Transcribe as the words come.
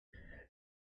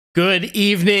Good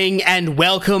evening and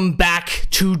welcome back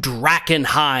to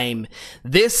Drakkenheim.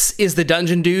 This is the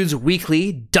Dungeon Dudes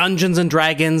weekly Dungeons &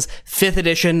 Dragons 5th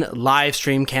edition live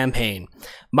stream campaign.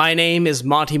 My name is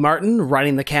Monty Martin,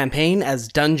 running the campaign as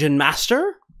Dungeon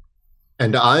Master.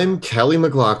 And I'm Kelly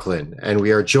McLaughlin, and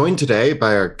we are joined today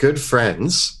by our good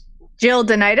friends... Jill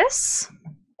Denitis.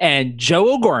 And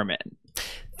Joe O'Gorman.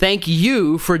 Thank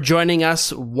you for joining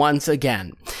us once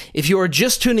again. If you are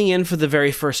just tuning in for the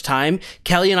very first time,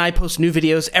 Kelly and I post new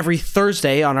videos every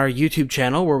Thursday on our YouTube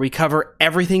channel where we cover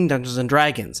everything Dungeons &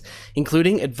 Dragons,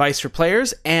 including advice for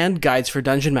players and guides for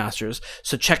Dungeon Masters.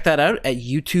 So check that out at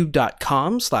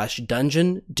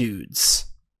youtube.com/dungeondudes.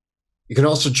 You can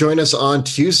also join us on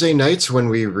Tuesday nights when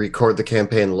we record the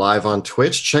campaign live on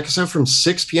Twitch. Check us out from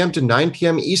 6 p.m. to 9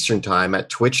 p.m. Eastern Time at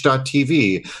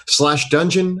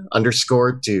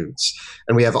twitch.tv/dungeon_dudes.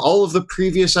 And we have all of the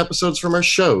previous episodes from our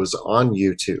shows on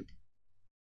YouTube.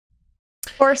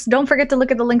 Of course, don't forget to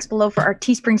look at the links below for our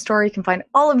Teespring store. You can find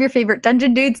all of your favorite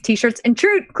Dungeon Dudes t-shirts,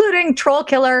 including Troll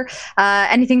Killer,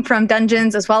 anything from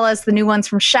Dungeons, as well as the new ones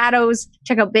from Shadows.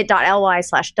 Check out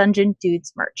bit.ly/Dungeon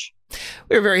Dudes merch.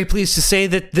 We're very pleased to say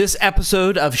that this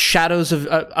episode of Shadows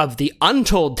of the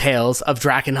Untold Tales of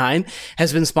Drakkenheim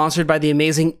has been sponsored by the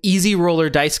amazing Easy Roller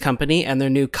Dice Company and their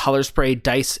new Color Spray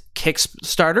Dice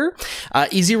Kickstarter.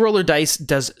 Easy Roller Dice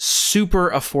does super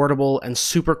affordable and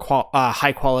super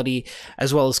high quality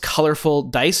as well as colorful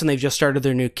dice, and they've just started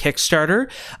their new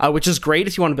Kickstarter, which is great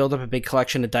if you want to build up a big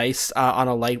collection of dice on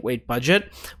a lightweight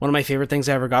budget. One of my favorite things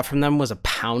I ever got from them was a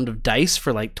pound of dice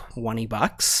for like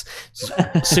 $20.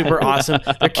 Super awesome.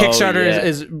 Their Kickstarter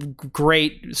is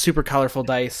great, super colorful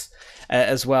dice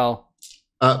as well.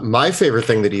 My favorite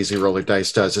thing that Easy Roller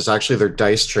Dice does is actually their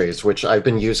dice trays, which I've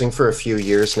been using for a few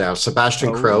years now.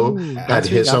 Sebastian Crow had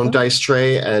his own dice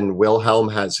tray, and Wilhelm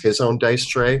has his own dice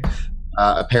tray.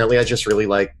 Apparently, I just really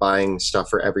like buying stuff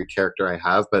for every character I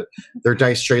have, but their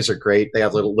dice trays are great. They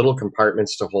have little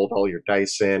compartments to hold all your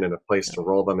dice in and a place to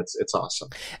roll them. It's awesome.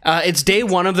 It's day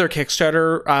one of their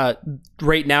Kickstarter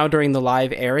right now during the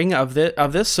live airing of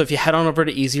this. So if you head on over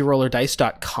to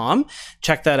easyrollerdice.com,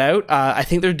 check that out. I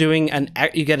think they're doing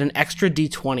you get an extra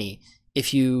D20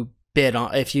 if you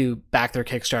back their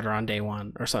Kickstarter on day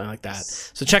one or something like that.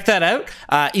 So check that out.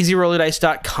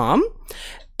 Easyrollerdice.com.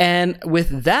 And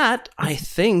with that, I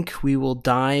think we will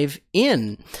dive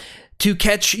in. To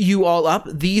catch you all up,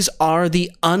 these are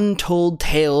the Untold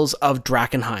Tales of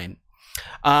Drakkenheim.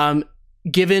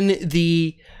 Given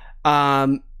the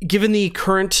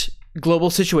current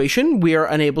global situation, we are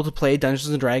unable to play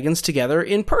Dungeons & Dragons together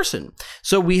in person.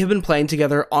 So we have been playing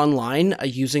together online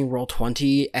using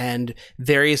Roll20 and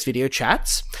various video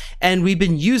chats. And we've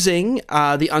been using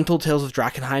the Untold Tales of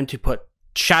Drakkenheim to put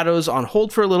Shadows on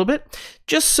hold for a little bit,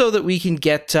 just so that we can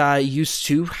get used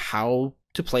to how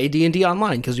to play D&D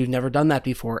online, because we've never done that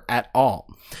before at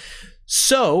all.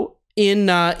 So, in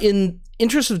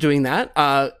interest of doing that,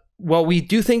 while we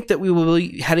do think that we will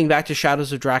be heading back to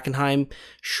Shadows of Drakkenheim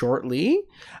shortly,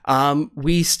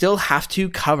 we still have to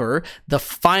cover the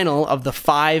final of the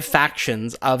 5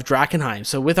 factions of Drakkenheim.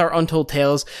 So with our Untold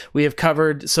Tales, we have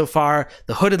covered so far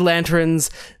the Hooded Lanterns,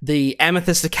 the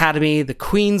Amethyst Academy, the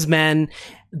Queen's Men,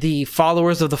 the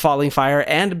Followers of the Falling Fire,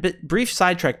 and a brief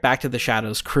sidetrack back to the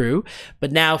Shadows crew.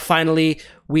 But now, finally,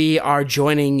 we are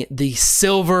joining the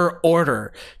Silver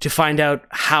Order to find out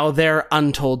how their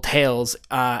Untold Tales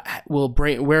will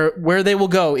bring where they will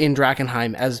go in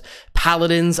Drakkenheim as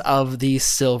Paladins of the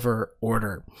Silver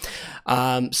Order.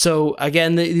 So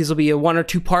again, these will be a 1 or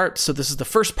 2 parts. So this is the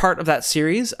first part of that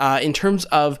series. In terms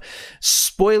of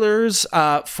spoilers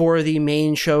for the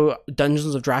main show,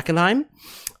 Dungeons of Drakkenheim.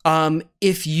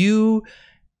 If you,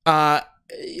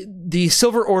 the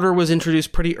Silver Order was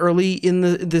introduced pretty early in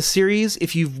the series.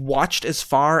 If you've watched as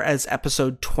far as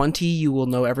episode 20, you will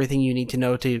know everything you need to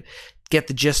know to get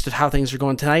the gist of how things are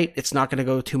going tonight. It's not going to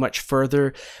go too much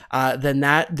further than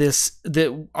that.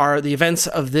 The events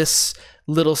of this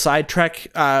little sidetrack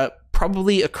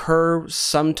probably occur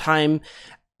sometime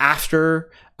after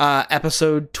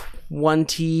episode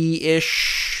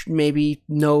 20-ish, maybe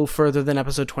no further than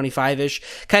episode 25-ish.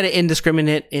 Kind of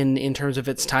indiscriminate in terms of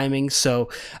its timing, so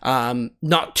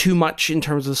not too much in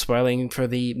terms of spoiling for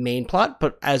the main plot,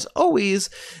 but as always,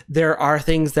 there are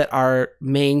things that our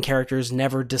main characters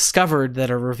never discovered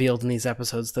that are revealed in these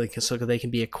episodes, so they can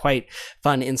be a quite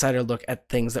fun insider look at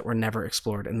things that were never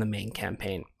explored in the main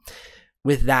campaign.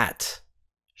 With that,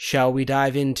 shall we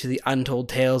dive into the Untold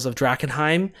Tales of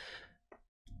Drakkenheim?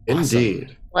 Indeed.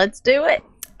 Awesome. Let's do it.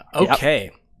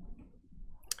 Okay.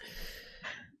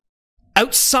 Yep.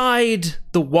 Outside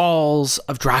the walls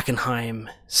of Drakkenheim,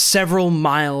 several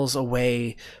miles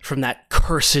away from that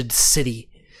cursed city,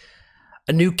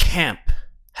 a new camp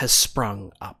has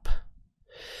sprung up.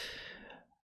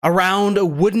 Around a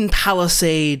wooden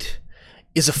palisade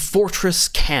is a fortress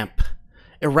camp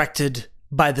erected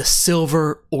by the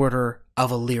Silver Order of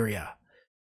Illyria,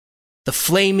 the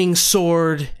flaming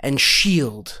sword and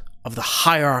shield of the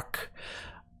hierarch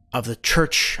of the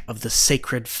Church of the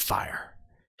Sacred Fire.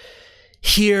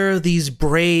 Here, these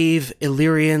brave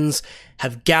Illyrians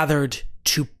have gathered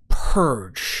to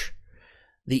purge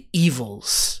the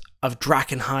evils of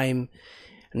Drakkenheim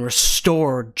and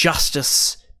restore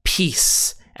justice,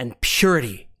 peace, and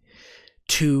purity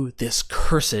to this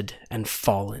cursed and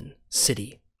fallen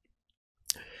city.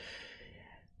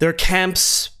 Their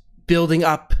camps building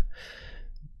up,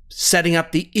 setting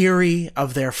up the eyrie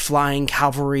of their flying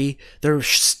cavalry, their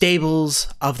stables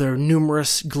of their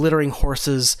numerous glittering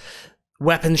horses,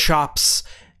 weapon shops,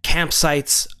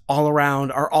 campsites all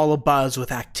around are all abuzz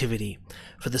with activity,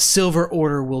 for the Silver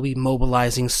Order will be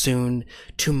mobilizing soon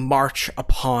to march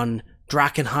upon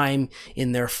Drakkenheim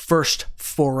in their first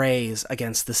forays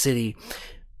against the city.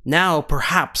 Now,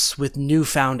 perhaps with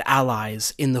newfound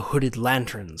allies in the Hooded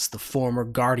Lanterns, the former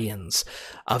guardians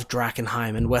of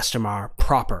Drakkenheim and Westermar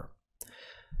proper.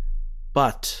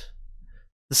 But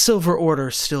the Silver Order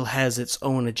still has its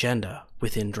own agenda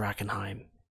within Drakkenheim.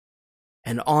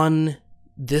 And on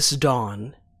this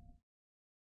dawn,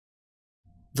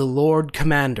 the Lord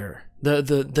Commander,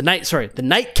 the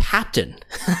Knight Captain,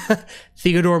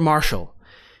 Theodore Marshall,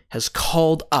 has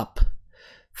called up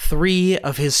 3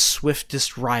 of his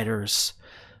swiftest riders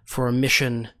for a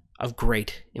mission of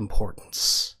great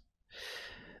importance.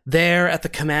 There at the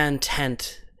command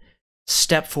tent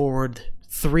step forward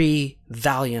 3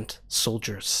 valiant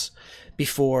soldiers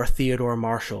before Theodore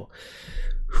Marshall,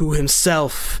 who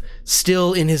himself,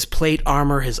 still in his plate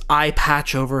armor, his eye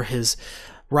patch over his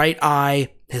right eye,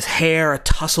 his hair a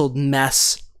tousled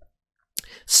mess,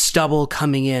 stubble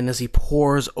coming in as he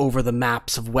pores over the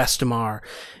maps of Westermar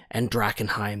and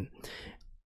Drakkenheim,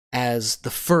 as the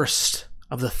first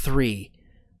of the 3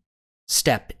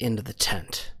 step into the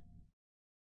tent.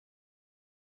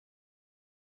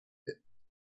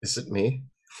 Is it me?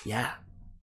 Yeah.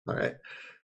 All right.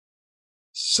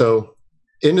 So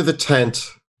into the tent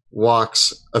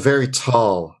walks a very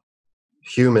tall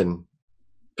human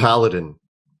paladin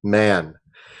man.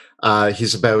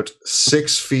 He's about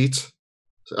 6 feet,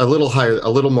 a little higher, a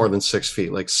little more than 6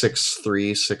 feet, like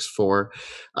 6'3",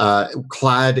 6'4",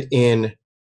 clad in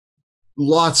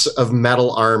lots of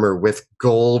metal armor with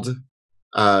gold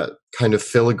kind of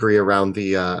filigree around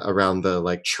the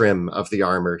like trim of the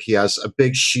armor. He has a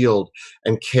big shield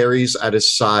and carries at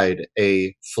his side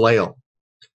a flail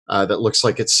that looks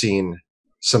like it's seen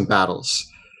some battles.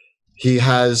 He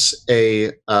has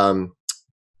a kind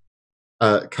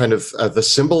of the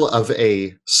symbol of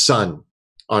a sun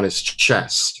on his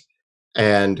chest,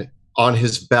 and on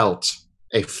his belt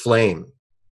a flame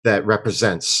that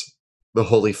represents the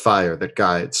holy fire that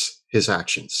guides his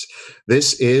actions.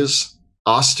 This is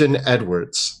Austin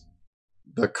Edwards,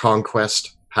 the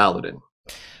Conquest Paladin.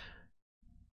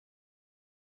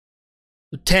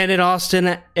 Lieutenant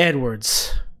Austin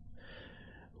Edwards,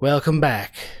 welcome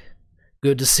back.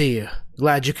 Good to see you.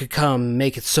 Glad you could come and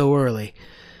make it so early.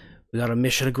 We got a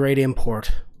mission of great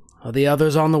import. Are the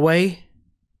others on the way?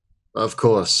 Of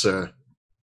course, sir.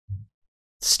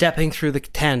 Stepping through the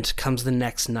tent comes the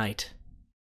next knight.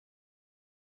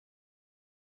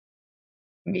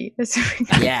 Me.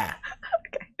 Yeah.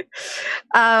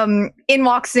 Okay. In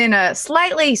walks in a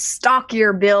slightly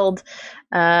stockier build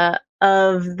of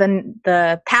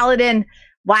the paladin,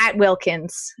 Wyatt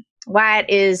Wilkins. Wyatt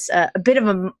is a bit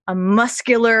of a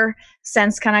muscular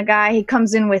sense kind of guy. He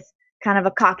comes in with kind of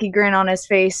a cocky grin on his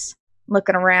face,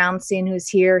 looking around, seeing who's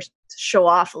here to show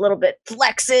off a little bit,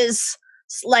 flexes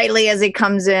slightly as he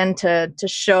comes in to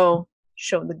show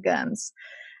the guns.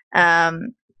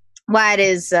 Wyatt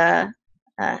is a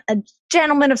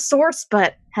gentleman of sorts,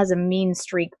 but has a mean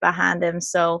streak behind him,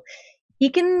 so he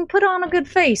can put on a good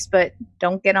face, but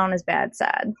don't get on his bad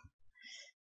side.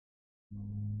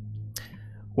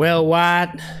 Well,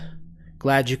 Wyatt,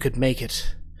 glad you could make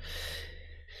it.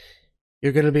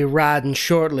 You're gonna be riding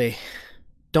shortly.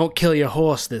 Don't kill your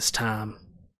horse this time.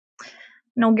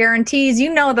 No guarantees.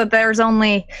 You know that there's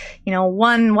only,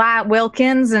 one Wyatt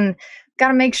Wilkins, and got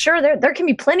to make sure there can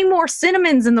be plenty more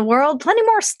Cinnamons in the world, plenty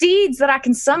more steeds that I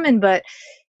can summon. But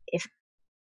if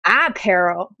I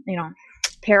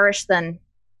perish, then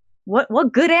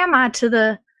what good am I to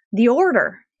the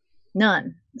order?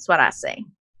 None. That's what I say.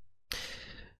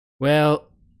 Well,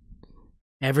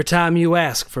 Every time you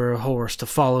ask for a horse to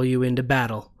follow you into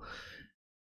battle,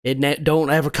 it don't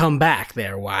ever come back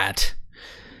there, Wyatt.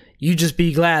 You just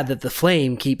be glad that the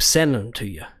flame keeps sending them to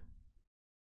you.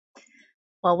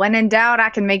 Well, when in doubt, I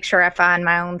can make sure I find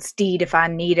my own steed if I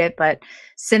need it, but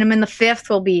Cinnamon the Fifth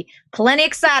will be plenty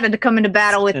excited to come into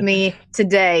battle with me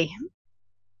today.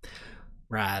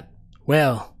 Right.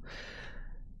 Well,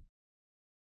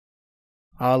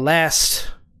 our last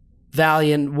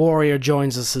valiant warrior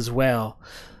joins us as well.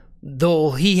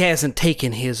 Though he hasn't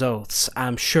taken his oaths,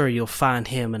 I'm sure you'll find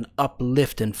him an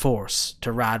uplifting force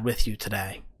to ride with you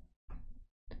today.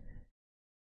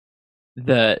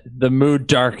 The mood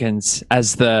darkens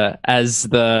as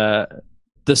the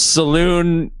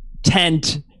saloon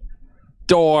tent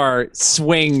door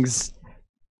swings,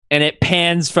 and it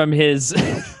pans from his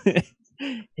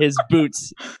his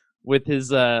boots with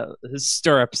his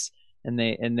stirrups, and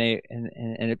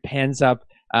it pans up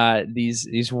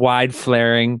these wide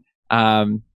flaring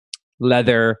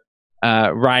leather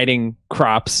riding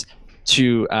crops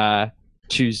to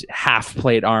half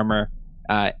plate armor,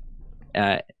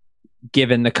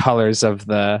 given the colors of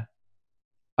the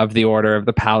order of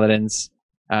the paladins,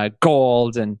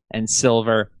 gold and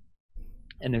silver,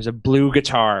 and there's a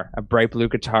bright blue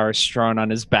guitar strewn on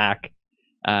his back,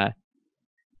 and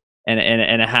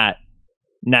a hat.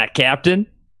 Not Captain,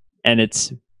 and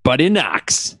it's Buddy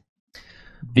Knox,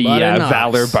 the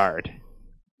Valor Bard.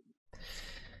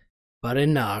 Buddy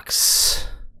Knox,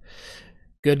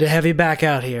 good to have you back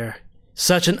out here.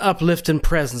 Such an uplifting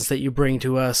presence that you bring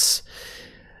to us.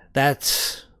 That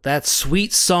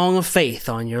sweet song of faith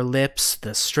on your lips,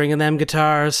 the string of them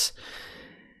guitars.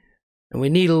 And we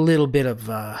need a little bit of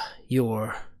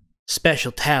your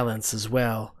special talents as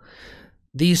well.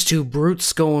 These two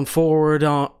brutes going forward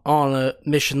on a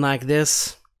mission like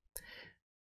this,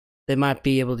 they might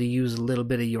be able to use a little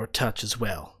bit of your touch as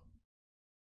well.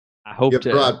 I hope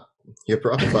you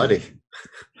brought Buddy.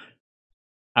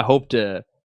 I hope to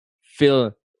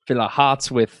fill our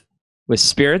hearts with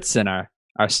spirits and our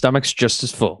stomachs just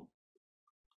as full.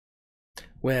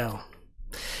 Well,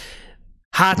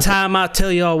 high time I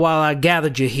tell y'all while I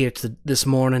gathered you here this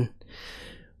morning.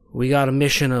 We got a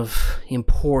mission of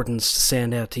importance to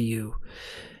send out to you.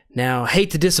 Now, I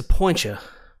hate to disappoint you,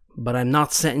 but I'm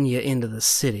not sending you into the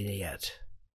city yet.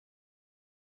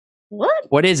 What?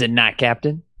 What is it, not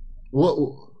Captain?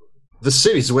 Well, the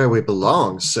city's where we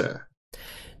belong, sir.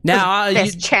 Now,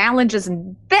 best challenges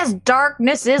and best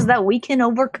darknesses that we can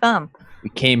overcome.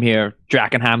 We came here,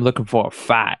 Drakkenheim, looking for a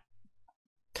fight.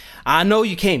 I know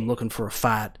you came looking for a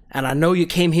fight, and I know you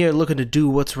came here looking to do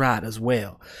what's right as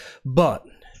well. But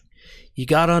you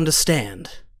gotta understand,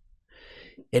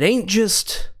 it ain't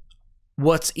just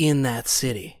what's in that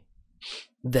city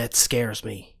that scares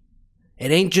me. It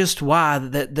ain't just why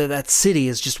that city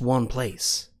is just one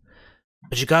place.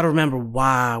 But you gotta remember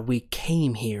why we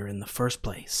came here in the first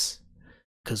place.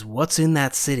 'Cause what's in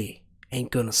that city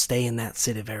ain't gonna stay in that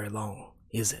city very long,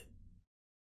 is it?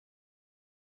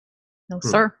 No,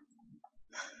 sir.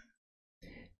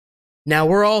 Now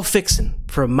we're all fixin'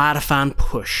 for a mighty fine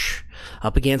push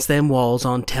up against them walls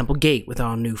on Temple Gate with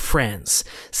our new friends.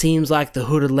 Seems like the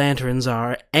Hooded Lanterns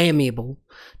are amiable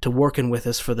to working with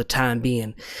us for the time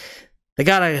being. They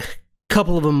got a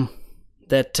couple of them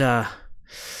that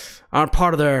aren't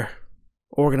part of their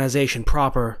organization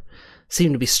proper.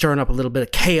 Seem to be stirring up a little bit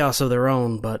of chaos of their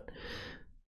own, but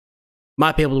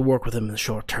might be able to work with them in the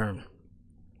short term.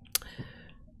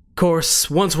 Of course,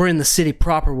 once we're in the city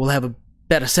proper, we'll have a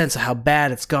better sense of how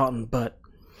bad it's gotten, but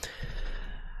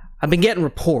I've been getting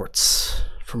reports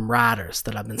from riders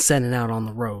that I've been sending out on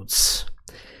the roads.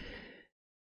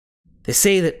 They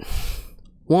say that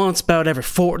once about every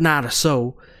fortnight or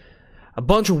so, a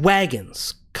bunch of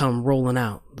wagons come rolling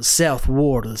out the south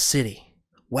ward of the city.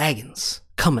 Wagons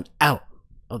coming out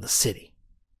of the city.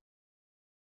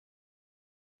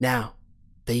 Now,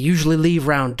 they usually leave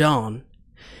around dawn,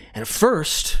 and at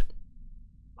first,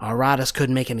 our riders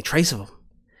couldn't make any trace of them.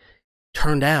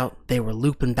 Turned out they were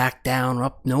looping back down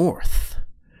up north.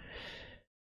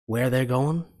 Where they're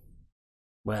going?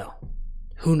 Well,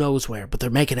 who knows where, but they're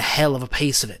making a hell of a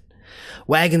pace of it.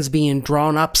 Wagons being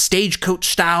drawn up, stagecoach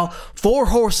style, 4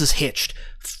 horses hitched,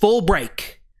 full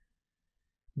brake.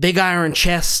 Big iron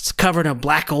chests covered in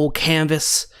black old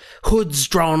canvas, hoods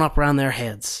drawn up around their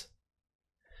heads.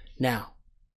 Now,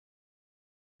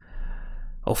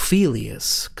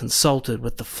 Ophelia's consulted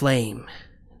with the flame.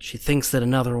 She thinks that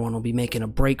another one will be making a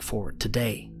break for it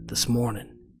this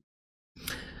morning.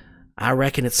 I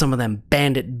reckon it's some of them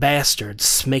bandit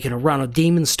bastards making a run of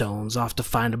demon stones off to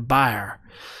find a buyer.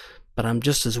 But I'm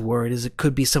just as worried as it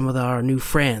could be some of our new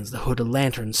friends, the Hooded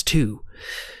Lanterns, too.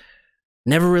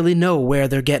 never really know where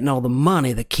they're getting all the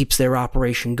money that keeps their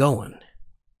operation going.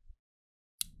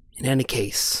 In any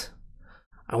case,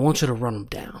 I want you to run them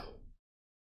down.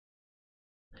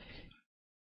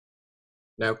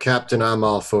 Now, Captain, I'm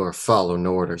all for following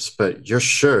orders, but you're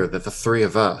sure that the three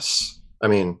of us,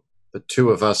 the two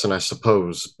of us and I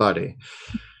suppose Buddy,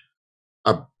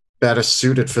 are better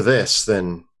suited for this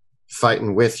than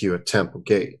fighting with you at Temple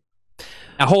Gate?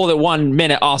 Now hold it 1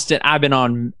 minute, Austin. I've been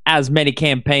on as many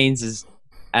campaigns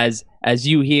as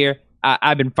you here.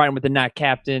 I've been fighting with the Knight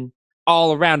Captain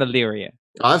all around Illyria.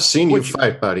 I've seen you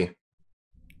fight, Buddy.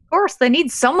 Of course, they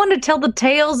need someone to tell the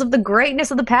tales of the greatness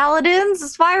of the Paladins.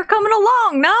 Is fire coming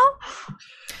along, no?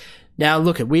 Now,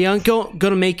 look, we aren't going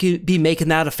to be making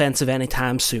that offensive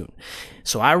anytime soon.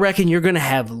 So I reckon you're going to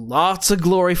have lots of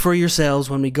glory for yourselves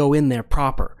when we go in there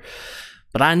proper.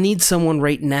 But I need someone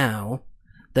right now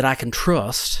that I can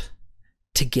trust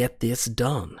to get this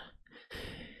done.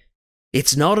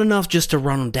 It's not enough just to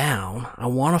run them down. I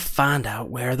want to find out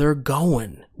where they're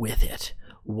going with it.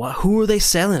 Who are they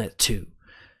selling it to?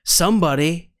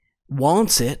 Somebody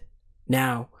wants it.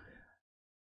 Now,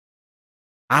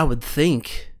 I would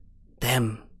think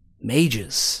them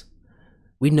mages,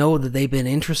 we know that they've been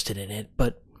interested in it,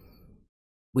 but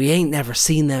we ain't never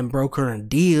seen them brokering a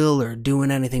deal or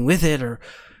doing anything with it or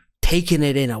taking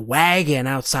it in a wagon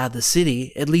outside the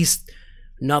city. At least,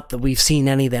 not that we've seen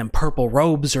any of them purple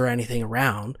robes or anything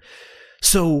around.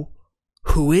 So,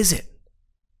 who is it?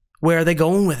 Where are they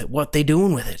going with it? What they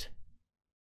doing with it?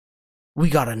 We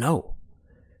gotta know.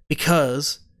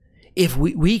 Because if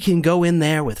we can go in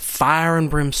there with fire and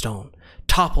brimstone,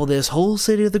 topple this whole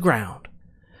city to the ground,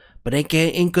 but it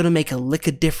ain't gonna make a lick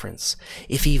of difference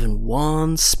if even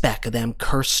one speck of them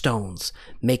cursed stones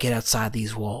make it outside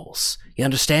these walls. You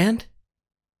understand?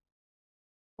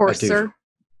 Of course, sir.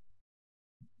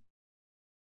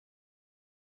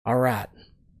 All right.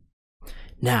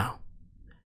 Now,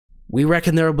 we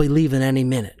reckon they'll be leaving any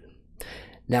minute.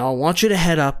 Now, I want you to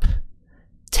head up,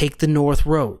 take the north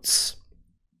roads.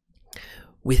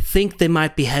 We think they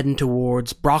might be heading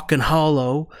towards Brocken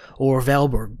Hollow or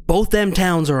Velberg. Both them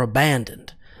towns are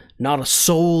abandoned. Not a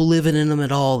soul living in them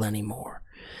at all anymore.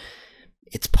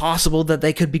 It's possible that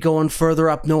they could be going further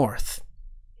up north.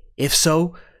 If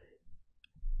so,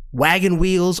 wagon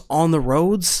wheels on the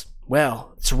roads,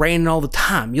 well, it's raining all the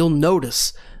time. You'll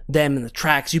notice them in the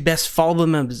tracks. You best follow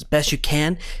them as best you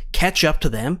can, catch up to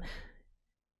them,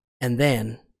 and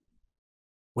then,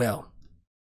 well,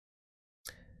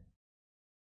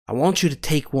 I want you to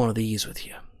take one of these with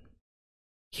you.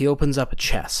 He opens up a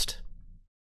chest,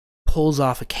 pulls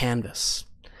off a canvas,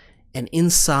 and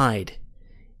inside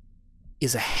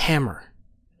is a hammer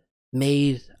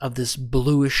made of this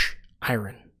bluish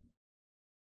iron.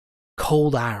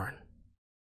 Cold iron.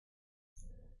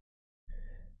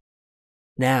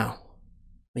 Now,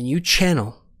 when you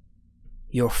channel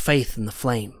your faith in the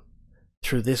flame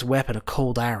through this weapon of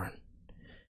cold iron,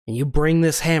 and you bring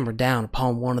this hammer down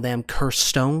upon one of them cursed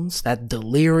stones, that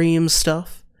delirium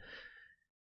stuff,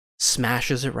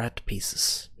 smashes it right to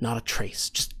pieces. Not a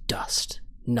trace, just dust,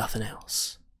 nothing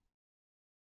else.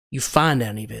 You find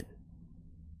any of it,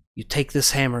 you take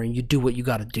this hammer and you do what you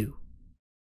gotta do.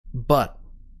 But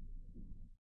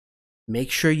make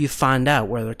sure you find out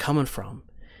where they're coming from.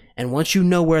 And once you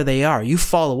know where they are, you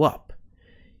follow up.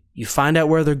 You find out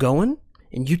where they're going,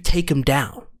 and you take them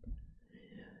down.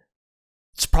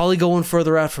 It's probably going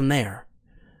further out from there.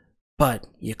 But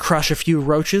you crush a few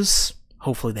roaches,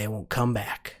 hopefully they won't come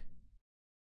back.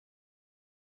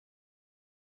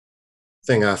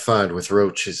 Thing I find with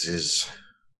roaches is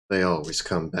they always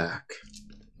come back.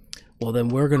 Well, then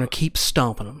we're going to keep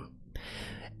stomping them.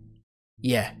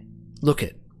 Yeah, look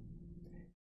it.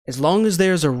 As long as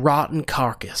there's a rotten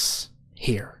carcass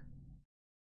here,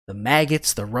 the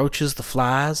maggots, the roaches, the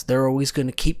flies, they're always going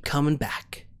to keep coming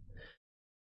back.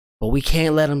 But we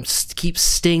can't let them keep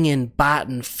stinging,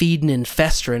 biting, feeding, and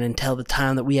festering until the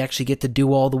time that we actually get to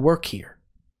do all the work here.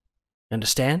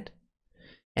 Understand?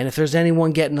 And if there's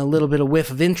anyone getting a little bit of whiff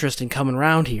of interest in coming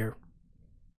around here,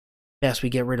 best we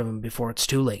get rid of them before it's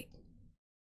too late.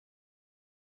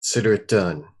 Consider it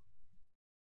done.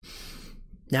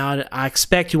 Now, I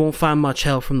expect you won't find much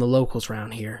help from the locals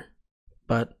around here,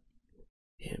 but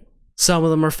some of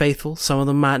them are faithful, some of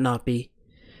them might not be.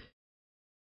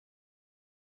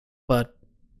 But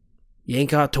you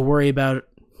ain't got to worry about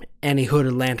any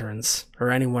hooded lanterns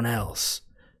or anyone else.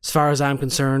 As far as I'm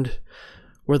concerned,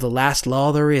 we're the last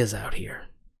law there is out here.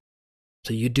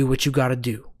 So you do what you gotta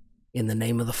do in the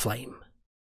name of the flame.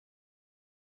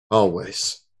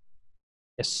 Always.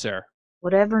 Yes, sir.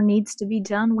 Whatever needs to be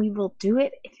done, we will do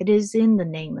it if it is in the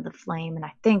name of the flame. And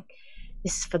I think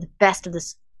This is for the best of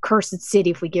this cursed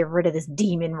city if we get rid of this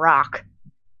demon rock.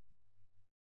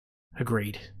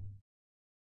 Agreed.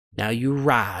 Now you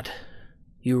ride.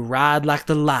 You ride like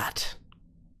the light.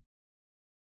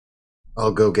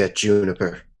 I'll go get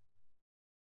Juniper.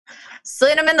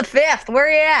 Cinnamon the Fifth, where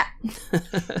you at?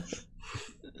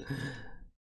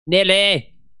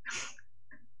 Nilly.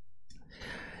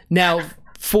 Now,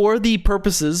 for the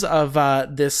purposes of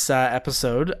this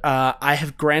episode, I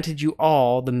have granted you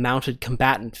all the mounted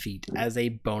combatant feat as a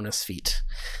bonus feat.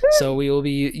 So we will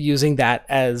be using that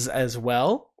as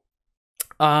well.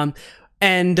 And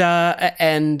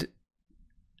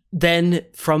then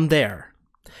from there,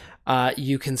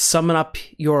 you can summon up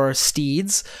your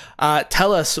steeds.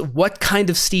 Tell us, what kind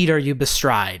of steed are you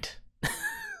bestride?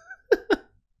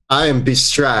 I am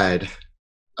bestride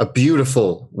a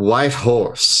beautiful white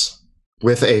horse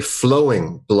with a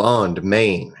flowing blonde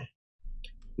mane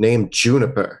named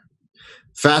Juniper.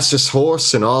 Fastest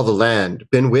horse in all the land.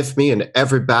 Been with me in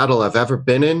every battle I've ever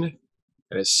been in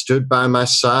and has stood by my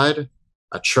side.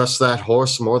 I trust that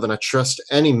horse more than I trust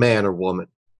any man or woman.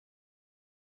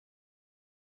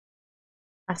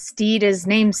 A steed is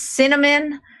named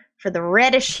Cinnamon for the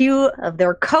reddish hue of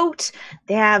their coat.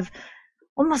 They have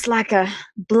almost like a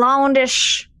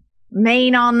blondish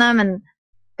mane on them, and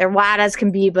they're white as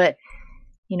can be, but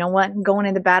you know what? Going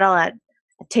into battle, I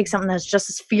take something that's just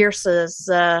as fierce as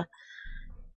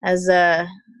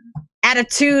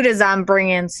attitude as I'm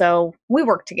bringing, so we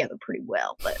work together pretty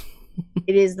well, but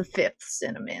it is the fifth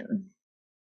Cinnamon.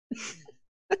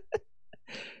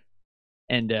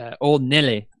 And old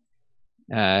Nilly,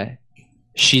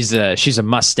 she's a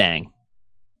Mustang.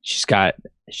 She's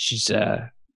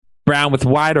brown with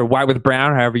white or white with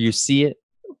brown, however you see it.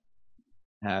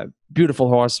 Beautiful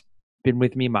horse, been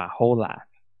with me my whole life.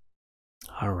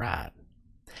 All right.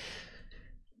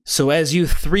 So as you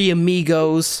three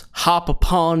amigos hop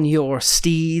upon your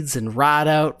steeds and ride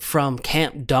out from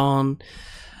Camp Dawn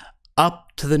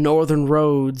up to the northern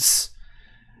roads,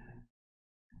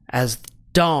 as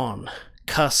dawn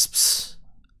cusps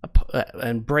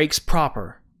and breaks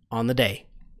proper on the day.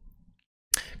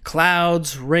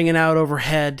 Clouds ringing out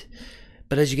overhead,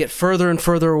 but as you get further and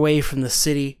further away from the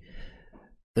city,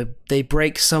 they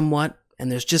break somewhat, and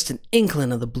there's just an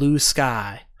inkling of the blue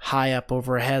sky high up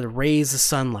overhead, rays of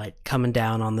sunlight coming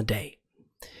down on the day.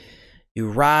 You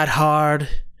ride hard,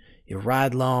 you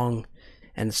ride long,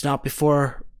 and it's not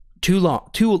before too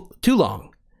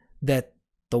long that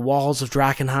the walls of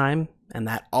Drakkenheim and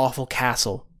that awful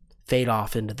castle fade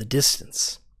off into the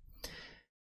distance.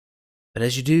 But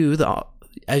as you do,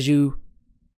 as you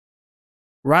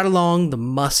ride along the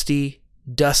musty,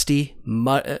 dusty,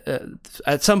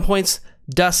 at some points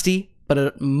dusty, but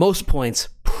at most points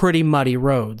pretty muddy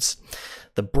roads,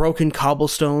 the broken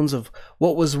cobblestones of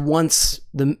what was once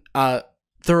the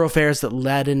thoroughfares that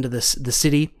led into the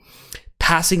city,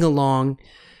 passing along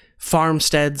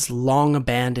farmsteads long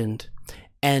abandoned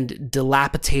and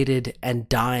dilapidated and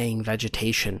dying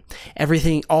vegetation.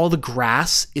 Everything, all the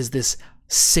grass is this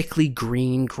sickly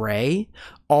green gray.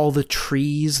 All the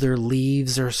trees, their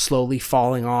leaves are slowly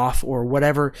falling off, or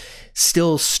whatever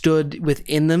still stood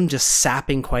within them, just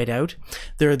sapping quite out.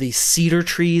 There are these cedar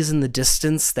trees in the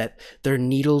distance that their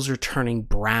needles are turning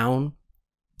brown.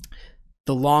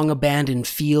 The long abandoned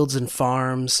fields and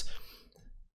farms,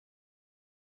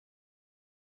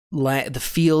 the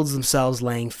fields themselves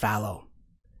laying fallow.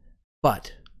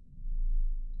 But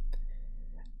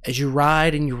as you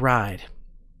ride and you ride,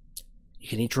 you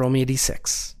can each roll me a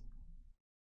d6.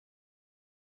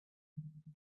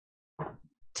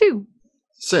 2.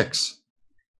 6.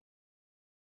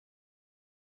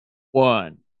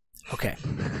 1. Okay.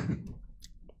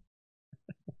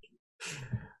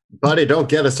 Buddy, don't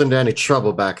get us into any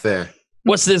trouble back there.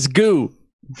 What's this goo?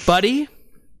 Buddy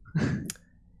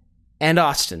and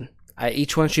Austin, I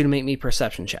each want you to make me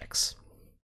perception checks.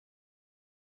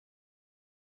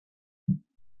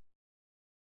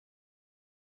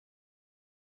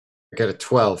 I got a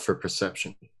 12 for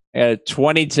perception.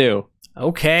 22.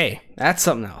 Okay, that's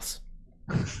something else.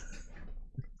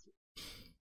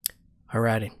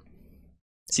 Alrighty.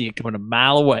 See you coming a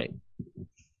mile away.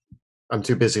 I'm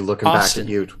too busy looking Austin,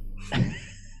 back at you.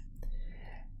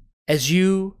 as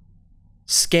you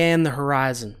scan the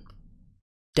horizon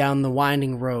down the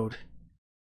winding road,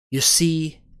 you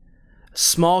see a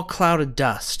small cloud of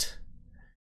dust,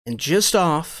 and just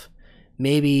off,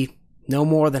 maybe no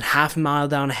more than half a mile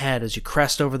down ahead, as you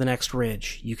crest over the next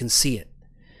ridge, you can see it.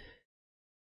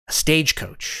 A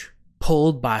stagecoach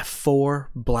pulled by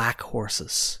 4 black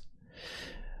horses,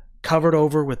 covered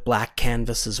over with black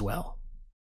canvas as well.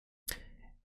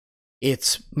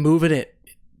 It's moving at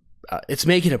it's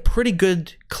making a pretty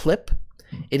good clip.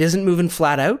 It isn't moving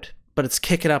flat out, but it's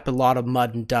kicking up a lot of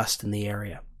mud and dust in the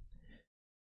area.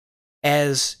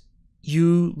 As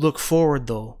you look forward,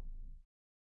 though,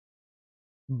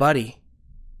 buddy,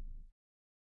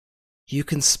 you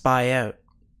can spy out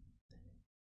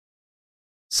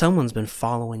someone's been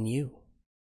following you.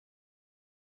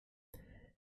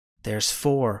 There's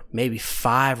 4, maybe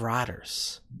 5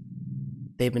 riders.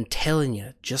 They've been tailing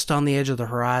you just on the edge of the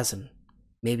horizon,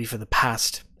 maybe for the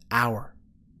past hour.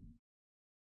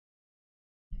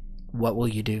 What will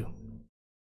you do?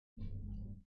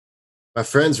 My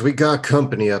friends, we got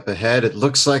company up ahead. It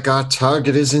looks like our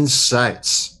target is in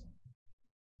sights.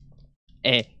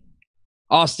 Hey,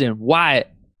 Austin,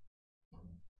 Wyatt,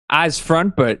 eyes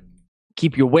front, but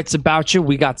keep your wits about you.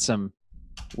 We got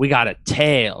a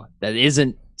tail that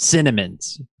isn't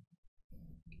Cinnamon's.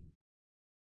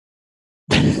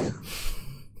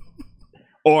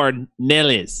 Or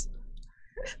Nellie's.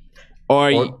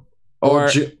 Or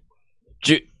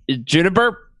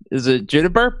Juniper? Is it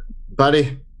Juniper?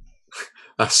 Buddy,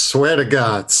 I swear to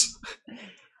gods.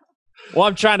 What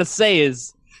I'm trying to say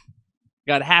is,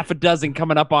 got half a dozen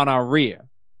coming up on our rear.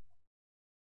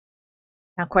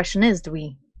 Now, question is, do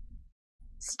we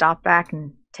stop back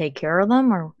and take care of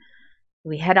them, or do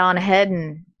we head on ahead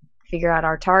and figure out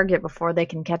our target before they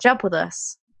can catch up with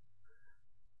us?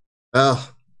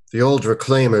 Well, the old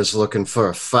reclaimer's looking for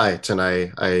a fight, and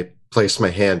I place my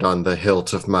hand on the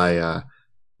hilt of my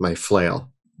my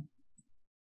flail.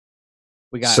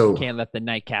 We can't let the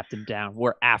night captain down.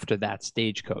 We're after that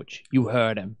stagecoach. You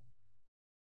heard him.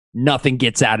 Nothing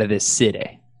gets out of this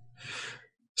city.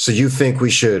 So you think we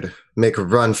should make a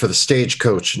run for the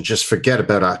stagecoach and just forget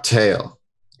about our tail?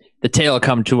 The tail will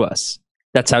come to us.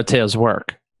 That's how tails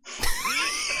work.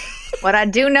 What I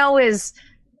do know is,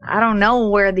 I don't know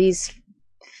where these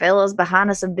fellas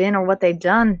behind us have been or what they've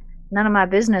done. None of my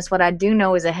business. What I do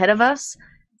know is ahead of us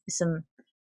is some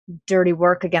dirty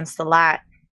work against the light.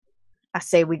 I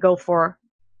say we go for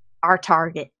our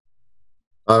target.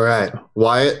 All right,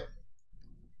 Wyatt,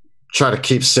 try to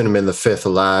keep Cinnamon the Fifth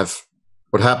alive.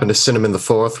 What happened to Cinnamon the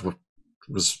Fourth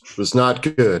was not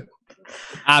good.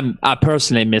 I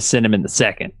personally miss Cinnamon the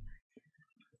Second.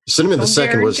 Cinnamon the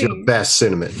Second was your best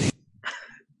Cinnamon.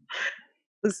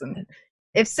 Listen,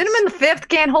 if Cinnamon the Fifth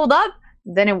can't hold up,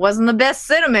 then it wasn't the best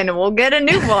Cinnamon, and we'll get a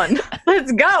new one.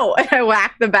 Let's go! And I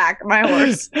whack the back of my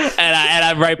horse. and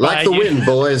I'm right like behind the you. wind,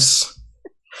 boys.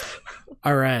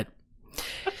 All right.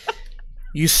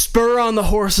 You spur on the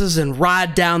horses and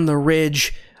ride down the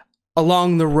ridge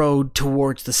along the road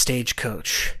towards the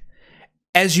stagecoach.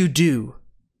 As you do,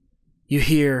 you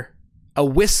hear a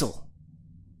whistle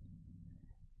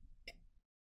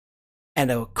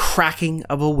and a cracking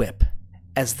of a whip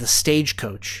as the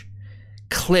stagecoach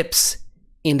clips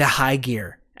into high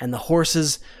gear, and the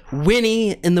horses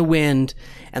whinny in the wind,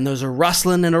 and there's a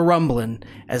rustling and a rumbling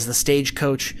as the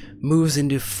stagecoach moves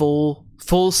into full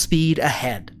speed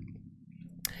ahead.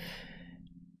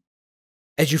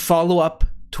 As you follow up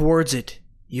towards it,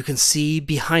 you can see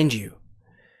behind you,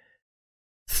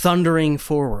 thundering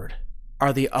forward,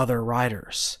 are the other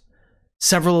riders.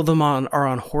 Several of them are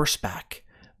on horseback,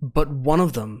 but one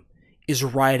of them is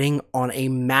riding on a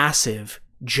massive,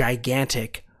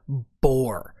 gigantic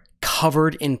boar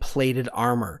covered in plated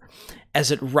armor as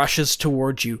it rushes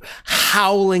towards you,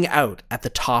 howling out at the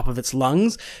top of its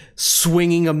lungs,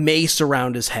 swinging a mace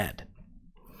around his head.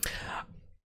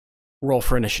 Roll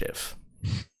for initiative.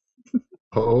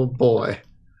 Oh boy.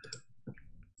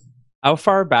 How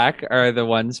far back are the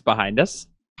ones behind us?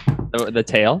 The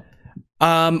tail?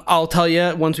 I'll tell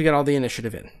you once we get all the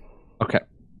initiative in. Okay.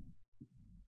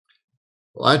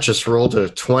 Well, I just rolled a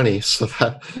 20, so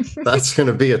that's going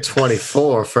to be a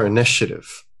 24 for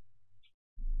initiative.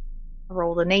 I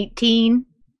rolled an 18.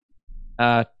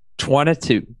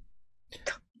 22.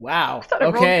 Wow. I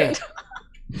rolled Okay.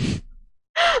 good.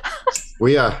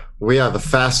 We are the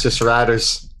fastest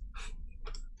riders.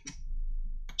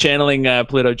 Channeling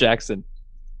Pluto Jackson.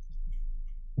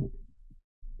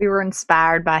 We were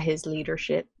inspired by his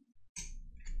leadership.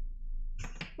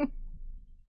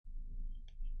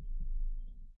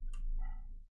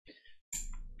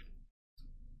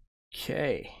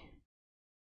 Okay.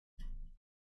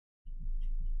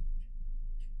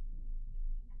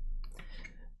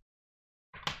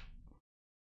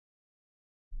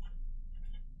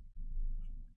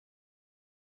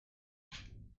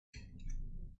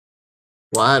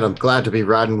 Wyatt, I'm glad to be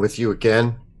riding with you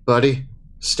again. Buddy,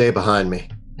 stay behind me.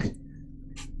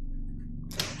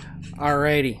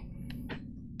 Alrighty.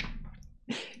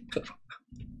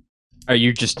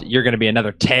 You're going to be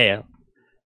another tail.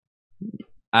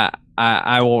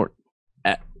 I won't.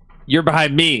 You're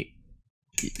behind me,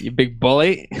 you big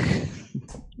bully.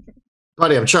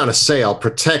 Buddy, I'm trying to say I'll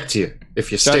protect you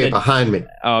if you stay behind me.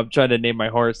 Oh, I'm trying to name my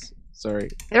horse. Sorry.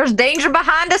 There's danger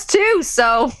behind us too,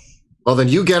 so. Well, then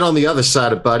you get on the other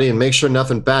side of Buddy and make sure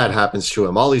nothing bad happens to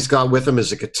him. All he's got with him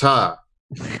is a guitar.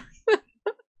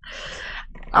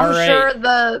 I'm sure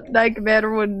the Knight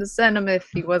Commander wouldn't send him if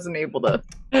he wasn't able to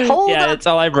hold Yeah, up that's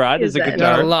all I brought is a his end.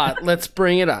 Got guitar. a lot. Let's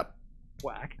bring it up.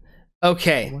 Whack.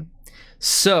 Okay.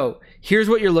 So here's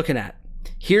what you're looking at.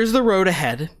 Here's the road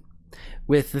ahead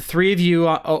with the three of you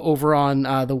over on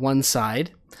the one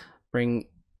side. Bring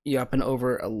you up and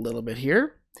over a little bit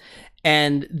here.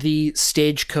 And the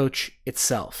stagecoach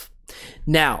itself.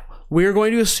 Now, we're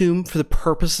going to assume for the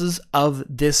purposes of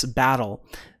this battle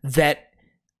that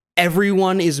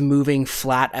everyone is moving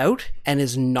flat out and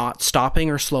is not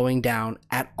stopping or slowing down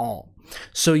at all.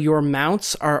 So your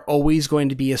mounts are always going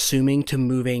to be assuming to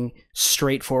moving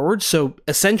straight forward. So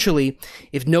essentially,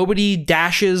 if nobody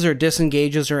dashes or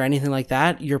disengages or anything like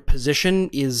that, your position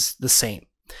is the same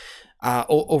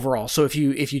overall. So if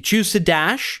you choose to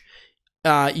dash,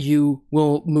 you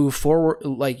will move forward,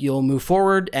 like you'll move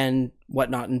forward and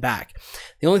whatnot and back.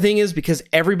 The only thing is, because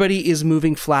everybody is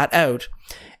moving flat out,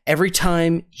 every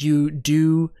time you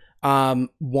do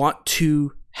want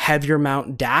to have your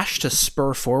mount dash to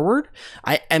spur forward,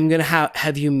 I am going to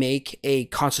have you make a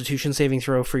Constitution saving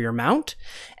throw for your mount.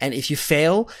 And if you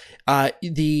fail,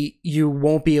 you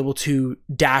won't be able to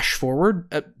dash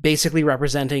forward, basically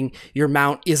representing your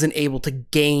mount isn't able to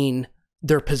gain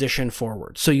their position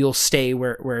forward. So you'll stay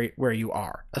where you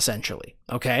are, essentially.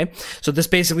 Okay? So this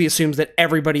basically assumes that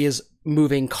everybody is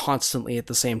moving constantly at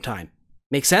the same time.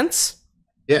 Make sense?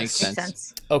 Yes. Makes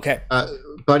sense. Okay.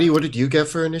 Buddy, what did you get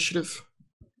for initiative?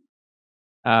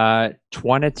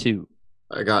 22.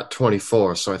 I got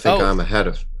 24, so I think I'm ahead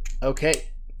of. Okay.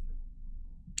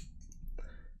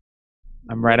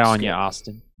 I'm right on you,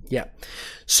 Austin. Yeah.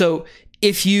 So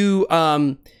if you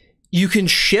you can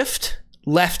shift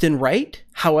left and right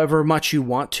however much you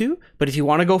want to, but if you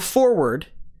want to go forward,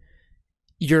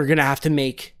 you're going to have to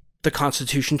make the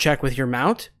Constitution check with your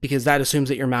mount, because that assumes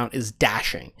that your mount is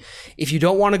dashing. If you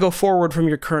don't want to go forward from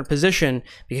your current position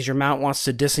because your mount wants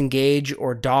to disengage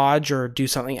or dodge or do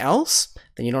something else,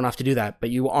 then you don't have to do that,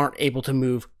 but you aren't able to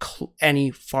move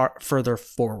any further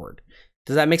forward.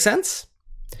 Does that make sense?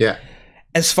 Yeah.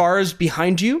 As far as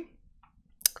behind you,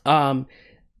 from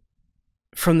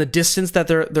the distance that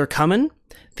they're coming,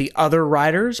 the other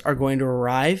riders are going to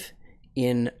arrive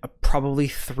in probably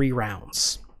 3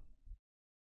 rounds.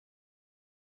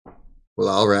 Well,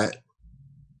 all right.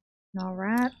 All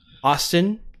right.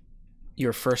 Austin,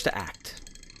 you're first to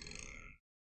act.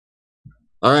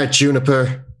 All right,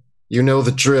 Juniper. You know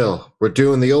the drill. We're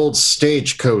doing the old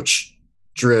stagecoach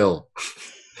drill.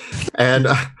 And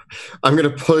I'm going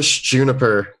to push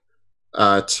Juniper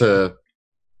to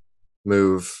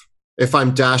move. If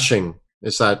I'm dashing,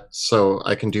 is that so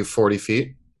I can do 40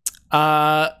 feet?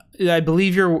 I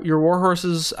believe your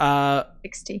warhorses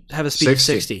 60. have a speed of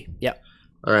 60. Yep.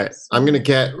 All right. I'm going to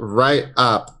get right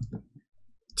up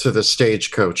to the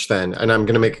stagecoach then, and I'm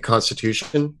going to make a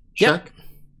Constitution check.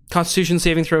 Constitution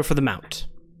saving throw for the mount.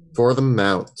 For the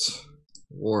mount.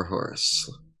 Warhorse.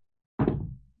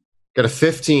 Got a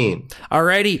 15.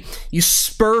 Alrighty. You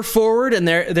spur forward, and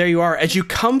there you are. As you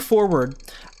come forward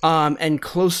and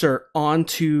closer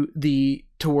onto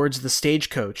towards the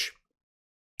stagecoach,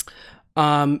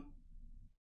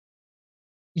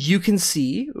 you can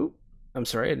see... Ooh, I'm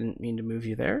sorry, I didn't mean to move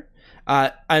you there.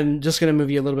 I'm just going to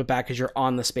move you a little bit back because you're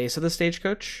on the space of the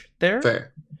stagecoach there.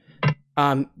 Fair.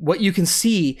 What you can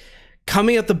see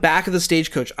coming at the back of the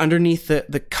stagecoach, underneath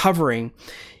the covering,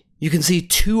 you can see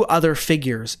 2 other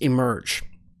figures emerge.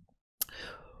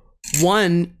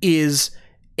 One is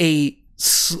a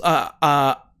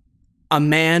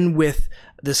man with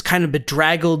this kind of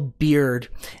bedraggled beard,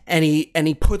 and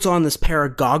he puts on this pair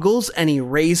of goggles, and he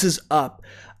raises up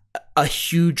a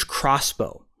huge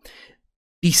crossbow.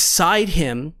 Beside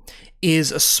him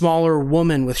is a smaller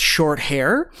woman with short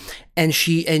hair, and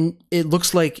it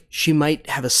looks like she might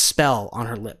have a spell on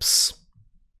her lips.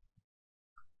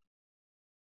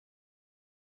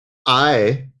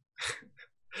 I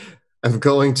am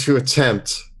going to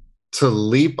attempt to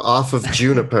leap off of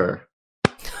Juniper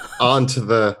onto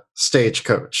the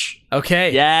stagecoach.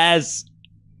 Okay. Yes.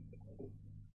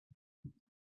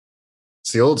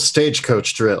 It's the old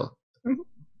stagecoach drill.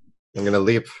 I'm going to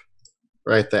leap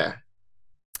right there.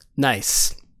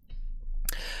 Nice.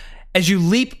 As you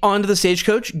leap onto the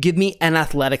stagecoach, give me an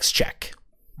athletics check.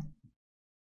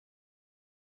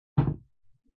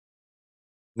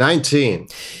 19.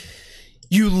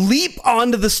 You leap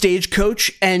onto the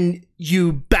stagecoach and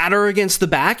you batter against the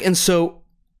back, and so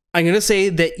I'm going to say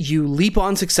that you leap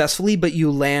on successfully, but you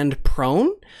land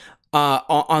prone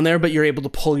on there, but you're able to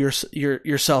pull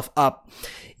yourself up.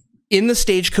 In the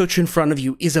stagecoach in front of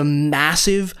you is a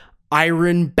massive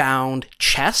iron-bound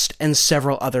chest and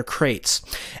several other crates.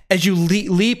 As you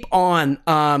leap on,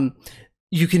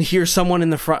 you can hear someone in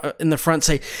the front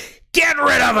say, "Get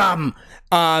rid of him!"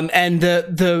 And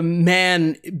the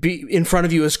man in front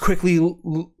of you is quickly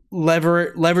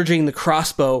leveraging the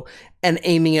crossbow and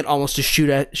aiming it almost to shoot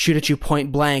at you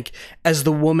point blank as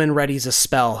the woman readies a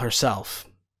spell herself.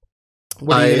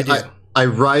 What are you gonna do? I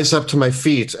rise up to my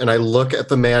feet and I look at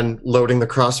the man loading the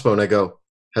crossbow and I go,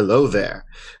 "Hello there."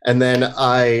 And then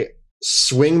I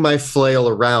swing my flail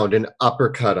around and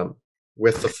uppercut him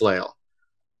with the flail.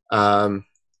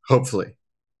 Hopefully.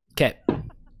 Okay.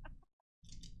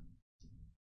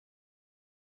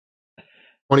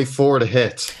 24 to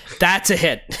hit. That's a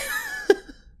hit.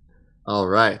 All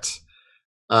right.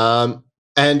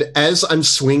 And as I'm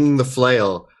swinging the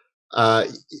flail,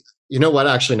 you know what?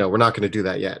 Actually, no, we're not going to do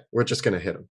that yet. We're just going to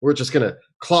hit him. We're just going to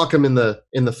clock him in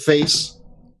the face,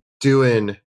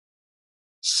 doing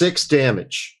 6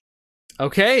 damage.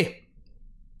 Okay.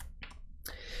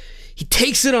 He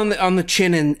takes it on the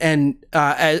chin, and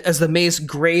as the mace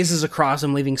grazes across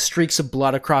him, leaving streaks of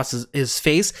blood across his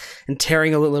face and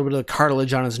tearing a little bit of the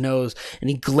cartilage on his nose, and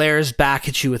he glares back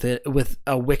at you with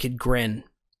a wicked grin.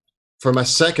 For my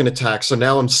second attack, so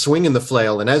now I'm swinging the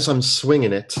flail, and as I'm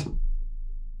swinging it,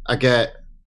 I get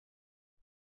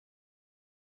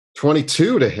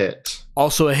 22 to hit.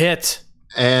 Also a hit.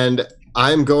 And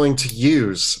I'm going to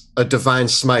use a divine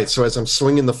smite. So as I'm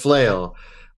swinging the flail,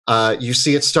 you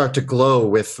see it start to glow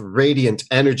with radiant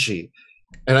energy.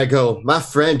 And I go, "My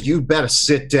friend, you better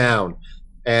sit down."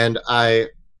 And I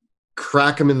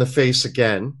crack him in the face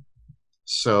again.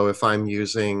 So if I'm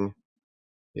using,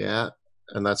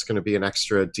 and that's going to be an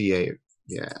extra D8.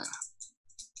 Yeah.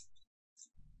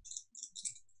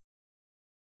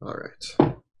 All right.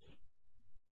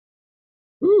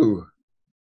 Ooh.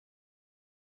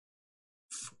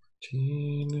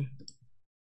 14.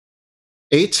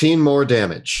 18 more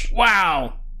damage.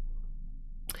 Wow.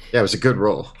 Yeah, it was a good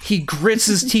roll. He grits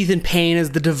his teeth in pain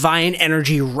as the divine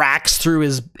energy racks through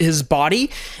his body,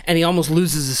 and he almost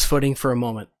loses his footing for a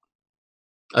moment.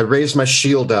 I raise my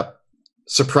shield up,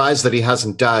 surprised that he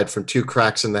hasn't died from 2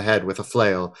 cracks in the head with a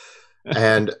flail,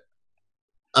 and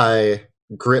I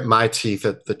grit my teeth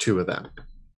at the 2 of them.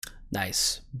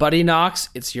 Nice. Buddy Knox,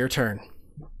 it's your turn.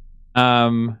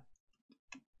 I'm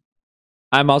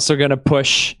also going to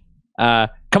push.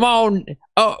 Come on,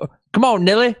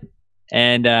 Nilly.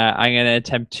 And I'm going to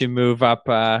attempt to move up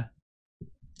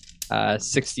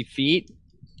 60 feet.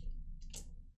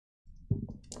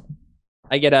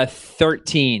 I get a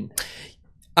 13.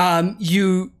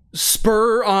 You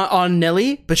spur on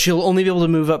Nelly, but she'll only be able to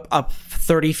move up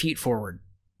 30 feet forward.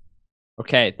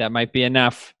 Okay, that might be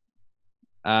enough.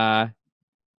 And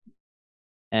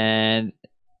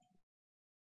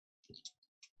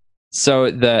so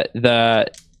the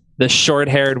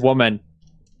short-haired woman,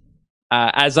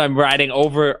 as I'm riding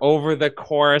over the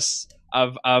course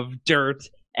of dirt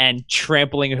and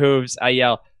trampling hooves, I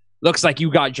yell, "Looks like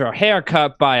you got your hair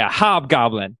cut by a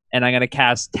hobgoblin." And I'm going to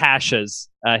cast Tasha's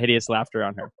hideous laughter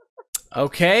on her.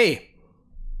 Okay.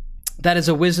 That is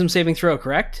a wisdom saving throw,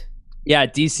 correct? Yeah,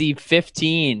 DC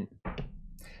 15.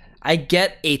 I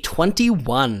get a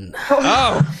 21.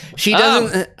 Oh! She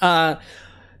doesn't...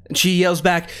 she yells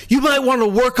back, "You might want to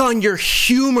work on your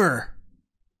humor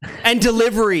and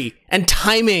delivery and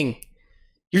timing.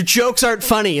 Your jokes aren't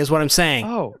funny," is what I'm saying.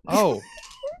 Oh,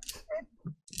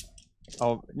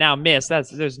 now, miss,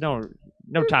 there's no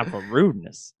time for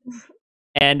rudeness.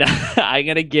 And I'm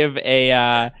gonna give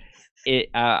a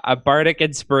bardic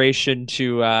inspiration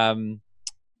to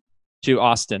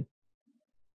Austin.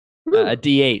 A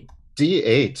D8.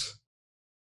 D8.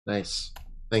 Nice.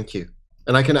 Thank you.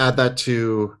 And I can add that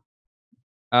to...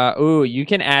 you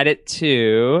can add it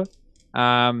to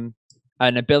an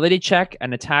ability check,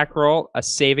 an attack roll, a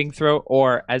saving throw,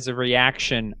 or as a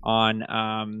reaction on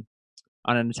an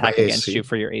attack against you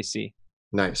for your AC.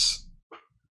 Nice.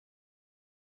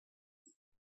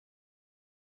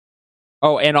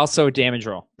 Oh, and also a damage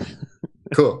roll.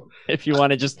 Cool. If you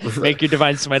want to just make your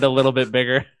divine smite a little bit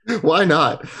bigger. Why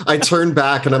not? I turn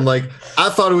back and I'm like, "I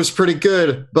thought it was pretty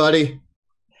good, buddy."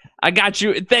 I got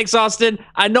you. Thanks, Austin.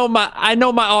 I know my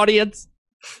audience.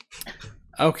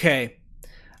 Okay.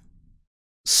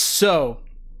 So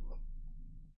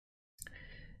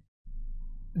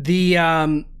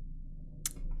the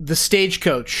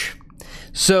stagecoach.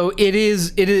 So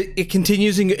it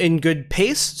continues in good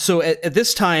pace. So at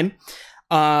this time,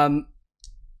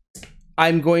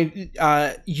 I'm going.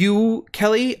 You,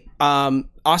 Kelly,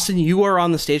 Austin, you are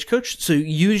on the stagecoach, so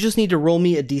you just need to roll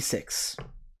me a d6.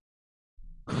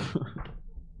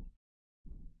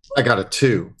 I got a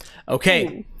 2.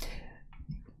 Okay.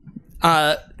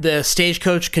 The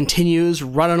stagecoach continues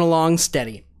running along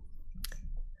steady.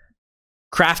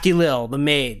 Crafty Lil, the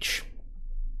mage.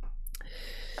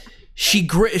 She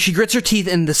grits her teeth,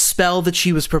 and the spell that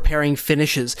she was preparing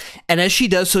finishes. And as she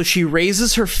does so, she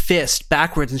raises her fist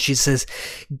backwards and she says,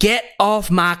 "Get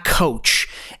off my coach!"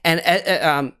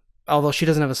 And although she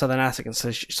doesn't have a southern accent,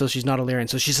 so she's not Illyrian,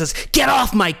 so she says, "Get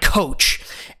off my coach!"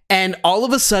 And all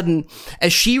of a sudden,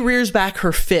 as she rears back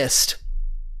her fist,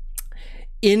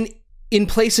 in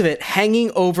place of it,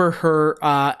 hanging over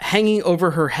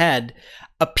her head,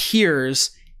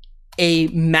 appears a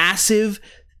massive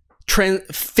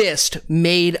fist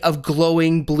made of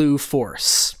glowing blue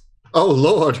force. Oh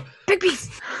Lord! Big piece.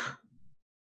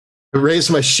 I raise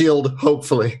my shield,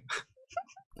 hopefully.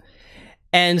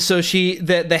 And so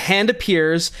the hand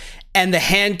appears, and the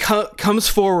hand comes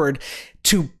forward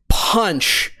to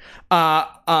punch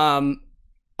Austin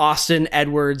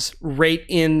Edwards right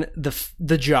in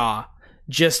the jaw,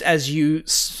 just as you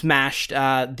smashed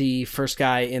the first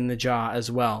guy in the jaw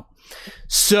as well.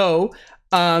 So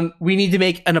we need to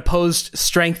make an opposed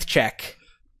strength check.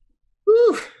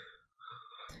 Woo.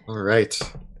 All right.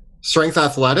 Strength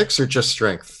athletics or just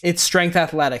strength? It's strength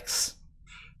athletics.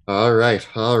 All right.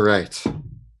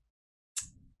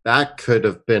 That could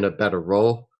have been a better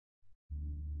roll.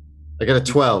 I got a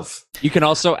 12. You can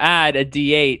also add a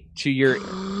D8 to your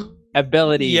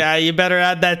ability. Yeah, you better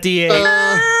add that D8.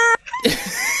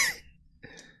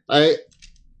 I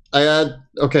add.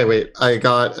 Okay, wait. I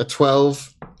got a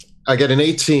 12. I get an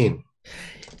 18.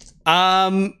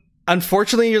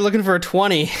 Unfortunately, you're looking for a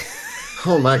 20.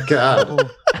 Oh my god.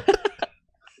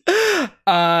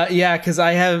 Yeah,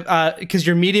 because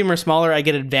you're medium or smaller, I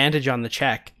get advantage on the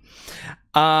check.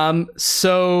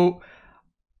 So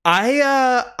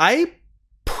I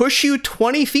push you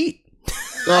 20 feet.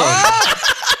 Oh.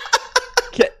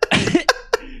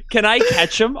 Can I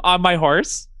catch him on my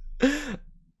horse?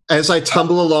 As I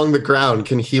tumble along the ground,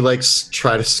 can he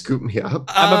try to scoop me up?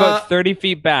 I'm about 30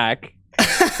 feet back.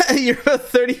 You're about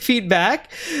 30 feet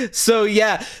back. So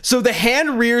yeah. So the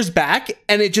hand rears back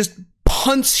and it just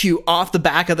punts you off the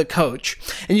back of the coach.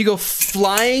 And you go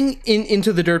flying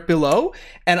into the dirt below.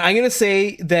 And I'm going to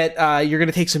say that you're going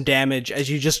to take some damage as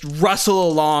you just rustle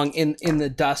along in the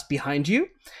dust behind you.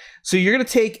 So you're going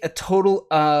to take a total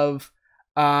of,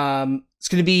 it's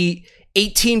going to be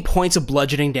 18 points of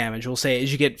bludgeoning damage, we'll say,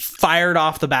 as you get fired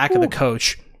off the back of the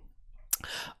coach.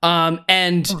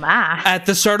 And at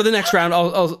the start of the next round,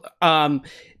 I'll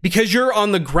because you're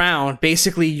on the ground,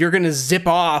 basically you're going to zip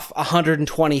off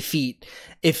 120 feet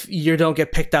if you don't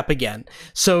get picked up again.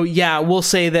 So yeah, we'll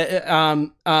say that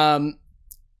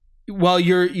while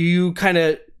you kind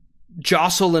of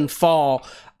jostle and fall,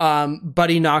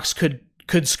 Buddy Knox could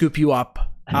scoop you up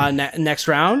next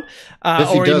round. If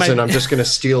he doesn't, I'm just going to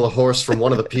steal a horse from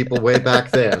one of the people way back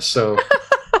there. So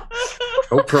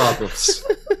no problems.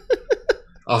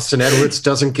 Austin Edwards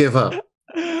doesn't give up.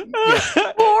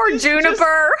 Yeah. Poor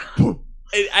Juniper.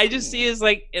 I just see his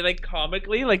like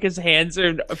comically, like his hands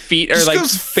or feet are just like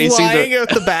goes facing flying out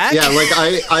the back. Yeah, like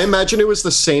I imagine it was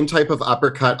the same type of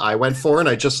uppercut I went for, and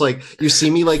I just you see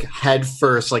me head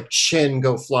first, chin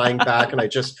go flying back, and I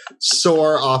just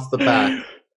soar off the back.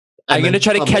 I'm going to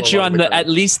try to catch you on at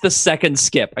least the second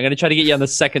skip. I'm going to try to get you on the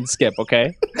second skip,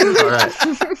 okay? All right.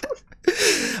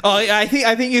 Oh, I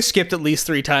think you skipped at least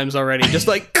 3 times already. Just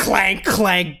clank,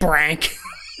 clank, brank.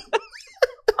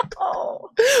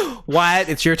 Oh. Wyatt,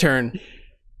 it's your turn.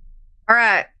 All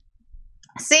right.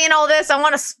 Seeing all this, I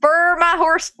want to spur my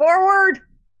horse forward.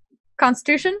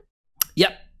 Constitution?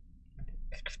 Yep.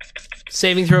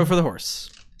 Saving throw for the horse.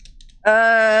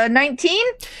 19?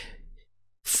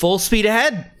 Full speed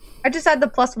ahead. I just had the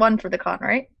 +1 for the con,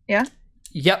 right? Yeah?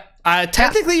 Yep.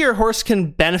 Technically, your horse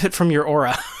can benefit from your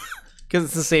aura because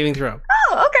it's a saving throw.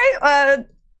 Oh, okay.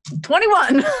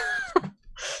 21. Yep.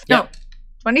 No,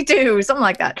 22, something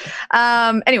like that.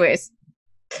 Anyways,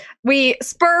 we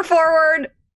spur forward.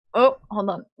 Oh, hold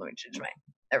on. Let me change my.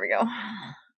 There we go.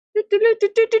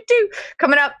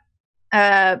 Coming up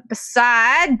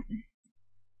beside.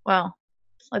 Well,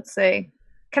 let's see.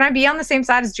 Can I be on the same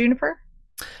side as Juniper?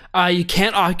 You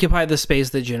can't occupy the space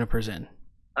that Juniper's in.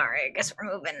 All right, I guess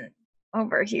we're moving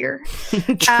over here.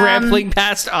 Trampling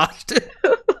past Austin.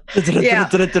 Yeah.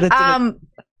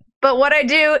 But what I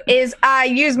do is I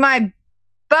use my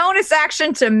bonus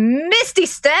action to Misty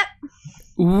Step.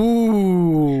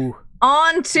 Ooh.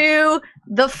 Onto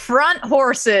the front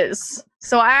horses.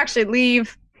 So I actually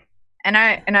leave and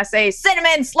I say,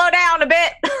 Cinnamon, slow down a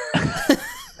bit.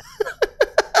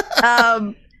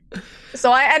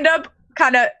 So I end up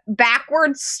kind of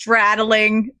backwards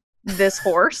straddling this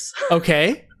horse.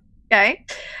 Okay. Okay.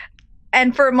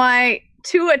 And for my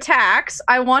 2 attacks,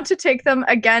 I want to take them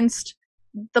against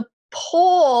the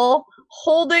pole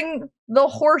holding the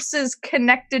horses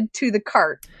connected to the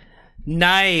cart.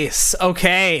 Nice.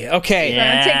 Okay. Okay. So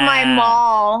I'm gonna take my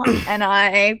maul and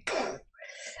I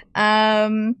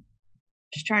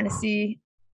just trying to see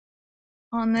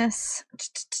on this.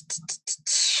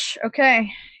 Okay,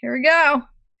 here we go.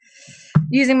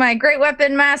 Using my great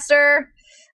weapon master,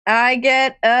 I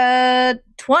get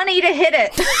 20 to hit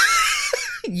it.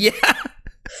 Yeah.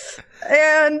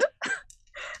 And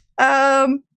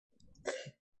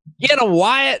Get a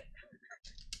Wyatt.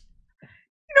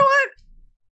 you know what?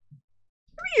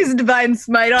 We use Divine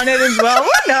Smite on it as well.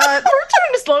 Why not? We're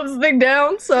trying to slow this thing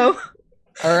down, so.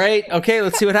 All right. Okay.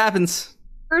 Let's see what happens.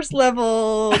 First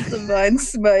level Divine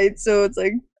Smite, so it's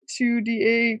like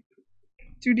 2d8.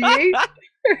 2d8? Right?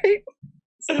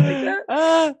 Something like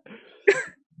that.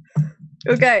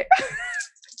 Okay.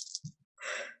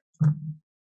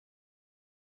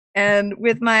 And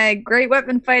with my great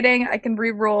weapon fighting, I can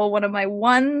re-roll one of my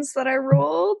 1s that I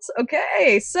rolled.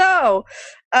 Okay, so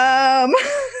 13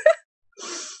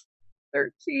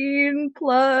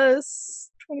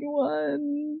 plus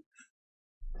 21,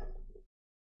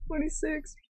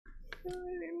 26,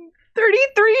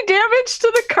 33 damage to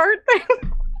the cart thing.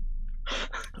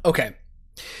 Okay.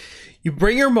 You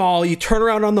bring your maul, you turn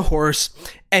around on the horse,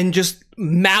 and just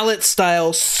mallet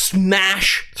style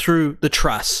smash through the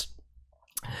truss.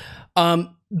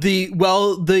 The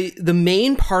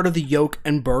main part of the yoke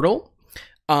and girdle,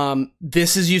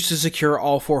 this is used to secure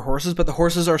all 4 horses, but the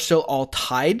horses are still all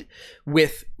tied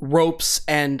with ropes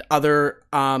and other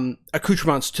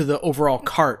accoutrements to the overall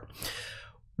cart.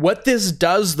 What this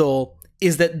does, though,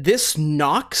 is that this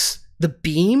knocks the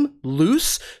beam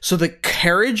loose, so the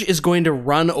carriage is going to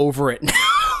run over it now.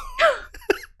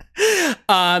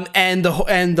 And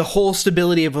the whole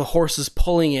stability of the horses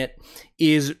pulling it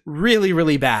is really,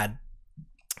 really bad.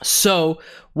 So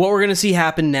what we're going to see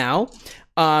happen now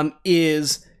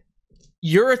is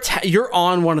you're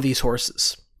on one of these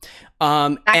horses,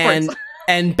 Backwards.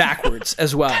 and backwards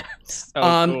as well. So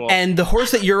cool. And the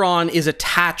horse that you're on is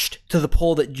attached to the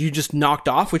pole that you just knocked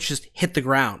off, which just hit the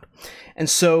ground. And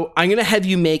so I'm going to have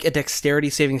you make a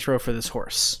dexterity saving throw for this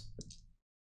horse.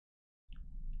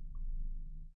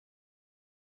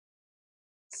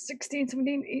 16,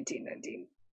 17, 18, 19,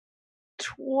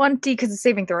 20, because it's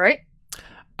saving throw, right?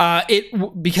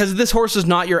 Because this horse is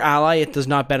not your ally, it does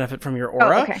not benefit from your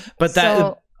aura. Oh, okay. But that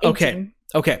So, okay.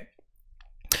 Okay.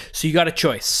 So you got a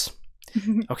choice.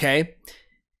 Okay.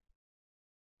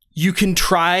 You can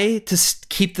try to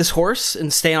keep this horse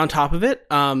and stay on top of it.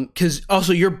 Because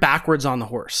also you're backwards on the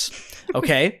horse.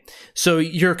 Okay. So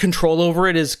your control over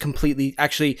it is completely.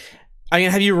 Actually, I'm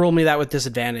gonna have you roll me that with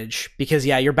disadvantage because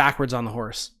you're backwards on the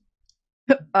horse.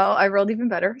 Oh, I rolled even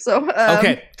better. So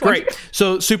okay, 20. great.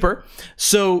 So super.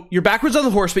 So you're backwards on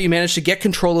the horse, but you managed to get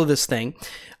control of this thing.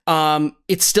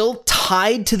 It's still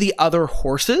tied to the other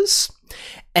horses,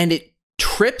 and it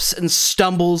trips and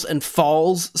stumbles and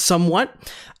falls somewhat.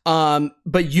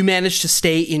 But you managed to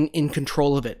stay in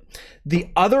control of it. The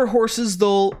other horses,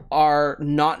 though, are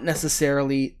not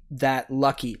necessarily that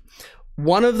lucky.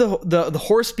 One of the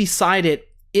horse beside it,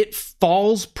 it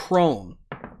falls prone.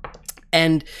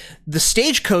 And the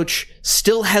stagecoach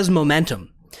still has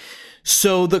momentum.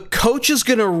 So the coach is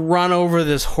going to run over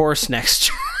this horse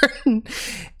next turn.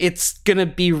 It's going to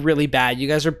be really bad. You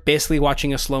guys are basically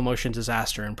watching a slow motion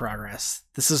disaster in progress.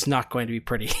 This is not going to be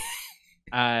pretty.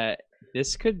 Would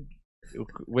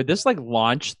this like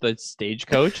launch the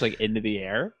stagecoach like into the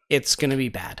air? It's going to be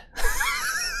bad.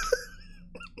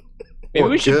 Maybe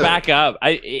we should back up.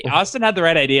 Austin had the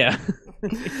right idea.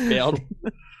 Failed.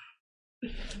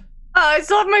 I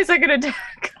still have my second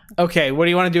attack. Okay, what do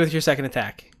you want to do with your second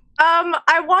attack?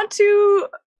 I want to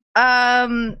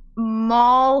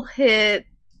maul hit.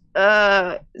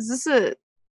 Is this a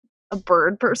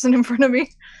bird person in front of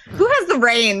me? Who has the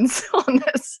reins on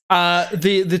this?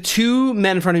 The 2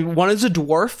 men in front of you. One is a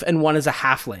dwarf and one is a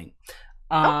halfling.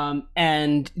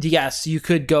 And yes, you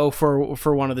could go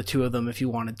for one of the 2 of them if you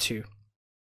wanted to.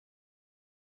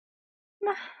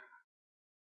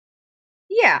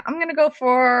 Yeah, I'm gonna go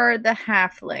for the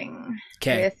halfling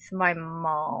Okay. with my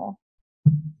maul.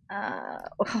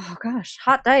 Oh gosh,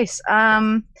 hot dice.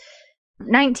 19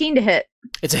 to hit.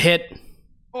 It's a hit.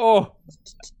 Oh,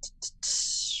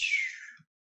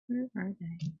 Where are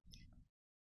they?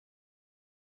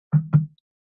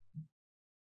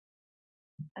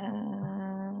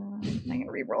 I'm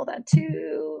gonna re-roll that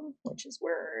too, which is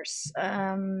worse.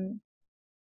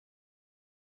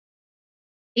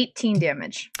 18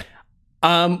 damage.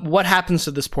 What happens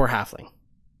to this poor halfling?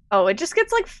 Oh, it just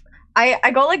gets like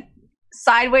I go like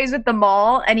sideways with the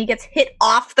maul, and he gets hit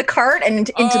off the cart and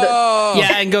into the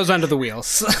Yeah, and goes under the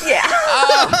wheels. yeah.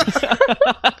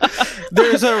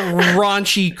 There's a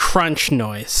raunchy crunch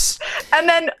noise, And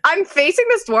then I'm facing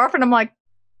this dwarf, and I'm like,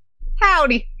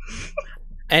 "Howdy."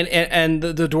 and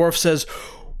the dwarf says,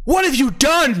 "What have you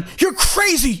done? You're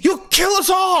crazy! You'll kill us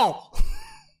all!"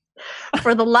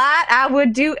 For the lad, I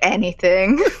would do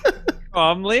anything.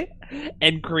 Calmly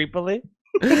and creepily.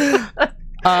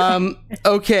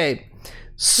 Okay.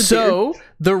 So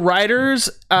the riders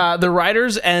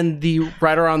and the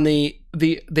rider on the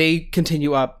they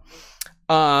continue up.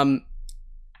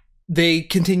 They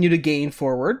continue to gain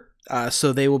forward.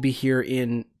 So they will be here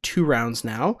in 2 rounds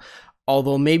now,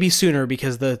 although maybe sooner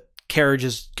because the carriage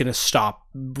is going to stop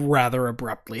rather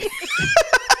abruptly.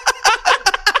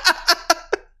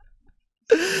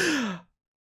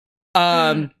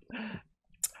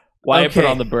 Why okay. put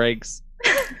on the brakes?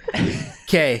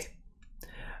 Okay.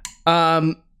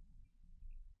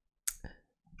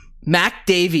 Mac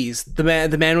Davies, the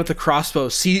man with the crossbow,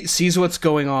 sees what's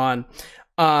going on,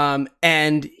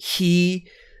 and he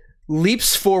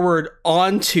leaps forward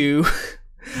onto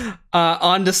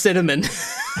Cinnamon.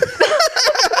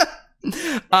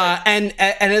 And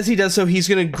as he does so, he's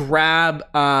gonna grab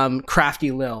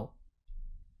Crafty Lil,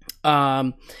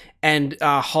 and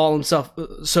haul himself.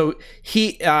 So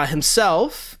he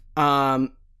himself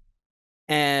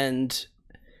and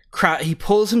he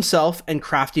pulls himself and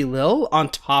Crafty Lil on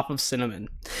top of Cinnamon.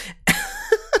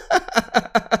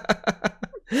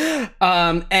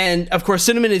 And of course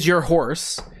Cinnamon is your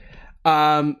horse.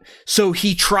 So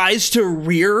he tries to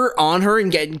rear on her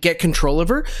and get control of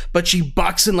her, but she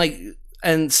bucks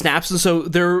and snaps, and so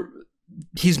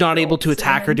he's not able to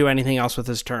attack or do anything else with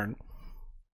his turn.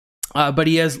 But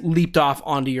he has leaped off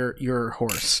onto your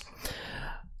horse.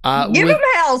 Give him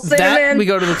hell, Cinnamon! That, we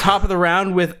go to the top of the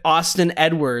round with Austin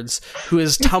Edwards, who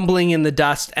is tumbling in the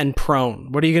dust and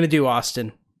prone. What are you going to do,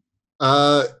 Austin?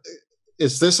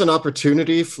 Is this an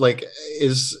opportunity?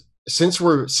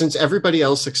 Since everybody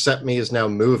else except me is now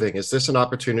moving, is this an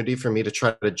opportunity for me to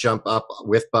try to jump up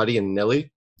with Buddy and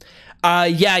Nilly?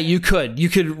 Yeah, you could. You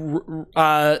could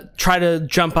try to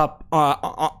jump up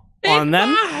on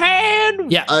them. My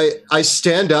hand! Yeah. I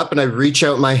stand up and I reach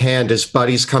out my hand as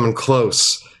Buddy's coming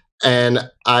close, and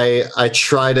I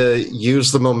try to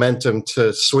use the momentum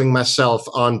to swing myself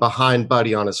on behind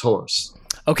Buddy on his horse.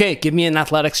 Okay, give me an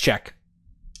athletics check.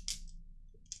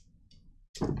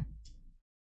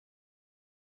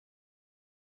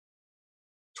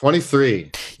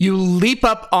 23. You leap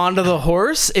up onto the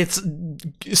horse. It's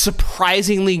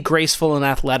surprisingly graceful and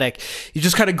athletic. You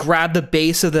just kind of grab the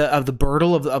base of the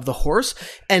girdle of the horse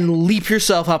and leap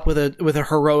yourself up with a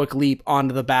heroic leap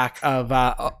onto the back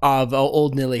of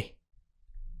old Nilly.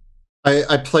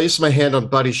 I place my hand on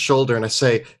Buddy's shoulder and I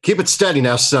say, "Keep it steady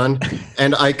now, son."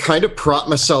 And I kind of prop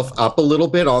myself up a little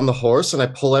bit on the horse, and I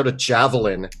pull out a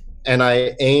javelin and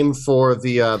I aim for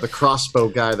the crossbow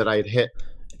guy that I had hit.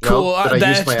 Cool.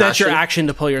 That's your action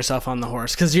to pull yourself on the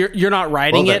horse, because you're not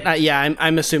riding it. Yeah,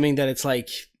 I'm assuming that it's like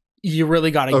you really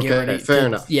got to get ready. Fair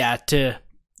enough. Yeah.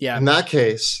 In that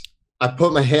case, I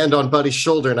put my hand on Buddy's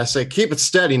shoulder and I say, "Keep it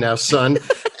steady now, son."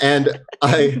 And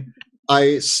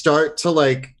I start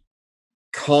to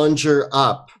conjure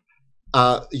up.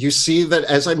 You see that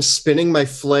as I'm spinning my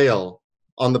flail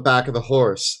on the back of the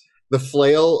horse,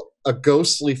 a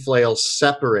ghostly flail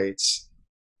separates,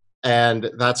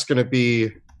 and that's going to be.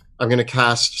 I'm going to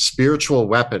cast Spiritual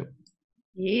Weapon.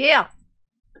 Yeah.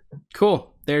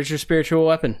 Cool. There's your spiritual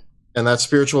weapon. And that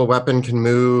spiritual weapon can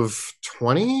move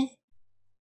 20?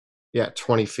 Yeah,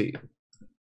 20 feet.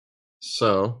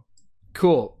 So.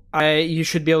 Cool. You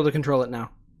should be able to control it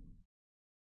now.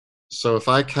 So if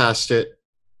I cast it.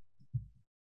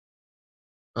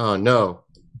 Oh, no.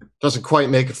 Doesn't quite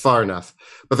make it far enough.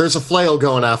 But there's a flail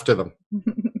going after them.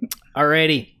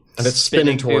 Alrighty. And it's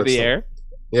spinning towards through the them. air.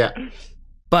 Yeah.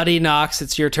 Buddy Knox,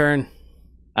 it's your turn.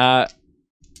 Come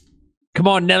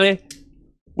on, Nelly.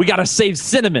 We gotta save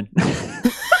Cinnamon.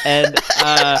 And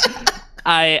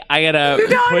I gotta You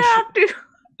don't push. have to.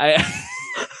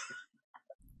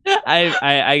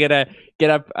 I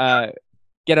gotta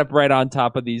get up right on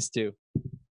top of these two.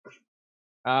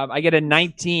 I get a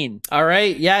 19. All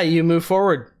right. Yeah, you move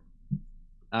forward.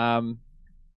 Yeah,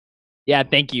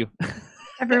 thank you.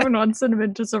 Everyone wants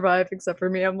Cinnamon to survive except for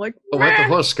me. I'm like, Oh, where'd the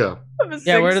horse go?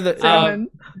 Yeah, where did the Cinnamon?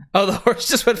 the horse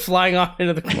just went flying off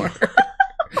into the corner.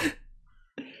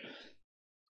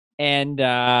 And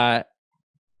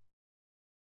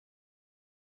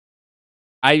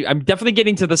I'm definitely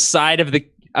getting to the side of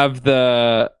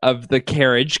the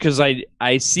carriage because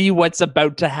I see what's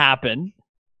about to happen.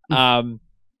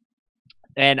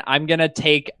 And I'm gonna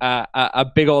take a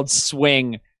big old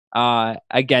swing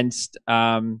against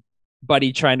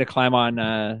Buddy trying to climb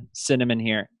on Cinnamon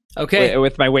here. Okay.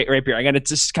 With my rapier, I'm gonna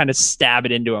just kind of stab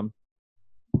it into him.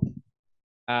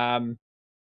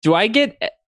 Do I get?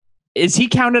 Is he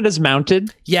counted as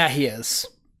mounted? Yeah, he is.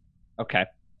 Okay.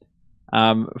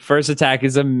 First attack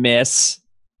is a miss.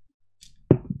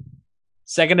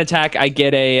 Second attack, I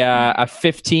get a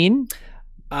 15.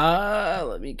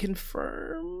 Let me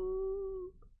confirm.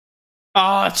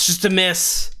 Oh, it's just a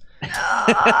miss.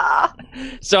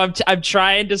 So I'm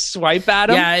trying to swipe at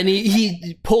him. Yeah, and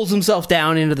he pulls himself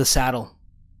down into the saddle.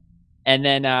 And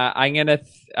then I'm gonna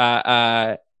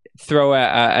throw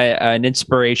an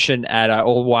inspiration at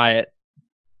old Wyatt.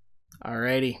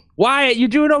 Alrighty. Wyatt, you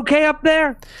doing okay up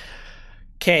there?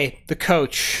 Okay, the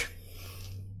coach.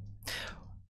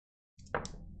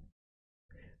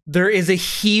 There is a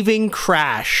heaving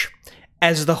crash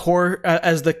as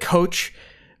the coach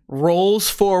rolls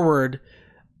forward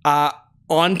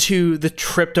onto the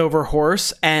tripped over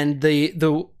horse, and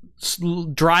the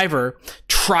driver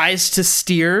tries to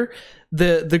steer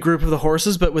the group of the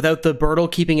horses, but without the Bertle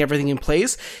keeping everything in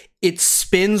place. It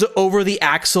spins over the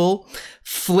axle,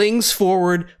 flings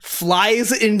forward,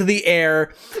 flies into the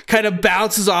air, kind of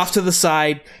bounces off to the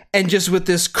side, and just with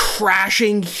this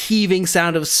crashing, heaving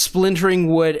sound of splintering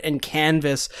wood and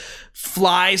canvas,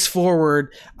 flies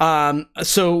forward.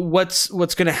 So what's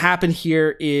going to happen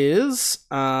here is,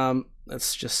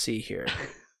 let's just see here.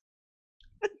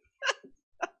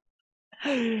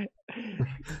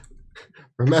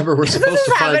 Remember, we're supposed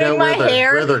to find out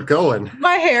where they're going.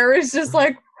 My hair is just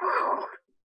like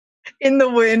in the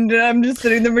wind, and I'm just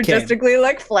sitting there majestically,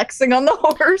 like flexing on the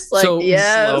horse. Like,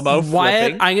 yes. Slow-mo Wyatt,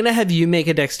 flipping. I'm going to have you make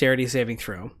a dexterity saving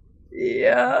throw.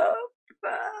 Yeah.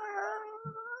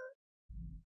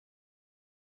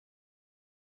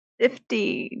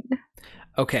 15.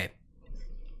 Okay.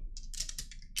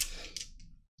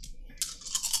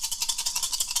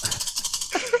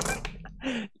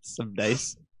 Some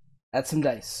dice. That's some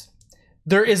dice.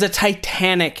 There is a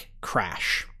titanic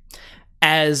crash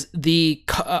as the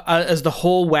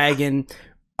whole wagon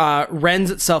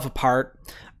rends itself apart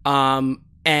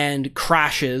and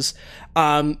crashes.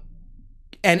 And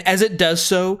as it does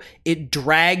so, it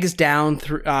drags down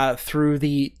through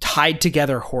the tied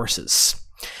together horses.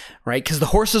 Right, because the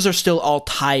horses are still all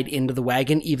tied into the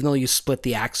wagon, even though you split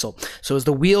the axle. So as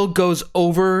the wheel goes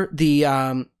over the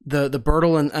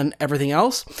Bertle and everything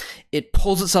else, it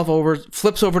pulls itself over,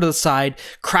 flips over to the side,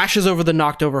 crashes over the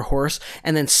knocked over horse,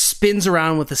 and then spins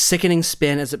around with a sickening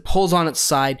spin as it pulls on its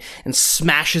side and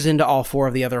smashes into all four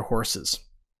of the other horses.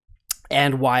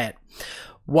 And Wyatt,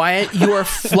 you are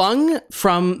flung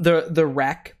from the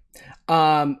wreck.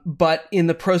 But in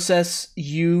the process,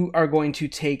 you are going to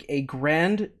take a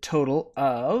grand total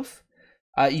of,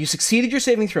 you succeeded your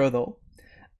saving throw though.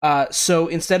 So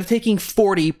instead of taking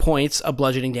 40 points of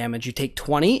bludgeoning damage, you take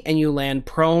 20 and you land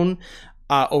prone,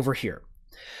 over here.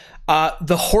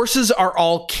 The horses are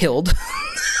all killed.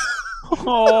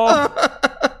 Oh.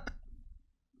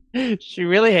 She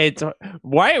really hates,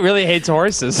 Wyatt really hates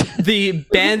horses. The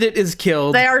bandit is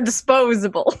killed. They are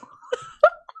disposable.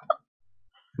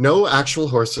 No actual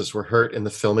horses were hurt in the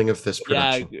filming of this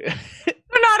production. Yeah.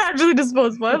 They're not actually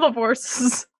disposable. I love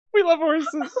horses. We love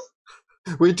horses.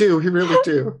 We do. We really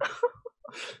do.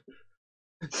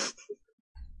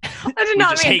 I did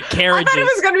not mean. Hate carriages. I thought it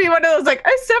was going to be one of those, like,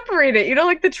 I separate it. You know,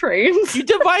 like the trains. You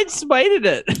divine smited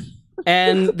it.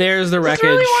 And there's the I wreckage. just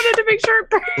really wanted to make sure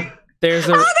it There's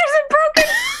the. Oh, there's a broken.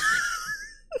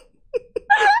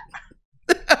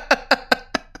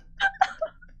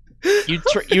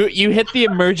 You hit the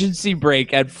emergency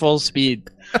brake at full speed.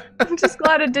 I'm just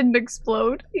glad it didn't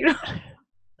explode. You know.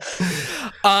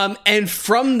 And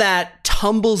from that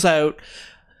tumbles out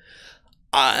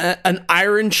an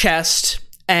iron chest,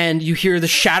 and you hear the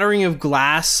shattering of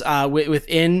glass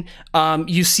within.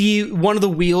 You see one of the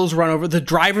wheels run over. The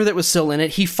driver that was still in it,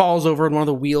 he falls over, and one of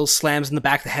the wheels slams in the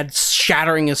back of the head,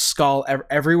 shattering his skull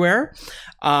everywhere.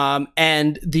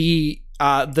 And the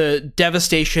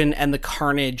devastation and the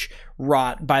carnage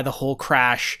wrought by the whole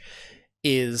crash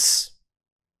is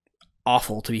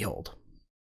awful to behold.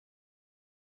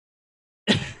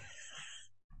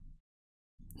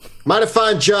 Mighty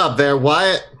fine job there,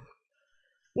 Wyatt.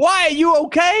 Wyatt, you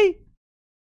okay?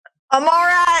 I'm all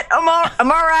right. I'm all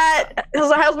right.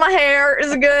 How's my hair?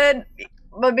 Is it good?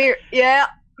 My beard? Yeah.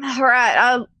 All right.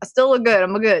 I still look good.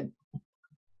 I'm good.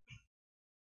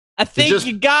 I think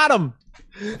you got him.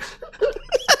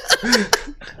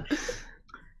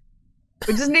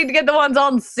 We just need to get the ones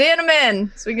on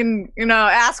Cinnamon so we can,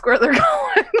 ask where they're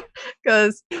going.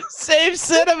 Because Save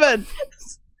Cinnamon.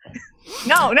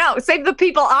 no, save the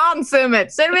people on Cinnamon.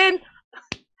 Cinnamon,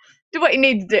 do what you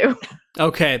need to do.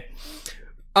 Okay.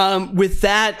 With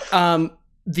that,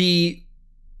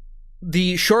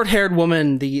 the short-haired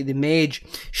woman, the mage,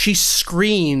 she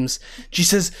screams. She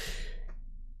says,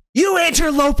 "You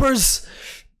interlopers,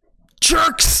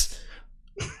 jerks!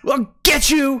 I'll get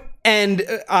you!" And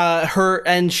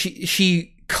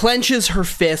she clenches her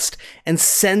fist and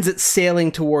sends it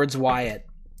sailing towards Wyatt,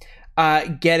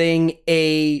 getting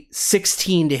a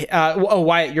 16 to hit.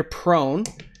 Wyatt, you're prone.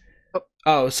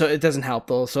 Oh, so it doesn't help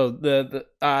though. So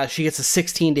she gets a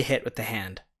 16 to hit with the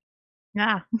hand.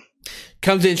 Yeah.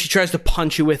 Comes in, she tries to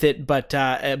punch you with it, but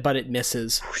it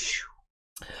misses.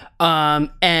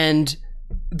 And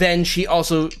then she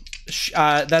also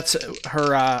that's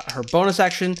her bonus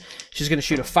action. She's going to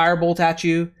shoot a firebolt at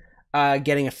you,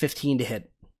 getting a 15 to hit.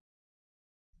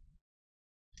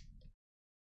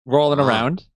 Rolling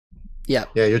around. Yeah.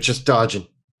 Yeah, you're just dodging.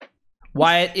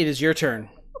 Wyatt, it is your turn.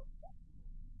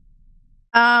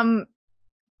 And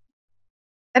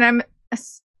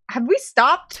have we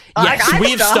stopped? Yes, I've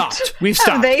we've stopped. We've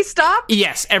stopped. Have they stopped?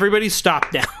 Yes, everybody's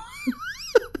stopped now.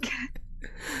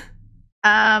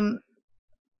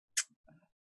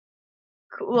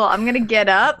 Cool. I'm gonna get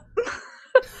up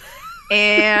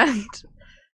and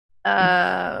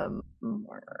how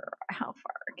far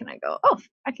can I go? Oh,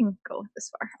 I can go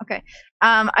this far. Okay.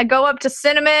 I go up to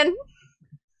Cinnamon.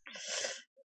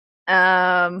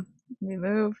 Let me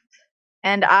move.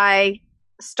 And I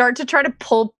start to try to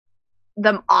pull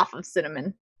them off of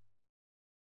Cinnamon.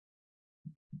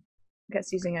 I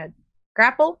guess using a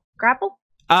grapple?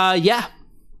 Yeah.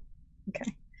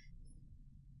 Okay.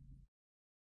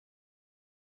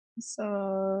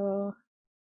 So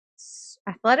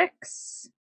athletics.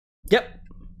 Yep.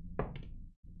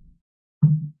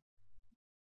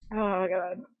 Oh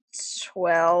god.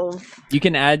 12. You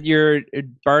can add your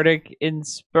bardic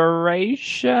inspiration.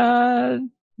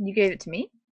 You gave it to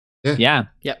me? Yeah.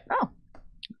 Yep. Oh.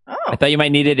 I thought you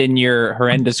might need it in your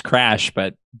horrendous crash,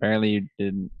 but apparently you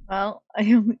didn't. Well, I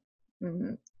only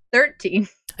 13.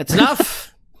 That's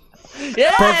enough.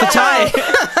 Yeah. Broke the tie.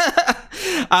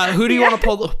 Who do you want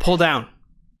to pull down?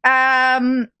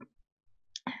 I'm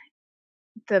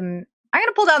gonna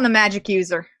pull down the magic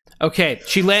user. Okay,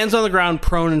 she lands on the ground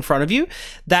prone in front of you.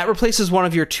 That replaces one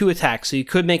of your 2 attacks, so you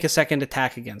could make a second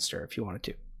attack against her if you wanted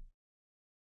to.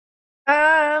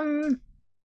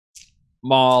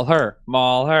 Maul her.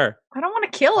 I don't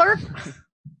want to kill her.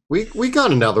 We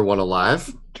got another one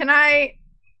alive. Can I?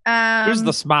 Who's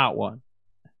the smart one?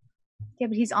 Yeah,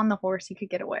 but he's on the horse. He could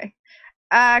get away.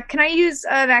 Can I use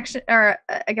an action, or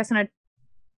I guess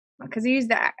because I used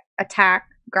the attack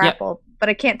grapple, but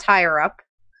I can't tie her up.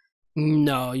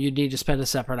 No, you'd need to spend a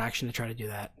separate action to try to do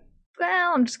that.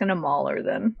 Well, I'm just gonna maul her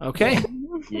then. Okay.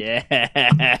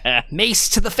 Yeah. Mace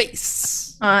to the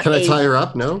face. Can I 8. tie her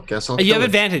up? No? Guess I'll You kill have her.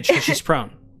 advantage because she's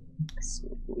prone.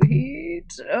 Sweet.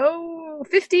 Oh,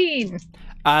 15.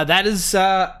 That is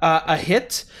a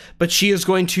hit, but she is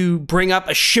going to bring up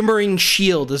a shimmering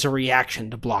shield as a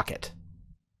reaction to block it.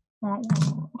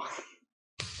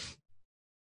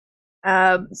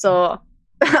 So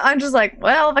I'm just like,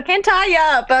 well, if I can't tie you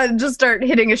up, I just start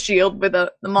hitting a shield with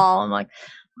the maul. I'm like,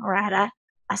 all right,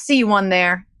 I see one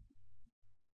there.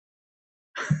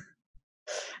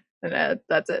 And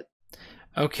that's it.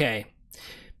 Okay.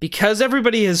 Because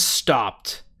everybody has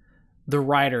stopped, the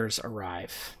riders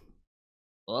arrive.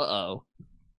 Uh-oh.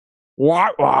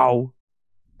 Wow.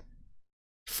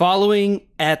 Following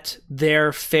at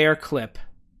their fair clip,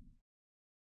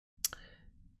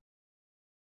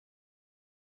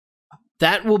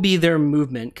 that will be their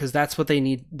movement, because that's what they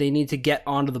need. They need to get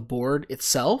onto the board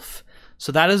itself.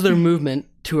 So that is their movement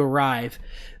to arrive.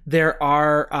 There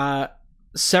are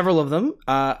several of them.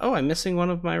 I'm missing one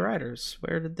of my riders.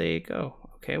 Where did they go?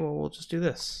 Okay, well, we'll just do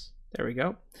this. There we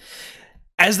go.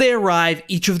 As they arrive,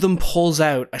 each of them pulls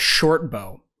out a short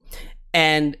bow.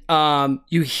 And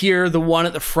you hear the one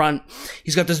at the front.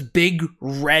 He's got this big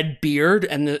red beard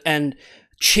and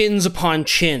chins upon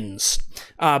chins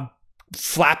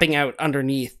flapping out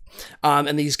underneath.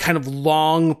 And these kind of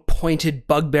long, pointed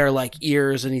bugbear-like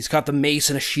ears. And he's got the mace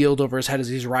and a shield over his head as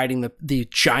he's riding the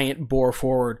giant boar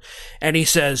forward. And he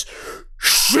says,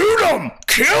 "Shoot them!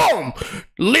 Kill them!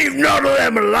 Leave none of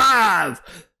them alive!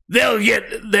 They'll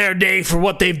get their day for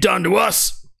what they've done to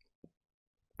us."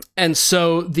 And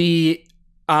so the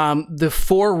the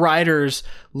 4 riders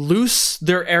loose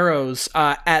their arrows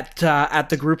at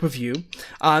the group of you.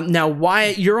 Now,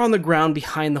 Wyatt, you're on the ground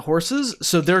behind the horses,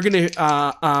 so they're gonna.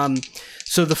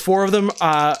 So the 4 of them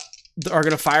are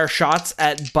gonna fire shots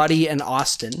at Buddy and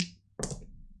Austin.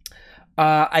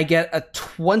 I get a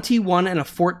 21 and a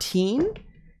 14,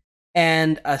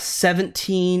 and a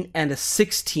 17 and a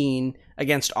 16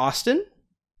 against Austin.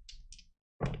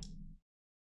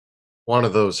 One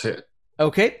of those hit.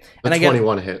 Okay. And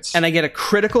 21 hits. And I get a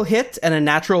critical hit and a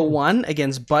natural 1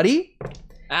 against Buddy.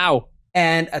 Ow.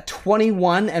 And a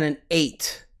 21 and an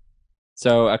 8.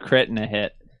 So a crit and a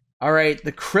hit. All right.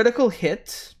 The critical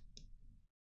hit.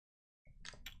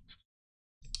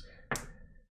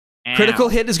 Ow. Critical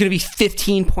hit is going to be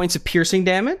 15 points of piercing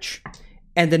damage.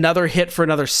 And another hit for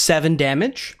another 7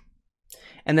 damage.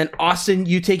 And then, Austin,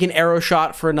 you take an arrow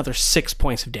shot for another 6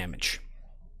 points of damage.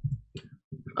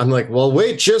 I'm like, well,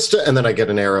 wait, just and then I get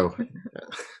an arrow.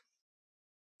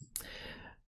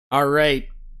 All right.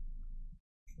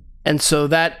 And so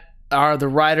that are the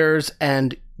riders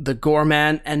and the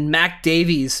Gorman and Mac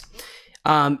Davies.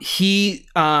 He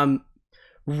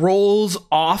rolls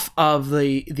off of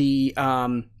the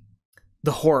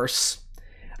horse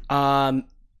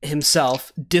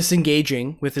himself,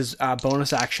 disengaging with his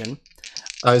bonus action.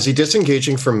 Is he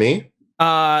disengaging from me?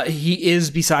 He is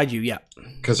beside you, yeah.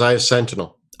 Because I have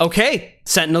Sentinel. Okay,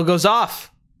 Sentinel goes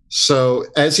off. So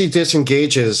as he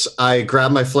disengages, I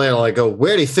grab my flail. I go,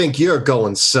 where do you think you're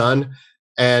going, son?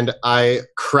 And I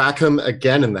crack him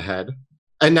again in the head.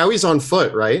 And now he's on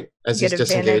foot, right? As he's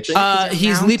disengaging.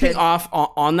 He's leaping off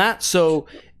on that. So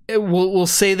we'll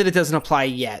say that it doesn't apply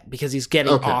yet because he's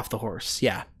getting off the horse.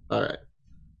 Yeah. All right.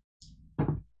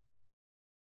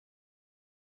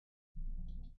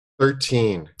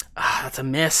 13. That's a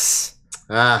miss.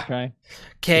 Okay.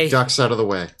 Okay. He ducks out of the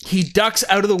way. He ducks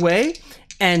out of the way,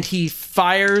 and he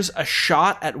fires a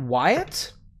shot at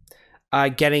Wyatt,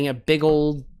 getting a big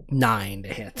old 9 to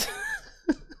hit.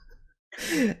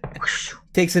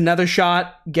 Takes another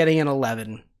shot, getting an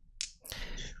 11.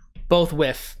 Both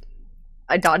whiff.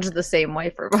 I dodged the same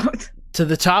way for both. To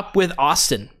the top with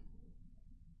Austin.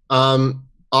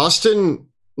 Austin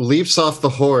leaps off the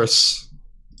horse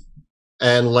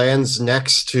and lands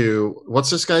next to, what's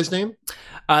this guy's name?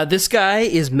 This guy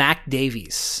is Mac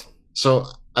Davies. So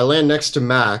I land next to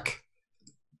Mac,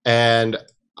 and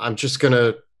I'm just going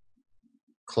to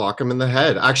clock him in the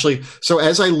head. Actually, so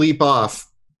as I leap off,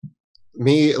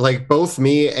 both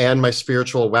me and my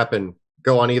spiritual weapon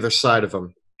go on either side of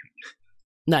him.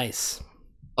 Nice.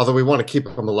 Although we want to keep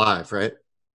him alive, right?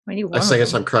 I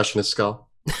guess I'm crushing his skull.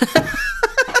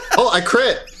 Oh, I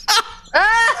crit!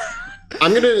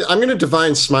 I'm gonna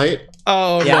divine smite.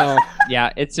 Oh yeah. no!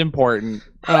 Yeah, it's important.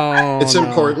 Oh, it's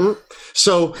important.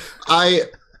 So I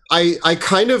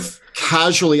kind of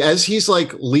casually, as he's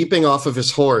like leaping off of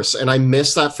his horse, and I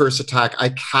miss that first attack. I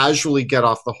casually get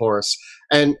off the horse,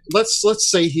 and let's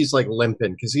say he's like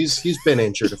limping because he's been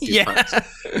injured a few times.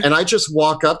 And I just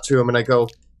walk up to him and I go,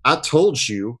 "I told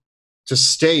you to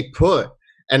stay put."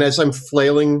 And as I'm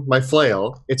flailing my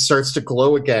flail, it starts to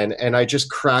glow again, and I just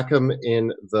crack him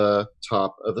in the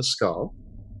top of the skull.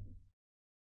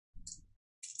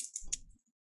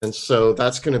 And so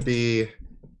that's going to be.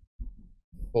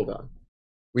 Hold on.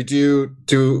 We do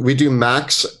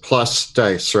max plus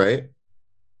dice, right?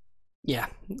 Yeah.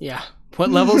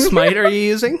 What level smite are you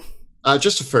using?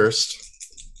 Just a first.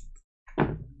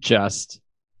 Just.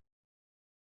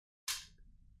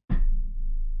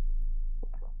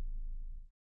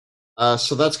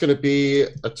 So that's going to be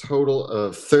a total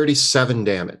of 37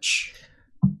 damage.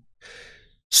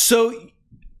 So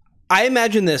I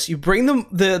imagine this. You bring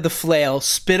the flail,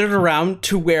 spin it around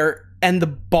to where, and the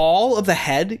ball of the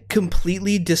head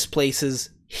completely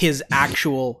displaces his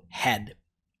actual head.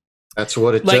 That's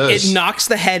what it does. Like, it knocks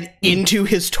the head into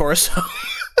his torso.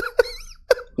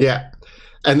 Yeah.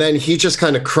 And then he just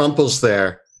kind of crumples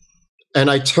there. And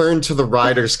I turn to the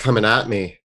riders coming at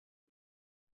me.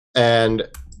 And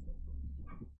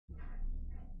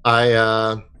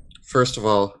first of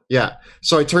all, yeah.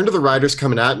 So I turn to the riders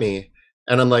coming at me,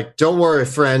 and I'm like, don't worry,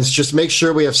 friends. Just make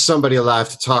sure we have somebody alive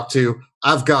to talk to.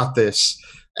 I've got this.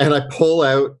 And I pull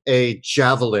out a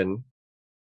javelin,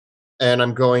 and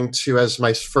I'm going to,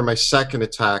 for my second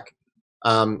attack,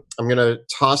 I'm going to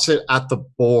toss it at the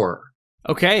boar.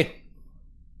 Okay.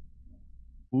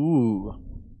 Ooh.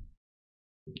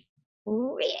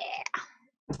 Ooh,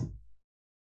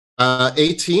 yeah.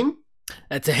 18.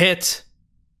 That's a hit.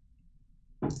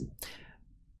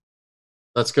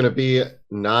 That's going to be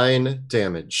 9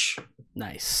 damage.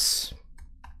 Nice.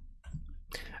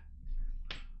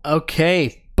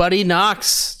 Okay, Buddy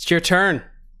Knox, it's your turn.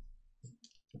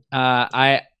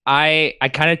 I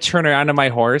kind of turn around to my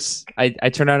horse. I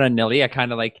turn around on Nilly. I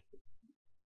kind of like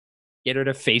get her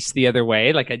to face the other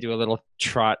way. Like I do a little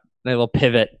trot, a little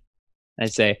pivot. I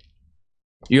say,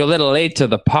 "You're a little late to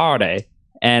the party."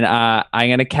 And I'm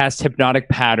going to cast Hypnotic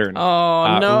Pattern.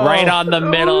 Oh, no. Right on the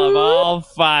middle of all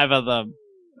 5 of them.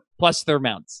 Plus their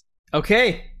mounts.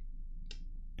 Okay.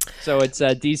 So it's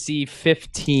DC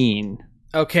 15.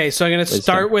 Okay, so I'm going to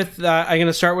start with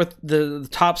the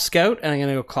top scout, and I'm going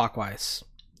to go clockwise.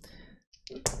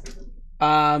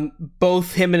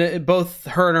 Both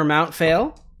her and her mount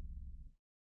fail.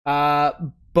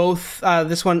 Both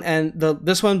this one and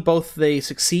this one, both they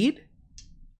succeed.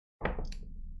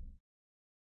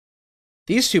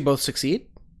 These two both succeed.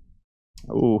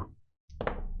 Ooh.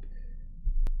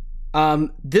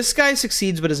 This guy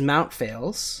succeeds, but his mount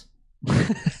fails.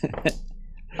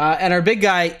 And our big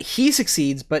guy, he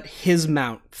succeeds, but his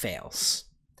mount fails.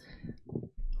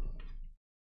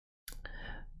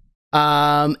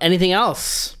 Anything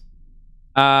else?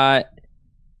 No,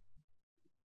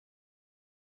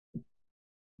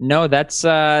 that's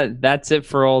it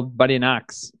for old Buddy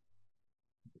Knox.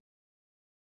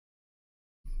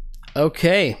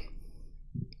 Okay.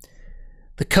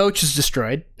 The coach is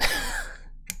destroyed.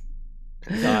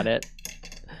 Got it.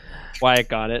 Wyatt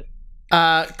got it.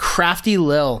 Crafty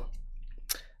Lil.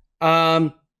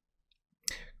 Crafty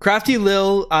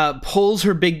Lil pulls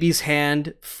her Big B's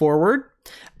hand forward,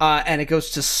 and it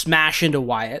goes to smash into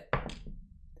Wyatt,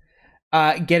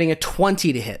 getting a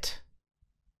 20 to hit.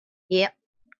 Yep.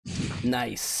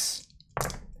 Nice.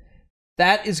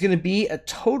 That is going to be a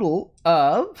total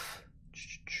of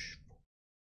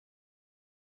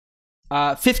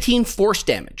 15 force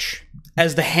damage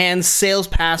as the hand sails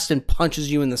past and punches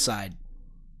you in the side.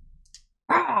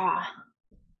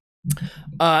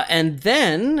 And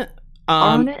then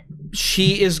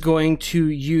she is going to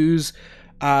use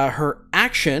her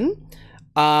action,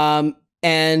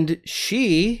 and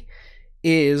she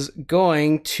is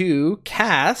going to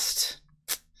cast...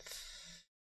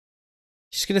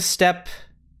 She's going to step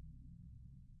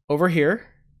over here,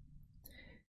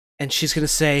 and she's going to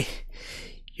say,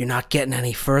 "You're not getting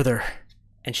any further."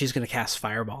 And she's going to cast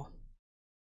Fireball.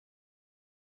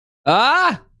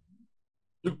 Ah!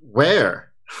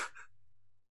 Where?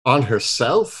 On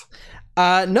herself?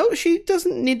 No, she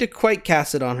doesn't need to quite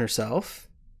cast it on herself.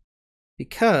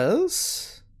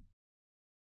 Because...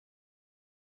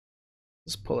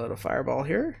 Let's pull out a Fireball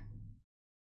here.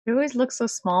 It always looks so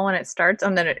small when it starts,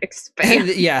 and then it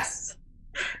expands. Yeah.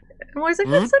 I'm always like,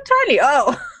 that's so tiny.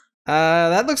 Oh.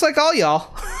 That looks like all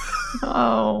y'all.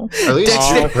 Oh. At least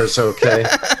Juniper's okay.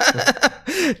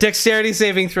 Dexterity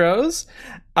saving throws.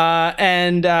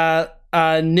 And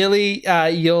Nilly,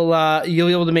 you'll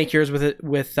be able to make yours with it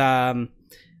with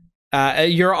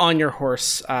you're on your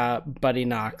horse, Buddy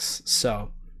Knox. So.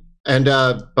 And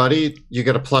Buddy, you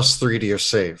get a +3 to your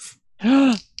save.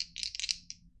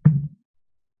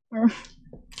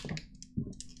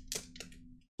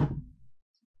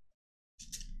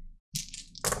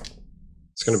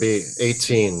 It's going to be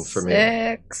 18 for me.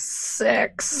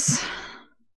 6.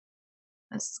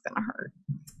 This is going to hurt.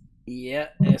 Yeah,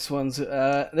 this one's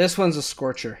a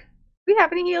scorcher. Do we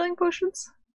have any healing potions?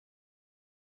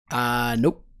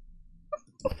 Nope.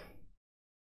 You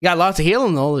got lots of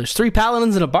healing though. There's 3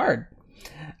 paladins and a bard.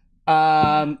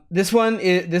 This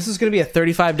is going to be a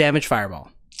 35 damage fireball.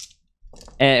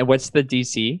 And what's the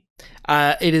DC?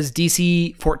 It is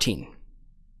DC 14.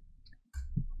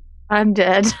 I'm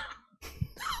dead.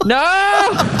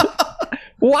 No!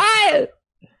 What?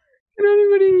 Can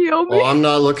anybody heal me? Well, I'm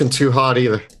not looking too hot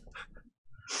either.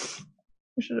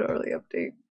 I should early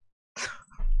update.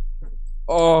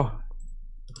 Oh.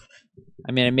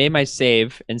 I mean, I made my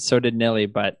save, and so did Nilly,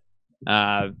 but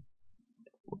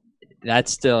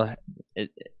that's still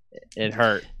it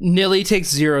hurt. Nilly takes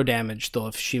 0 damage though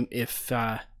if she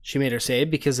made her save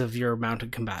because of your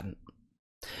mounted combatant.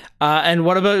 And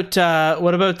what about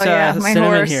my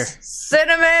Cinnamon horse. here?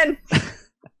 Cinnamon.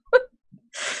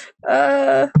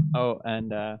 Oh,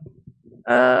 and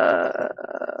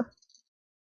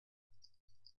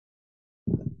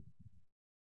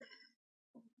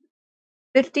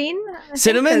 15.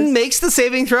 Cinnamon makes the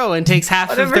saving throw and takes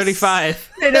half of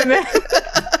 35. Cinnamon.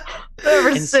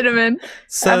 Whatever, Cinnamon.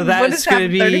 So that's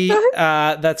going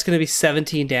to be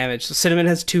 17 damage. So Cinnamon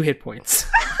has 2 hit points.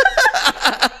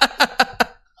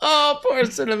 Oh, poor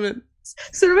Cinnamon.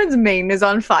 Cinnamon's mane is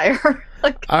on fire.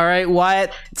 Like, all right,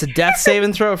 Wyatt, it's a death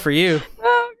saving throw for you.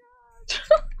 Oh,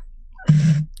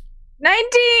 God.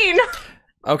 19.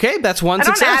 Okay, that's one I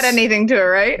don't success. add anything to it,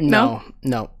 right? No.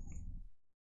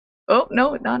 Oh,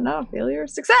 no, not failure.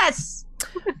 Success.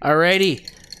 Alrighty.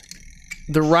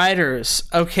 The riders.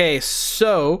 Okay,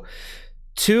 so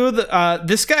two of the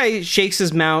this guy shakes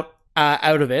his mount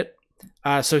out of it,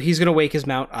 so he's gonna wake his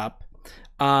mount up.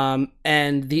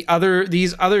 And these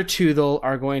other two though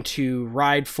are going to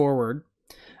ride forward,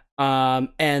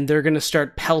 and they're gonna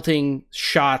start pelting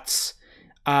shots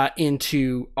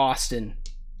into Austin,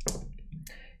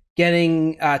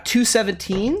 getting 2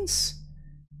 17s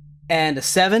and a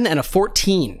 7 and a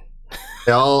 14.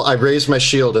 I raise my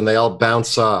shield and they all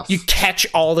bounce off. You catch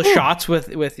all the shots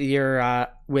with your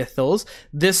with those.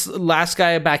 This last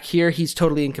guy back here, he's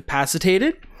totally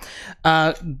incapacitated.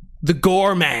 The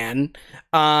Gore Man,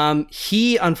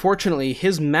 he unfortunately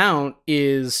his mount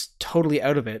is totally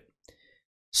out of it,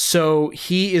 so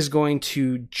he is going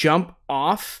to jump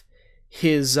off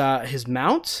his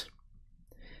mount,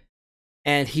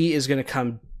 and he is going to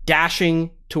come dashing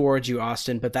towards you,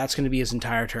 Austin. But that's going to be his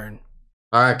entire turn.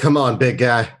 All right, come on, big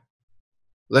guy.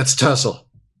 Let's tussle.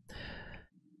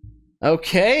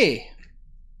 Okay.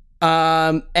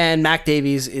 And Mac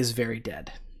Davies is very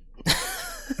dead.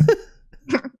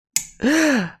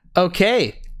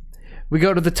 Okay. We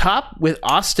go to the top with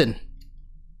Austin.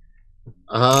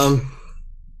 I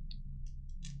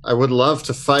would love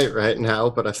to fight right now,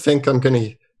 but I think I'm going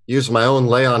to use my own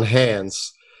lay on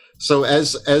hands. So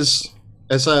as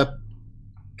I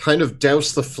kind of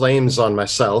douse the flames on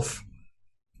myself,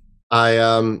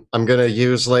 I'm gonna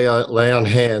use lay on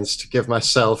hands to give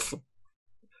myself.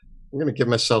 I'm gonna give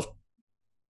myself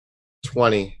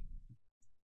 20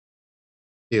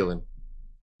 healing.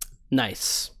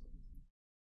 Nice.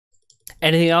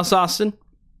 Anything else, Austin?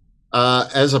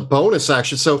 As a bonus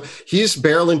action, so he's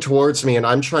barreling towards me, and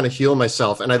I'm trying to heal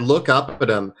myself, and I look up at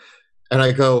him, and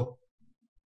I go,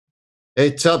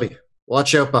 "Hey, Tubby,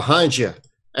 watch out behind you!"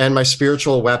 And my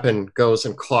spiritual weapon goes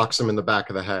and clocks him in the back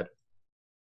of the head.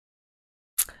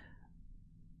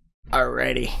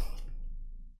 Alrighty.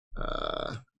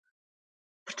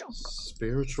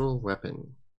 Spiritual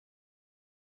weapon.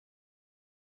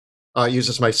 It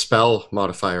uses my spell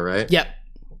modifier, right? Yep.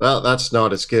 Well, that's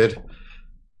not as good.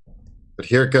 But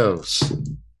here it goes.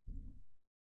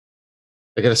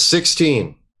 I get a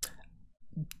 16.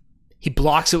 He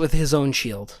blocks it with his own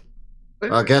shield.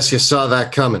 I guess you saw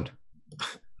that coming.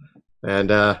 And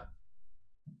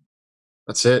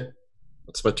that's it.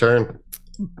 That's my turn.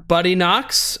 Buddy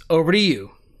Knox, over to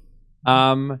you.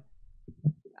 I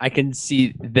can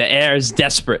see the air is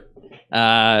desperate.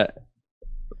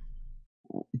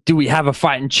 Do we have a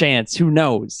fighting chance? Who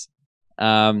knows?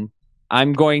 I'm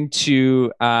going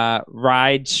to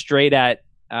ride straight at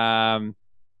the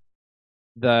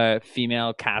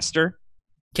female caster.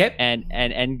 Okay.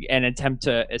 And attempt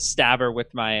to stab her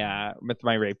with my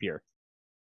rapier.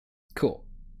 Cool.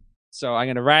 So I'm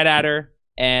gonna ride at her,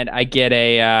 and I get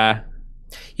an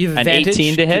You have advantage.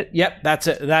 18 to hit. Yep, that's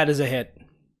it. That is a hit.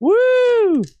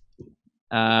 Woo!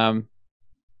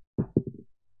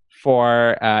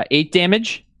 For 8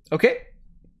 damage. Okay.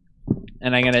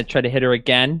 And I'm gonna try to hit her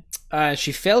again.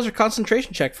 She fails her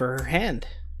concentration check for her hand.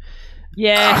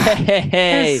 Yay!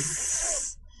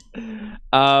 Yes.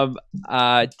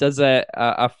 Does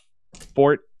a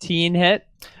 14 hit?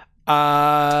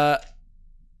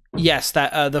 Yes,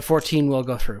 that the 14 will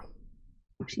go through.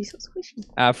 She's so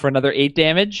squishy. For another 8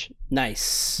 damage.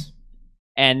 Nice.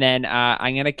 And then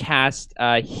I'm gonna cast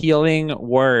Healing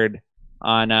Word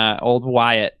on old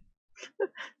Wyatt.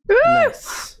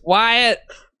 Nice. Wyatt,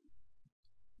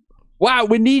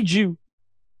 we need you.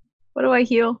 What do I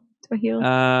heal? Do I heal?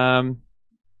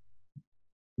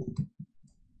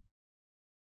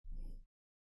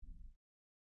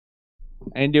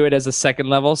 I can do it as a second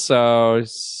level, so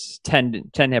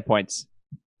 10 hit points.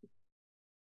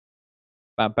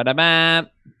 Ba-ba-da-ba.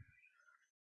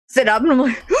 Sit up and I'm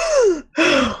like,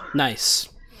 Nice.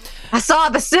 I saw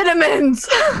the cinnamons.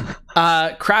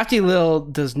 Crafty Lil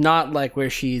does not like where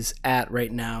she's at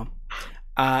right now.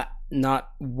 Not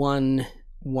one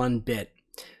bit.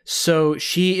 So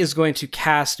she is going to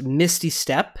cast Misty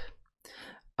Step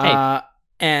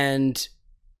and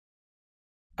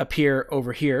appear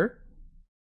over here.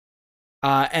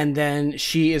 And then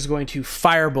she is going to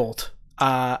Firebolt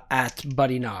at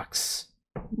Buddy Knox.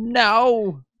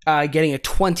 No. Getting a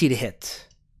 20 to hit.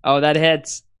 Oh, that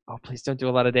hits. Oh, please don't do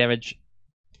a lot of damage.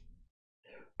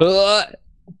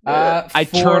 I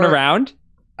turn around.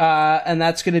 And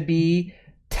that's going to be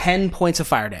 10 points of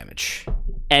fire damage.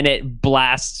 And it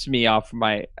blasts me off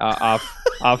my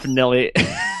off Nilly.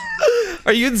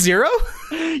 Are you at 0?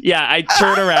 Yeah, I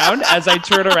turn around. As I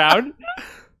turn around,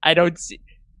 I don't see.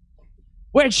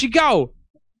 Where'd she go?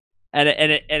 And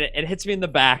it hits me in the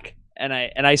back, and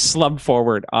I slump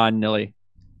forward on Nilly.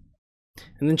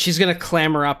 And then she's gonna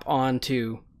clamber up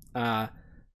onto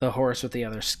the horse with the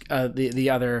other the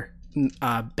other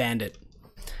bandit.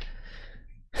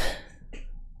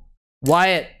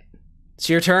 Wyatt, it's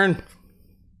your turn.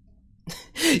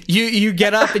 You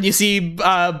get up and you see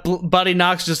Buddy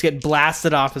Knox just get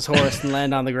blasted off his horse and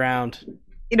land on the ground.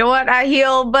 You know what? I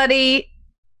heal Buddy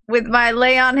with my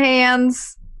lay on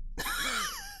hands.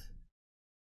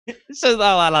 This is a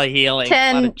lot of healing.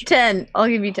 10. I'll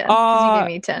give you 10. 'Cause you give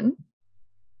me 10.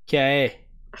 Okay.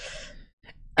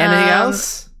 Anything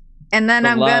else? And then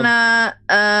I'm gonna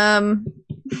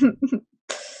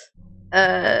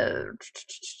because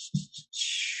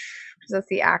that's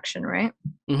the action, right?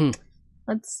 Mm-hmm.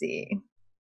 Let's see.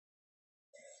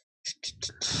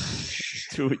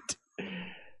 Dude.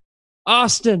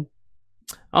 Austin.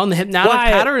 Oh, and the hypnotic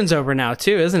pattern's over now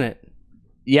too, isn't it?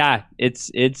 Yeah, it's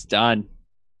done.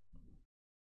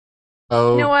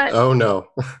 Oh, you know what? Oh no.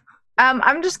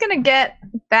 I'm just gonna get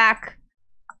back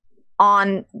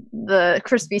on the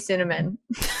crispy cinnamon.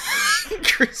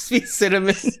 Crispy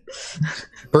cinnamon.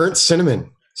 Burnt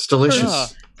cinnamon. It's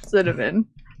delicious. Cinnamon.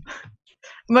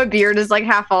 My beard is like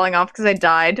half falling off because I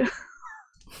died.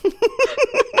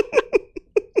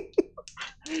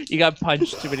 You got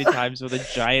punched too many times with a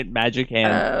giant magic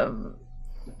hand.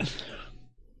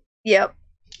 Yep.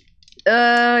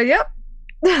 Yep.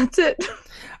 That's it.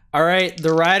 All right,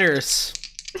 the riders.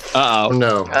 Oh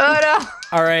no. Oh no.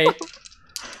 All right.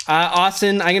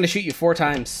 Austin, I'm going to shoot you 4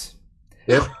 times.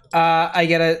 Yep. I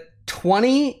get a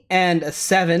 20 and a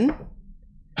 7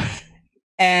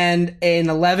 and an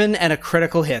 11 and a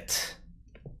critical hit.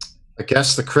 I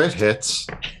guess the crit hits.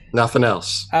 Nothing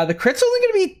else. The crit's only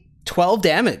going to be 12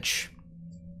 damage.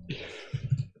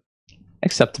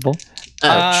 Acceptable.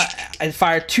 I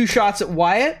fired 2 shots at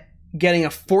Wyatt, getting a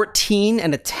 14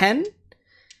 and a 10.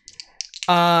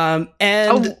 And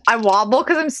I wobble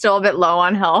because I'm still a bit low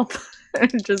on health.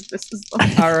 Just this is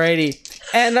alrighty.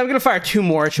 And I'm gonna fire 2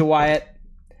 more at you, Wyatt.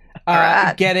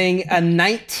 Right. Getting a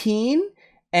 19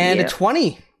 and a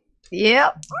 20.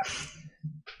 Yep.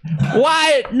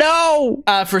 Wyatt, no!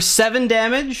 For 7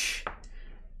 damage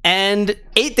and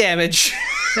 8 damage.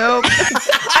 Nope.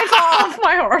 I fall off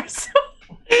my horse.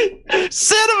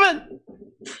 Cinnamon!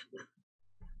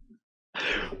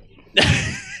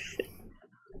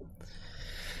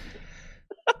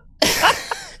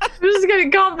 I'm just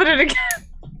getting confident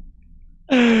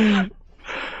again.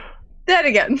 Dead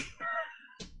again.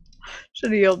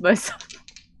 Should have healed myself.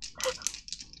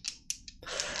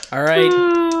 All right.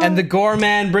 And the Gore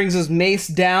Man brings his mace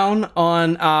down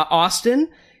on Austin,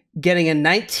 getting a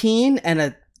 19 and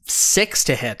a 6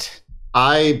 to hit.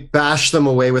 I bash them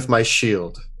away with my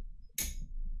shield.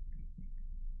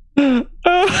 All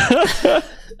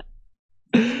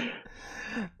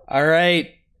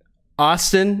right.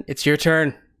 Austin, it's your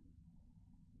turn.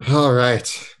 All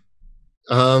right.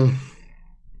 I'm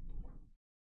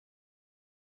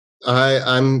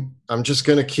just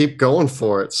gonna keep going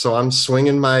for it. So I'm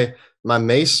swinging my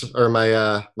mace or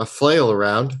my flail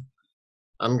around.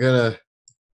 I'm gonna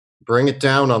bring it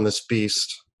down on this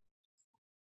beast.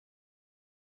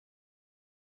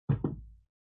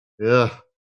 Yeah.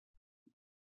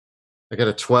 I got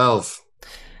a 12.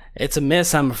 It's a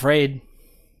miss, I'm afraid.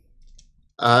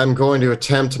 I'm going to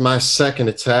attempt my second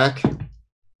attack.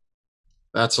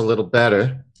 That's a little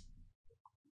better.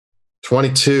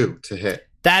 22 to hit.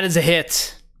 That is a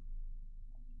hit.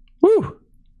 Woo!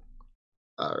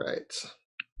 All right.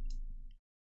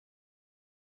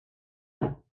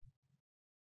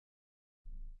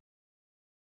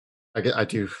 I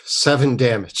do 7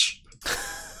 damage.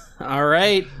 All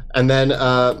right. And then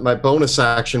my bonus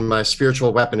action, my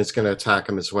spiritual weapon is going to attack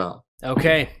him as well.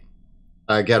 Okay.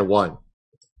 I get a 1.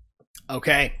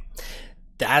 Okay.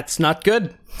 That's not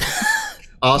good.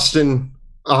 Austin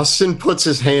puts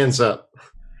his hands up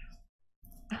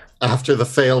after the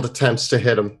failed attempts to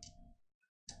hit him.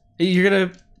 You're going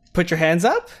to put your hands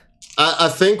up? I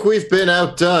think we've been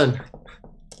outdone.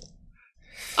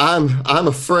 I'm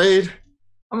afraid.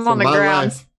 I'm on the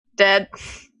ground. Life. Dead.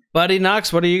 Buddy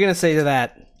Knox, what are you going to say to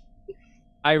that?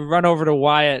 I run over to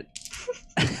Wyatt.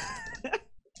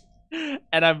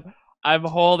 And I'm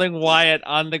holding Wyatt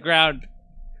on the ground.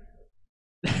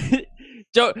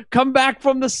 Don't come back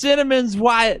from the cinnamons,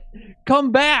 Wyatt.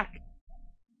 Come back.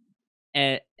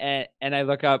 And I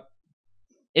look up.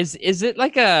 Is it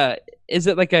like a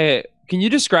can you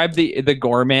describe the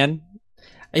Gore Man?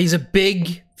 He's a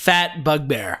big fat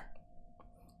bugbear.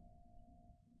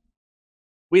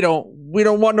 We don't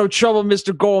want no trouble,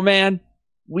 Mr. Gore Man.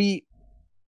 We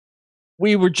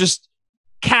were just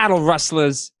cattle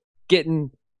rustlers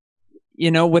getting,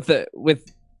 with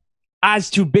eyes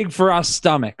too big for our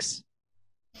stomachs.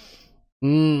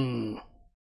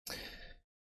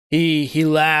 He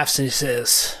laughs and he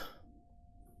says,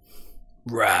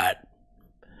 "Right.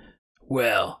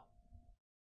 Well,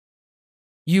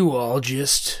 you all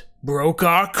just broke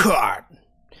our cart,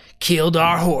 killed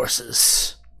our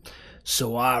horses,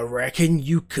 so I reckon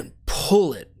you can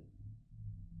pull it."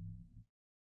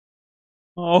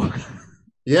 Oh.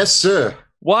 Yes, sir.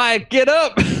 Wyatt, get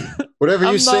up! Whatever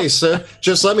you say, sir.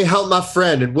 Just let me help my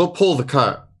friend, and we'll pull the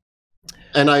cart.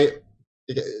 And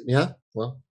yeah.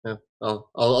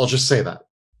 I'll just say that.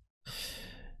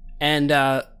 And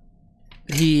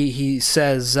he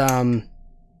says,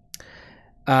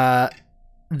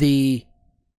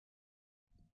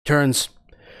 turns,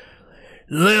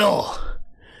 "Lil,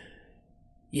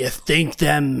 you think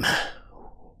they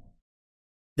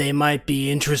might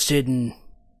be interested in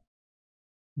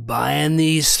buying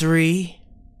these three?"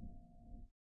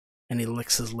 And he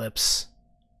licks his lips.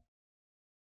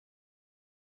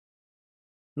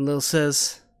 And Lil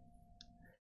says,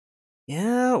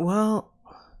 "Yeah, well,"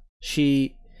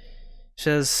 she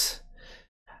says,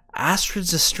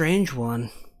 "Astrid's a strange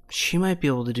one. She might be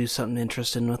able to do something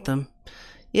interesting with them.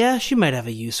 Yeah, she might have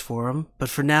a use for them, but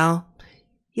for now,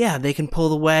 yeah, they can pull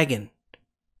the wagon."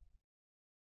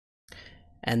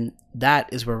 And that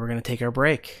is where we're going to take our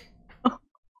break.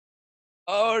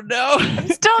 Oh no! I'm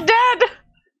still dead.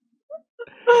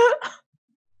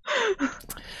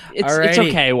 It's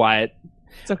okay, Wyatt.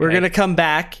 It's okay. We're going to come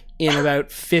back in about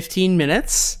 15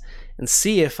 minutes and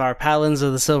see if our Paladins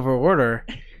of the Silver Order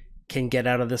can get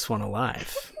out of this one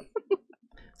alive.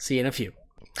 See you in a few.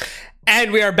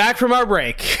 And we are back from our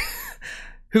break.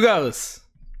 Who goes?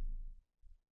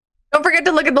 Don't forget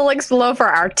to look at the links below for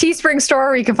our Teespring store,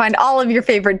 where you can find all of your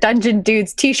favorite Dungeon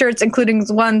Dudes t-shirts, including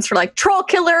ones for like Troll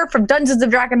Killer from Dungeons of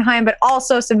Drakkenheim, but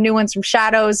also some new ones from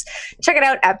Shadows. Check it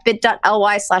out at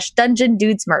bit.ly/Dungeon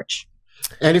Dudes merch.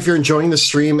 And if you're enjoying the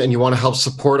stream and you want to help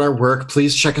support our work,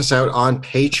 please check us out on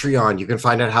Patreon. You can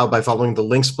find out how by following the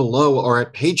links below or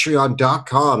at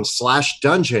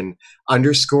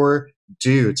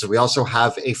patreon.com/dungeon_dudes. We also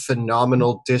have a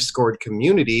phenomenal Discord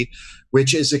community,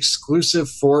 which is exclusive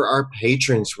for our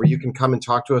patrons, where you can come and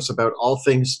talk to us about all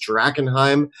things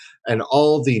Drakkenheim and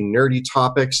all the nerdy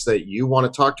topics that you want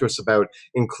to talk to us about,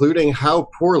 including how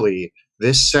poorly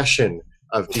this session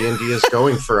of D&D is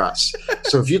going for us.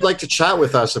 So if you'd like to chat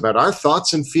with us about our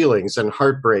thoughts and feelings and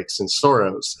heartbreaks and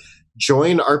sorrows,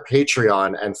 join our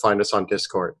Patreon and find us on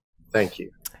Discord. Thank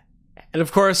you. And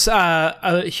of course,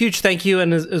 a huge thank you,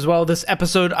 and as well, this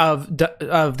episode of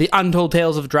the Untold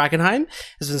Tales of Drakkenheim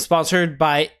has been sponsored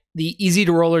by the Easy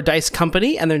to Roller Dice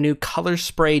Company and their new Color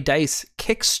Spray Dice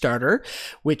Kickstarter,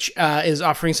 which is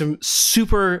offering some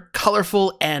super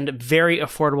colorful and very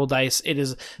affordable dice. It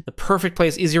is the perfect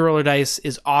place. Easy Roller Dice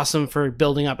is awesome for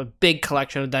building up a big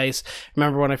collection of dice.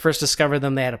 Remember when I first discovered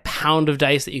them, they had a pound of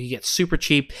dice that you could get super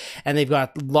cheap, and they've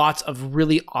got lots of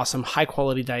really awesome high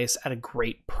quality dice at a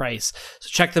great price. So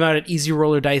check them out at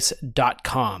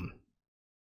easyrollerdice.com.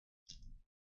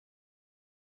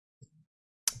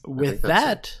 With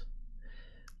that,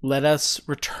 let us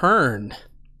return.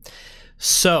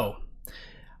 So,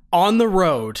 on the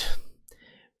road,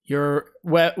 your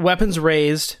weapons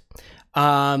raised,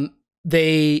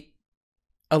 they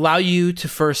allow you to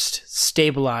first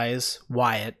stabilize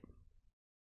Wyatt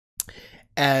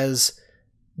as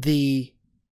the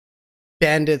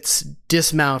bandits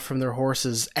dismount from their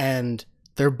horses and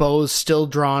their bows still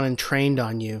drawn and trained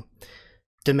on you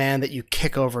demand that you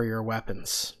kick over your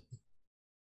weapons.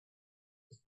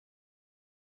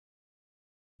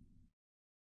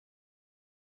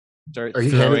 Are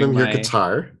you handing them your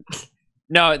guitar?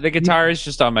 No, the guitar is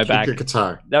just on my back. Your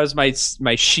guitar. That was my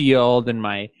shield and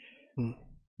my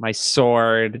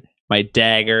sword, my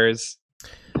daggers.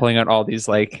 Pulling out all these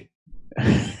like.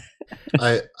 I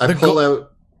pull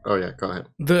out. Oh yeah, go ahead.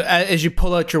 As you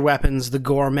pull out your weapons, the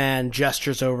Gore Man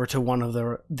gestures over to one of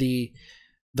the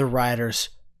riders.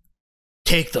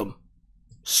 "Take them.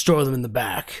 Store them in the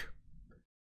back."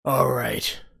 "All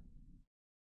right.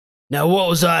 Now, what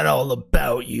was that all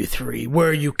about, you three?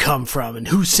 Where you come from, and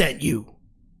who sent you?"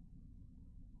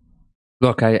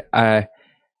 Look, I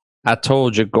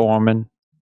told you, Gorman.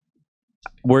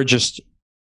 We're just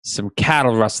some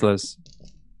cattle rustlers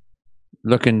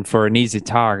looking for an easy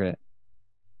target.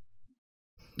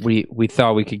 We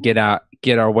thought we could get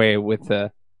our way with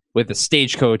a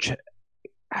stagecoach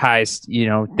heist. You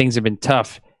know, things have been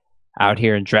tough out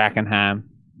here in Drakkenheim.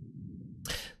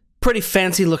 "Pretty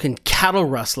fancy-looking cattle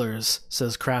rustlers,"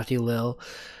 says Crafty Lil.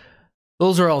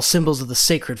 "Those are all symbols of the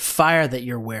sacred fire that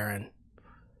you're wearing.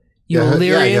 You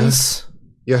Illyrians?"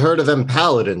 You heard of them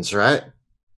paladins, right?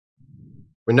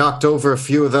 We knocked over a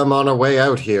few of them on our way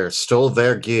out here, stole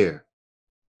their gear.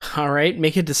 All right,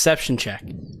 make a deception check.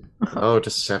 Oh,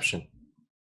 deception.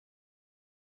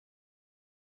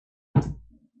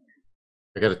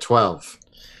 I got a 12.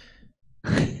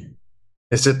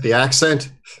 Is it the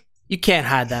accent? You can't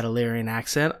hide that Illyrian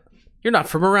accent. You're not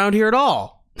from around here at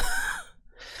all.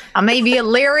 I may be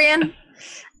Illyrian.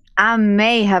 I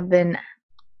may have been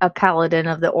a paladin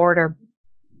of the order,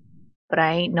 but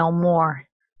I ain't no more.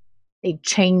 They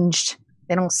changed.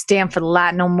 They don't stand for the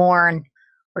light no more, and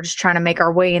we're just trying to make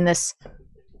our way in this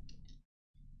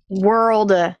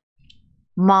world of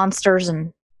monsters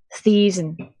and thieves,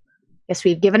 and guess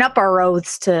we've given up our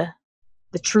oaths to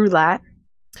the true light.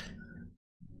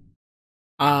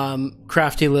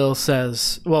 Crafty Lil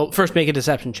says, well, first make a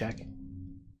deception check.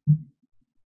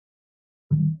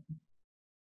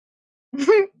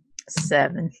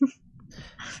 7. Is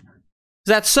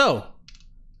that so?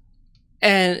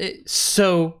 And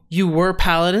so you were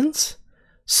paladins?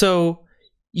 So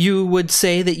you would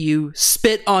say that you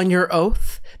spit on your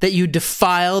oath? That you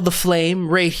defile the flame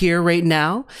right here, right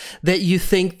now? That you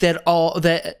think that all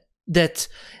the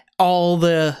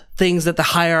things that the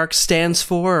hierarch stands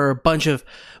for are a bunch of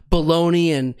baloney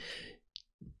and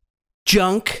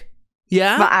junk?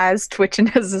 Yeah? My eyes twitching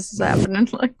as this is happening.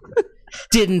 Like,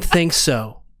 didn't think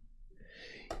so.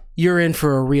 You're in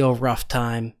for a real rough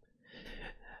time.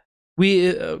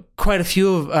 We quite a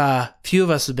few of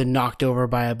us have been knocked over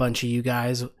by a bunch of you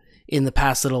guys in the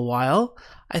past little while.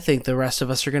 I think the rest of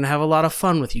us are going to have a lot of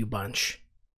fun with you bunch.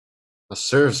 That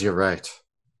serves you right.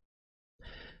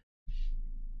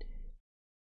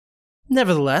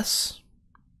 Nevertheless,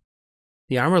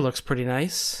 the armor looks pretty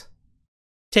nice.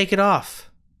 Take it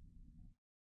off.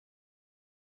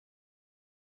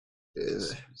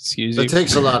 Excuse you. It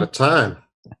takes a lot of time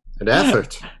and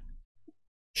effort.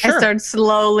 Sure. I start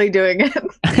slowly doing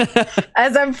it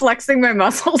as I'm flexing my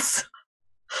muscles.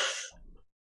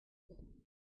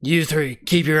 You three,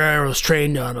 keep your arrows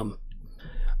trained on them.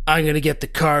 I'm going to get the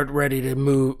cart ready to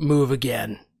move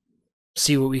again.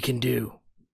 See what we can do.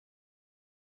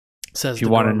 Says If you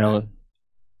want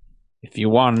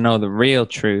to know the real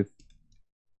truth,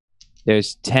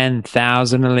 there's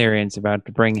 10,000 Illyrians about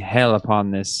to bring hell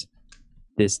upon this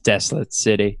desolate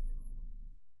city.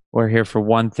 We're here for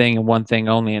one thing and one thing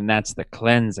only, and that's the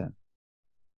cleansing.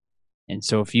 And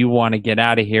so if you want to get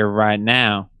out of here right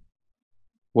now,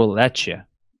 we'll let you.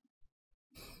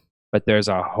 But there's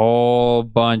a whole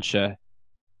bunch of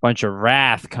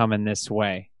wrath coming this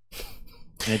way.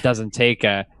 And it doesn't take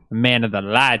a man of the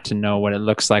light to know what it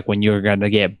looks like when you're going to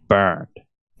get burned.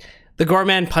 The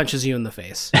Gorman punches you in the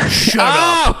face. Shut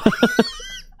up!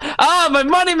 Oh, my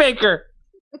moneymaker!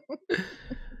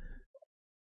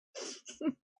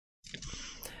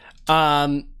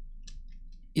 And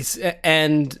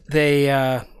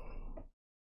they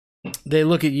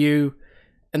look at you,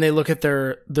 and they look at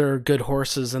their good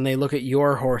horses, and they look at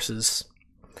your horses.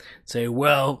 Say,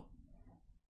 well,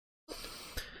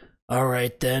 all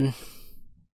right then.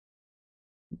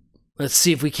 Let's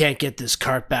see if we can't get this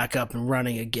cart back up and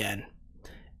running again.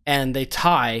 And they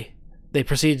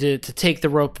proceed to take the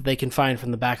rope that they can find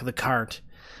from the back of the cart,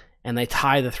 and they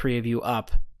tie the three of you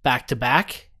up back to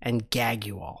back and gag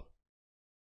you all.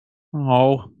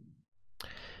 Oh.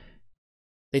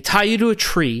 They tie you to a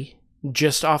tree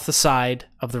just off the side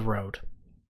of the road.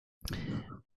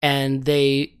 And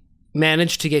they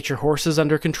manage to get your horses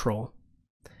under control.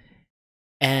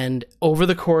 And over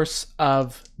the course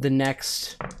of the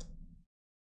next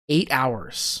 8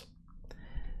 hours,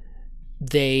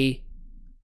 they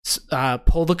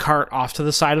pull the cart off to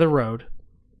the side of the road,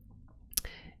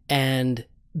 and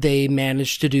they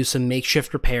manage to do some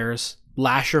makeshift repairs,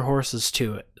 lash your horses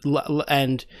to it,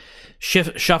 and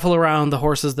shuffle around the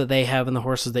horses that they have and the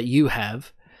horses that you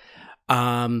have,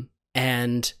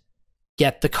 and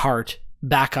get the cart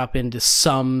back up into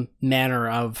some manner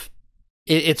of...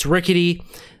 It's rickety.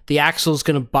 The axle's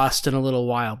going to bust in a little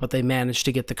while, but they managed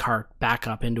to get the cart back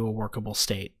up into a workable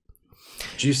state.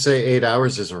 Did you say 8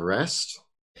 hours is a rest?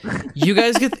 You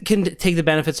guys can take the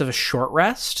benefits of a short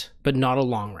rest, but not a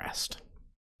long rest,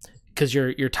 because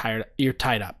you're tired. You're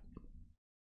tied up.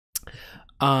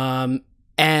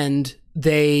 And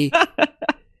they,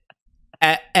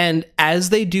 and as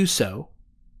they do so,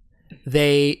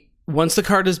 once the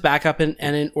cart is back up and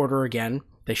in order again,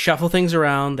 they shuffle things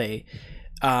around.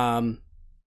 And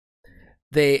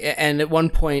at one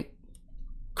point,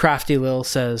 Crafty Lil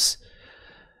says,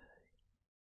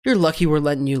 "You're lucky we're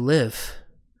letting you live.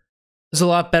 It's a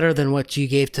lot better than what you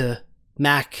gave to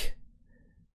Mac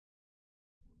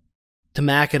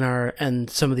and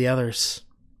some of the others.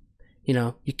 You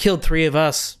know, you killed 3 of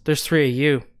us. There's 3 of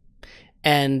you."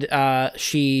 And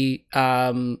she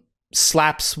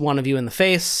slaps one of you in the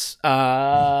face.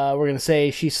 We're gonna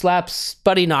say she slaps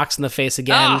Buddy Knox in the face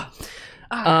again.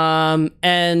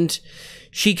 And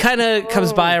she kind of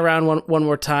comes by around one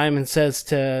more time and says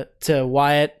to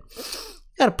Wyatt,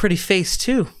 "You got a pretty face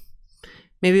too.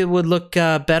 Maybe it would look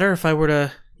better if I were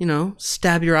to,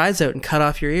 stab your eyes out and cut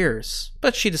off your ears."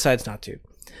 But she decides not to.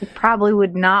 It probably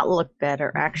would not look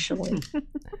better, actually.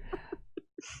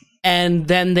 And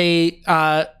then they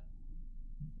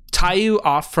tie you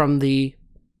off from the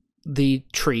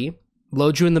tree,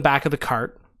 load you in the back of the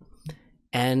cart,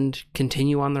 and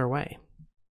continue on their way.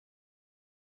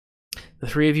 The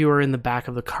three of you are in the back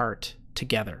of the cart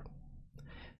together.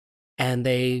 And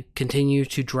they continue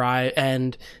to drive,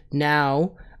 and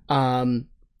now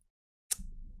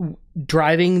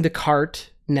driving the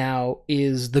cart now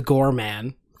is the Gore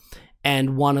Man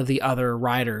and one of the other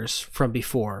riders from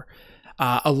before,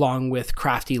 along with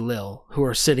Crafty Lil, who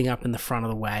are sitting up in the front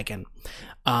of the wagon.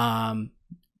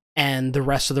 And the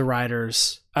rest of the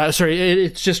riders,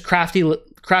 it's just Crafty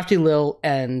Lil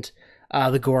and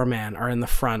the Gore Man are in the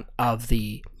front of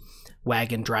the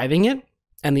wagon driving it,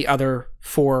 and the other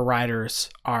 4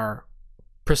 riders are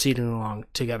proceeding along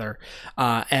together.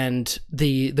 And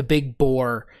the big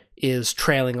boar is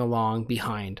trailing along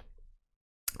behind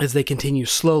as they continue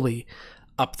slowly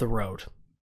up the road.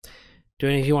 Do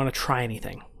any of you want to try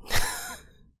anything?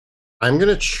 I'm going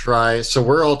to try. So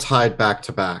we're all tied back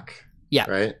to back. Yeah.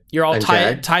 Right? You're all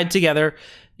And tied together.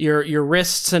 Your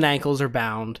wrists and ankles are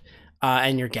bound,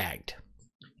 and you're gagged.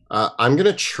 I'm going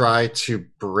to try to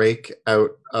break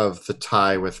out of the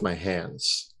tie with my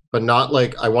hands, but not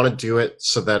like I want to do it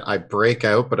so that I break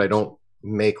out, but I don't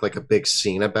make like a big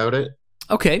scene about it.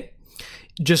 Okay.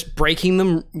 Just breaking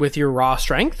them with your raw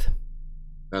strength?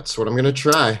 That's what I'm going to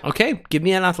try. Okay. Give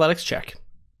me an athletics check.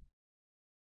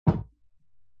 Got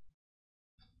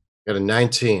a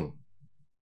 19.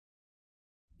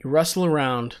 You rustle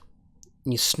around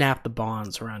and you snap the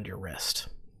bonds around your wrist.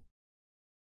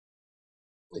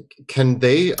 Can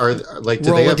they do Roll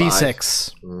they a have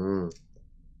d6.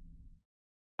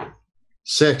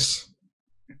 6.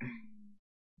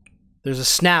 There's a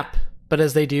snap, but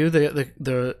as they do,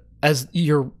 as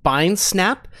your binds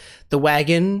snap, the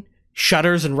wagon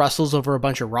shudders and rustles over a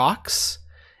bunch of rocks,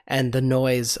 and the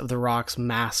noise of the rocks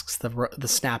masks the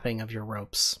snapping of your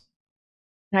ropes.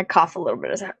 And I cough a little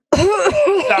bit as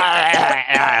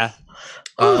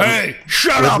Hey,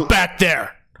 shut up back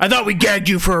there! I thought we gagged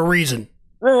you for a reason.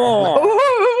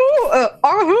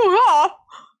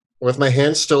 With my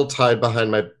hands still tied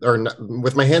behind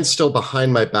with my hands still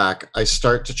behind my back, I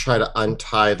start to try to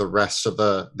untie the rest of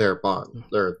their bond.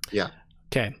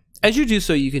 Okay. As you do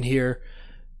so, you can hear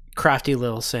Crafty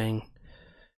Lil saying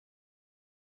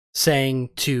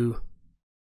to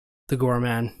the Gore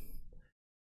Man,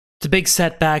 "It's a big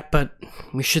setback, but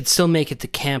we should still make it to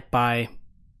camp by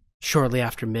shortly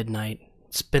after midnight.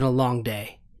 It's been a long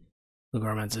day." The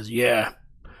Gore Man says, "Yeah.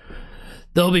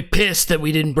 They'll be pissed that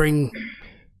we didn't bring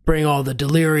all the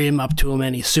delirium up to them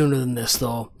any sooner than this,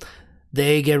 though.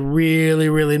 They get really,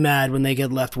 really mad when they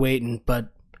get left waiting,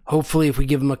 but hopefully if we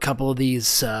give them a couple of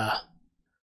these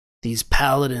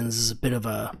paladins as a bit of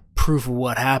a proof of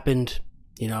what happened,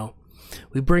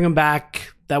 we bring them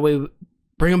back, that way,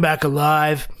 bring them back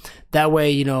alive, that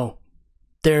way,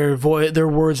 their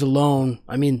words alone,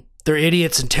 I mean, they're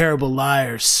idiots and terrible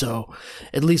liars, so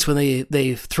at least when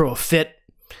they throw a fit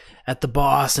at the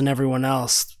boss and everyone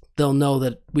else, they'll know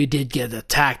that we did get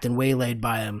attacked and waylaid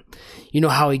by him. You know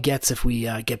how he gets if we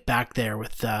get back there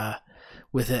with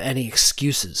any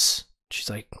excuses." She's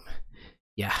like,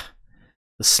 "Yeah,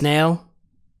 the snail,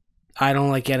 I don't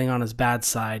like getting on his bad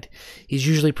side. He's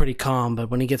usually pretty calm,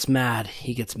 but when he gets mad,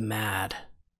 he gets mad."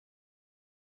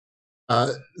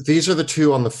 These are the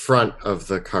 2 on the front of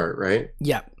the cart, right?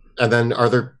 Yeah. And then are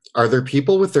there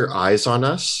people with their eyes on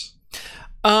us?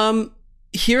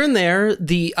 Here and there,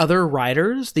 the other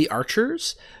riders, the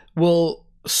archers, will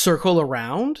circle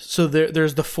around. So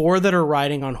there's the 4 that are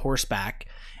riding on horseback,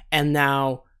 and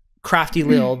now Crafty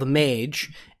Lil, the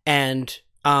mage, and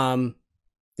the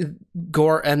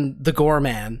Gore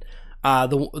Man,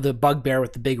 the bugbear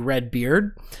with the big red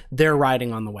beard, they're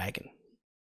riding on the wagon.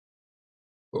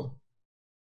 Cool.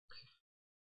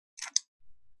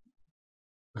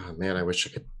 Oh man, I wish I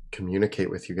could communicate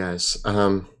with you guys.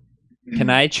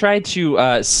 Can I try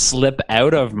to slip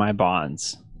out of my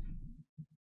bonds?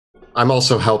 I'm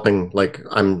also helping,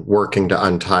 I'm working to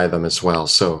untie them as well,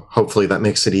 so hopefully that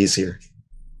makes it easier.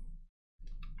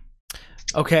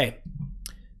 Okay.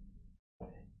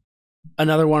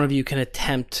 Another one of you can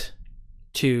attempt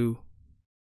to...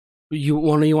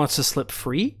 One of you wants to slip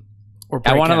free? Or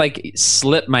break I want out? to,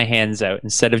 slip my hands out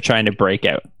instead of trying to break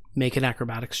out. Make an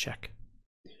acrobatics check.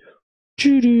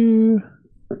 14.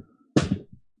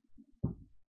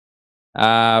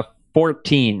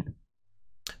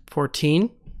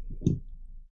 14.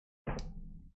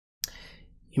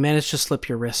 You manage to slip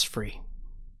your wrists free.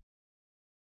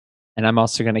 And I'm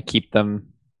also going to keep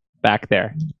them back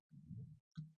there.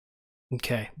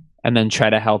 Okay. And then try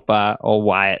to help old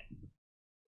Wyatt.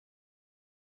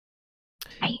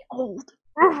 I old.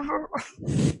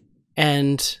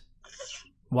 And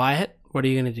Wyatt, what are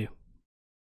you going to do?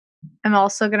 I'm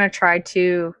also going to try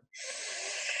to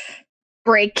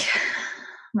break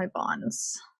my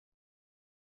bonds.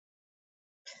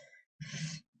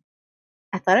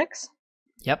 Athletics?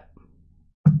 Yep.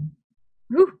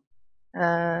 Ooh.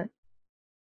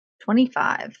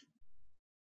 25.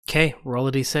 Okay, roll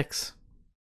a d6.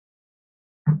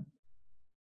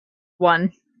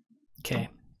 1. Okay.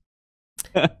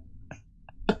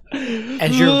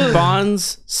 As your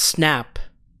bonds snap,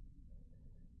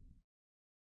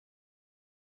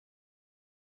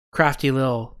 Crafty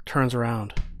Lil turns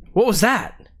around. What was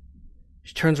that?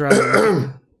 She turns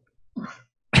around.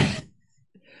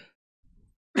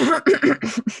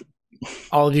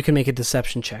 All of you can make a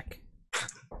deception check.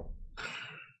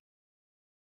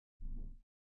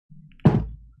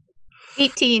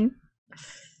 18.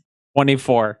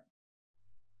 24.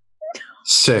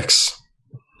 6.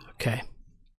 Okay.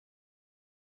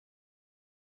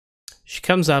 She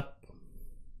comes up.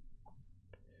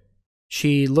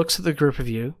 She looks at the group of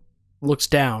you, looks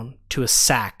down to a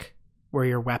sack where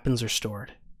your weapons are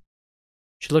stored.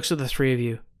 She looks at the three of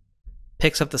you,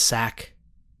 picks up the sack,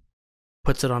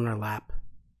 puts it on her lap,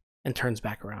 and turns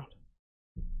back around.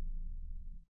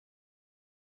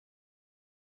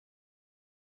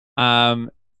 Are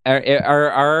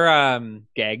our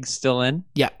gags still in?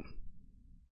 Yeah.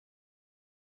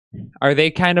 Are they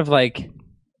kind of like,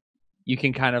 you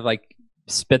can kind of like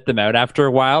spit them out after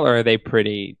a while, or are they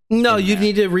pretty? No, you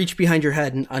need to reach behind your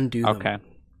head and undo them. Okay.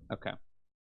 Okay.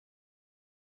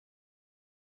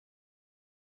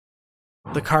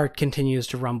 The cart continues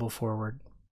to rumble forward.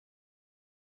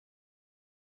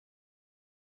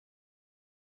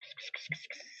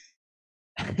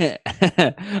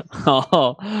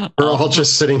 Oh, We're all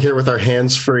just sitting here with our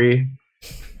hands free,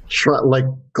 like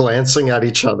glancing at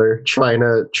each other, trying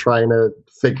to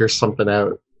figure something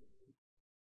out.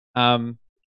 I'm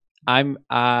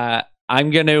gonna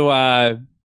I'm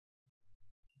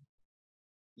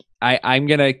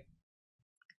gonna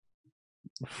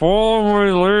follow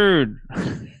my lead.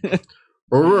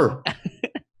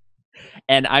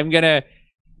 And I'm gonna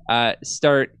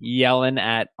start yelling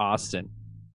at Austin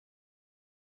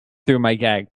through my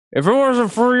gag. If it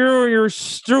wasn't for you and your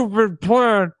stupid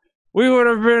plan, we would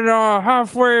have been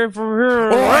halfway from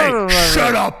here. Oi,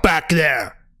 shut up back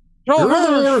there! You're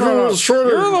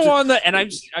the one that, and I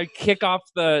kick off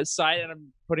the side and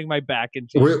I'm putting my back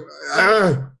into it.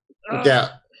 Yeah,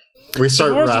 we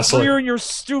start wrestling. You and your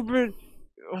stupid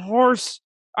horse.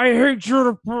 I hate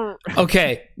you.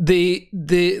 Okay,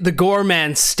 the gore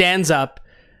man stands up,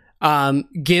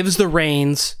 gives the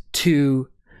reins to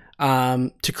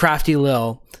Crafty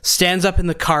Lil, stands up in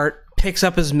the cart, picks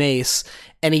up his mace,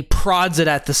 and he prods it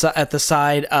at the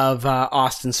side of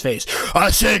Austin's face. I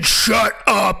said, "Shut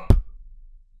up."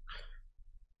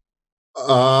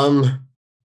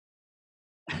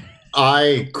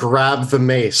 I grab the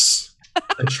mace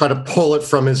and try to pull it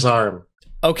from his arm.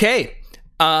 Okay.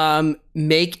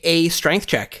 Make a strength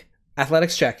check.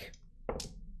 Athletics check.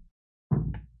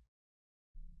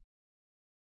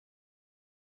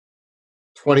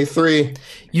 23.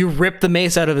 You rip the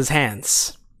mace out of his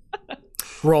hands.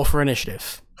 Roll for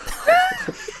initiative.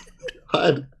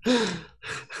 God.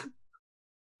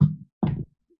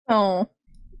 Oh.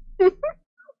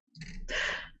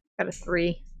 Got a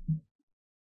 3.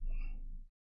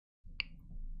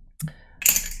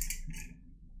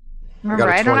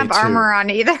 Remember, I don't have 22. armor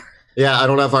on either. Yeah, I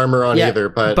don't have armor on either,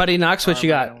 but Buddy Knox, what you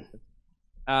got?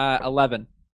 11.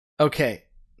 Okay.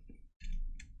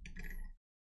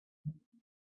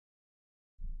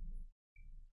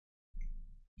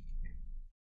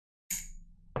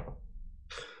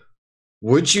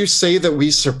 would you say that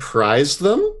we surprised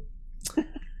them?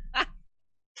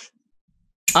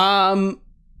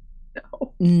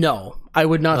 No, I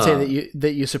would not say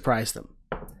that you surprised them.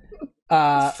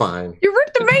 Fine. You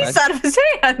ripped the mace out of his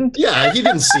hand. Yeah, he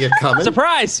didn't see it coming.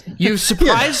 Surprise! You've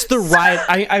surprised the ride.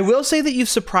 I will say that you've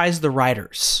surprised the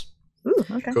riders. Ooh,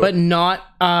 okay. Cool. But not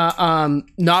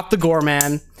the gore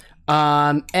man.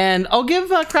 And I'll give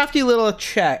Crafty Little a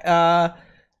check.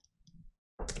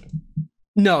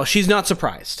 No, she's not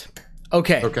surprised.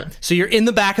 Okay. Okay. So you're in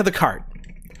the back of the cart.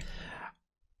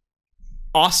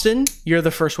 Austin, you're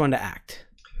the first one to act.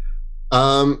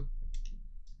 I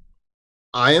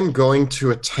am going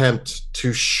to attempt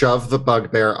to shove the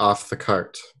bugbear off the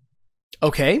cart.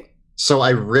 Okay. So I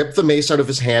rip the mace out of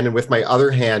his hand, and with my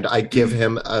other hand, I give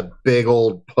him a big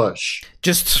old push.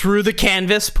 Just through the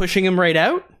canvas, pushing him right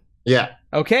out? Yeah.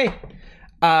 Okay.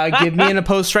 Give me an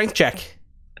opposed strength check.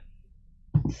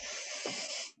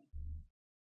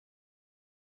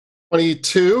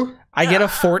 22. I get a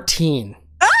 14.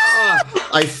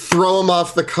 I throw him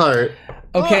off the cart.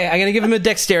 Okay, I'm going to give him a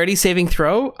dexterity saving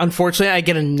throw. Unfortunately, I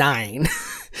get a 9.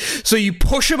 So you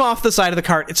push him off the side of the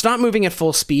cart. It's not moving at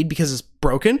full speed because it's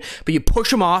broken, but you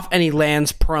push him off and he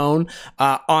lands prone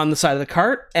on the side of the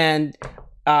cart, and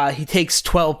he takes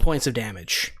 12 points of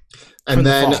damage. And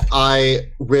then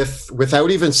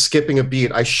without even skipping a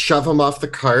beat, I shove him off the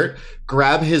cart,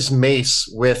 grab his mace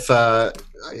with,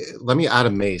 let me add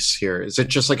a mace here. Is it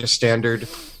just like a standard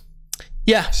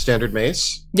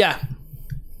mace? Yeah.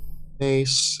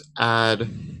 Mace, add,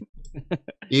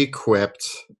 equipped.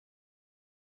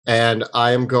 And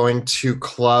I am going to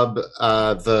club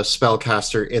the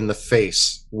spellcaster in the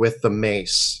face with the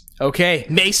mace. Okay,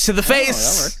 mace to the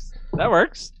face. That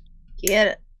works. Get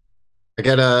it. I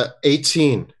get a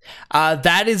 18.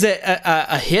 That is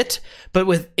a hit,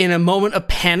 but in a moment of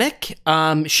panic,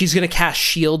 she's going to cast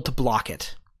shield to block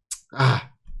it.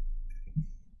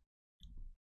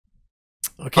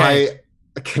 Okay.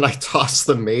 Can I toss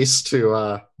the mace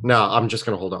to no, I'm just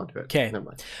gonna hold on to it. Okay.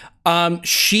 Never mind.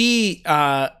 She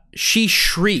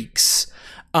shrieks,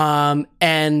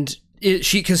 and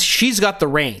because she's got the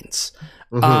reins.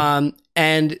 Mm-hmm.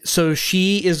 And so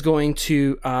she is going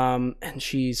to and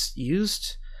she's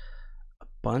used a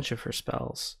bunch of her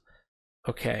spells.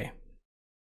 Okay.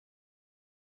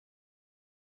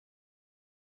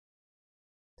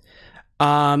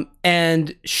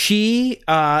 And she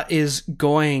is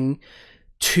going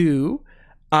to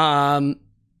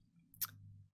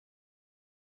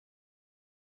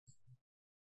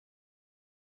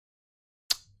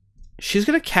she's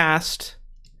going to cast.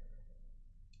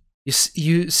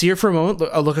 You see her for a moment,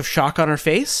 a look of shock on her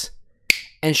face,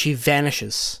 and she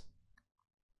vanishes.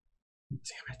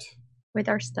 Damn it. With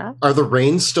our stuff? Are the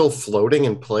reins still floating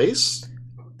in place?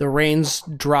 The reins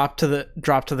drop to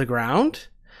the ground.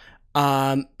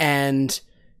 And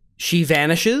she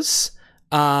vanishes.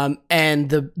 And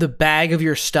the bag of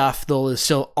your stuff though is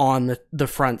still on the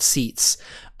front seats.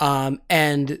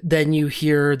 And then you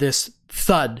hear this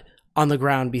thud on the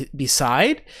ground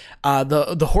beside.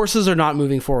 The horses are not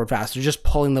moving forward fast. They're just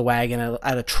pulling the wagon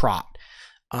at a trot.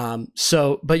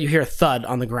 But you hear a thud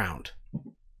on the ground.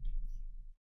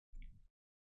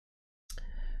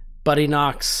 Buddy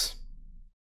Knox.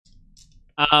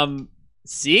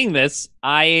 Seeing this,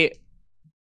 I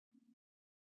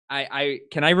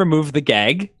can I remove the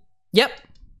gag? Yep.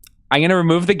 I'm gonna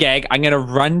remove the gag. I'm gonna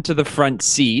run to the front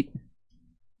seat.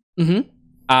 Mm-hmm.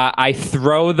 I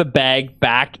throw the bag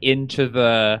back into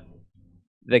the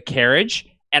carriage,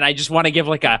 and I just want to give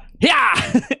like a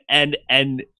yeah, and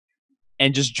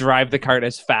just drive the cart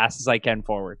as fast as I can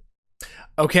forward.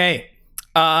 Okay.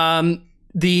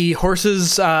 The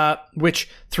horses, which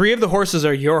 3 of the horses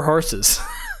are your horses.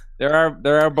 There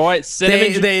are boys.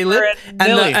 Cinnamon, they live,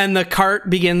 and the cart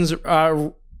begins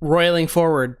roiling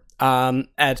forward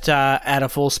at a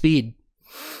full speed.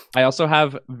 I also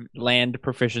have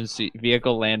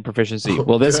vehicle land proficiency.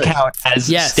 Will this count as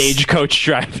stagecoach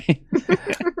driving?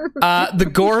 The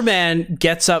gore man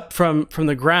gets up from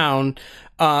the ground,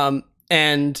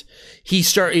 and he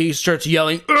starts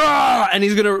yelling, "Argh!" And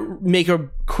he's gonna make a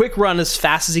quick run as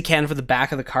fast as he can for the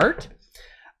back of the cart.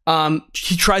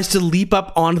 He tries to leap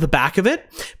up onto the back of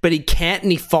it, but he can't,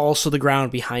 and he falls to the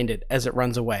ground behind it as it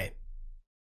runs away.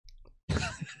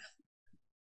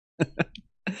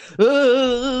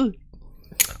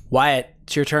 Wyatt,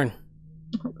 it's your turn.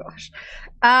 Oh gosh.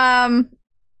 Can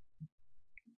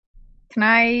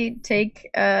I take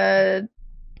an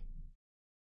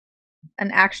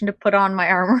action to put on my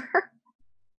armor?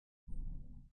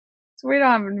 So we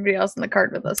don't have anybody else in the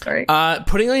cart with us, right?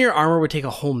 Putting on your armor would take a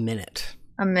whole minute.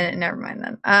 A minute, never mind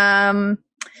then.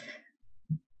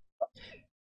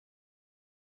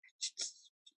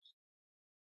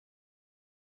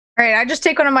 All right, I just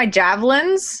take one of my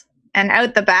javelins, and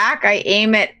out the back, I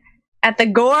aim it at the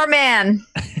gore man.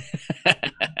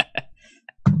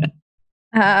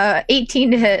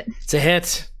 18 to hit. It's a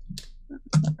hit.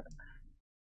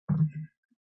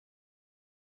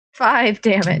 5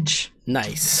 damage.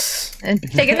 Nice. And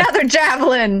take another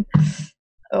javelin.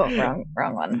 Oh,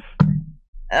 wrong one.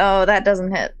 Oh, that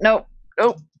doesn't hit. Nope.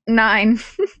 9.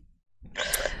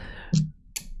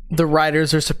 The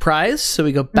riders are surprised, so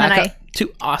we go back up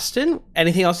to Austin.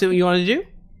 Anything else that you want to do?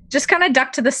 Just kind of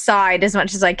duck to the side as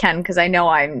much as I can because I know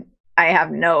I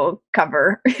have no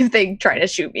cover if they try to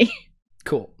shoot me.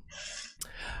 Cool.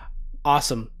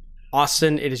 Awesome.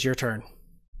 Austin, it is your turn.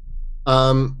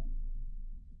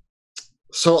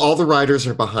 So all the riders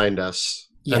are behind us,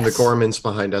 and the Yes. Gorman's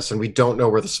behind us, and we don't know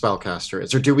where the spellcaster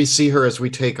is. Or do we see her as we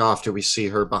take off? Do we see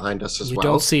her behind us as You well?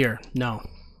 don't see her. No.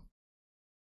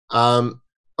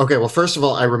 Okay, well, first of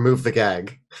all, I remove the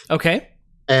gag. Okay.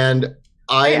 And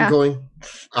I'm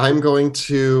going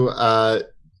to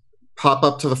pop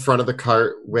up to the front of the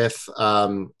cart with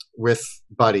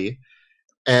Buddy.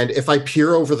 And if I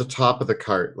peer over the top of the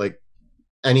cart, like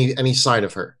any sign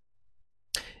of her?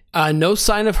 No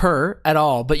sign of her at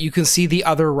all, but you can see the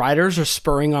other riders are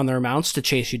spurring on their mounts to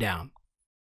chase you down.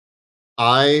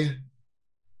 Oh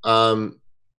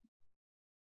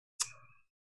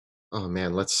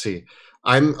man, let's see.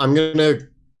 I'm gonna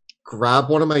grab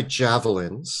one of my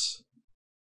javelins,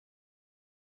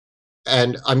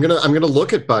 and I'm gonna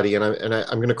look at Buddy, and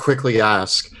I'm gonna quickly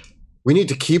ask. We need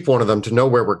to keep one of them to know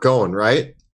where we're going,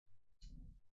 right?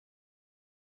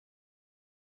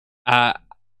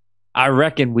 I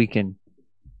reckon we can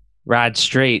ride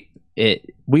straight.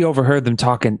 We overheard them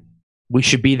talking. We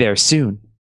should be there soon.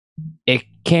 It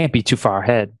can't be too far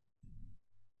ahead.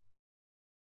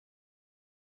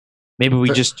 Maybe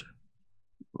we just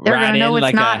They're ride gonna know in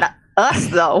it's like not us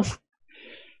though.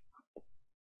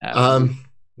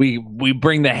 we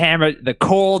bring the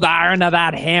cold iron of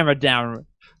that hammer down.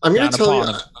 I'm going down to tell you.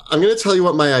 upon 'em. I'm going to tell you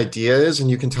what my idea is,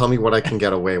 and you can tell me what I can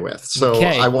get away with. So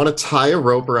Okay. I want to tie a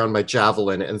rope around my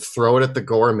javelin and throw it at the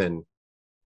Gorman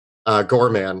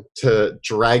to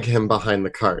drag him behind the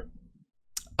cart.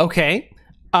 Okay.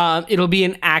 It'll be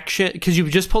an action because you've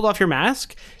just pulled off your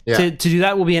mask. Yeah. To do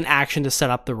that will be an action to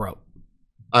set up the rope.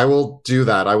 I will do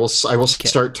that. I will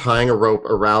start tying a rope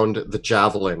around the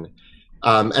javelin.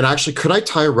 And actually, could I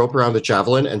tie a rope around the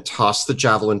javelin and toss the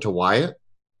javelin to Wyatt?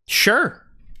 Sure.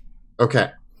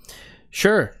 Okay.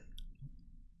 Sure.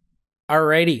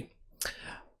 Alrighty.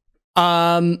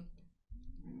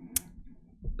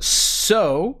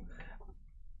 So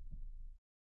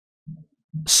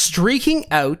streaking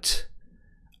out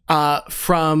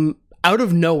from out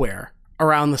of nowhere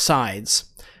around the sides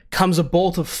comes a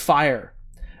bolt of fire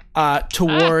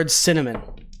towards Cinnamon.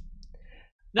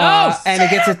 No! And it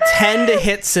gets a 10 to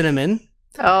hit Cinnamon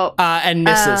and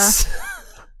misses.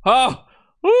 Oh!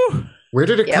 Woo! Where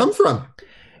did it come from?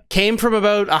 Came from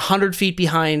about 100 feet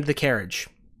behind the carriage.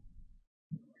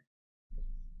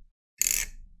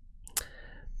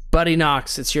 Buddy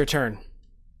Knox, it's your turn.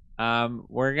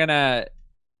 We're gonna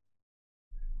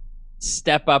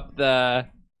step up the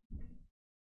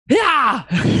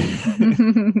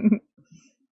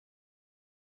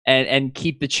and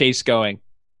keep the chase going.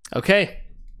 Okay.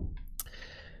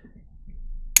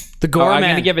 The Gorman. I'm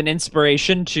gonna give an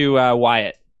inspiration to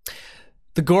Wyatt.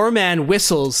 The Gorman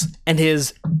whistles, and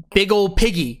his big old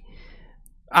piggy,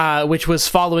 which was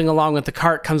following along with the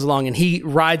cart, comes along, and he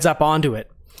rides up onto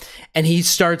it. And he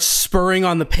starts spurring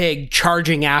on the pig,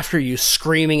 charging after you,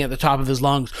 screaming at the top of his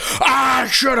lungs, "I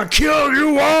should have killed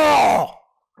you all!"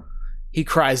 He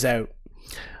cries out.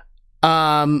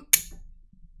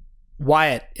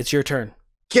 Wyatt, it's your turn.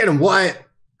 Get him, Wyatt.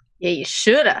 Yeah, you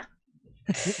shoulda.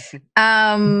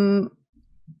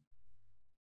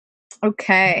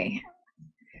 Okay.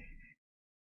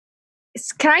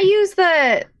 Can I use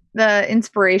the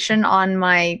inspiration on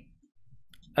my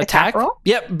attack roll?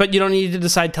 Yep, but you don't need to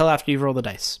decide till after you've rolled the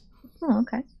dice. Oh,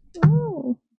 okay.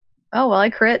 Oh, well, I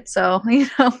crit, so you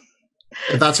know.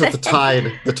 That's with the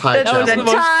tied The javelin.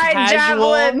 tied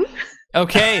javelin.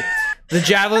 Okay, the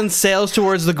javelin sails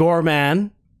towards the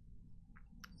Gorman.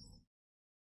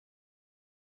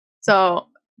 So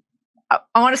I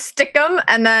want to stick him,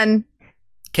 and then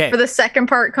Okay. for the second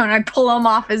part, can I pull him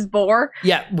off his boar?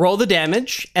 Yeah, roll the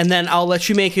damage, and then I'll let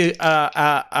you make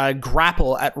a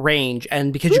grapple at range,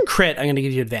 and because you crit, I'm going to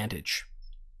give you advantage.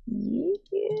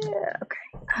 Yeah.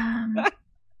 Okay.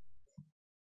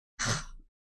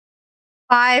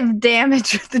 5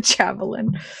 damage with the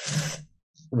javelin.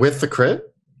 With the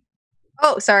crit?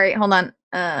 Oh, sorry. Hold on.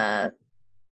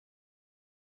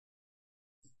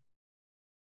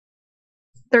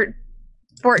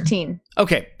 14.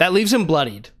 Okay, that leaves him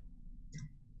bloodied.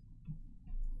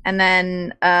 And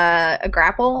then a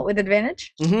grapple with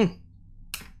advantage. Mm-hmm.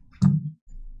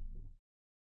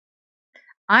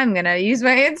 I'm going to use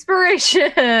my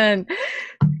inspiration.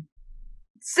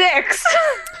 6.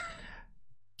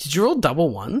 Did you roll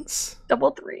double ones?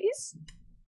 Double 3s.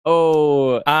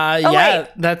 Oh, Yeah, wait.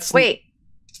 that's... Wait.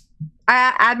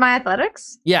 I add my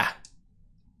athletics? Yeah.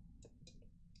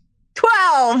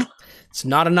 12. It's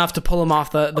not enough to pull him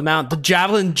off the mount. The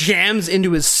javelin jams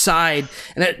into his side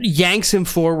and it yanks him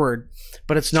forward,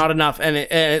 but it's not enough. And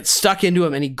it's stuck into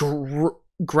him and he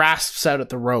grasps out at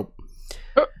the rope.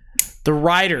 The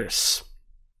riders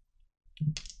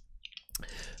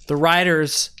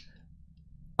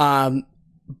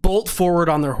bolt forward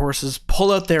on their horses,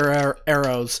 pull out their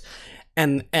arrows,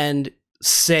 and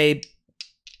say,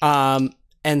 and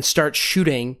start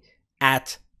shooting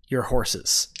at your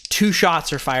horses. 2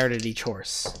 shots are fired at each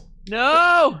horse.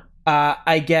 No.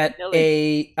 I get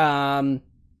a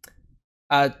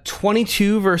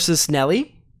 22 versus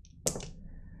Nelly,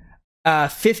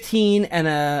 15 and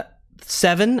a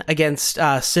 7 against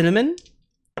Cinnamon,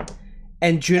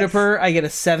 and Juniper. I get a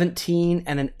 17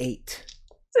 and an 8.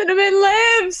 Cinnamon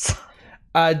lives.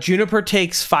 Juniper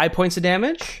takes 5 points of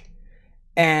damage,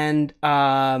 and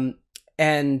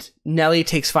Nelly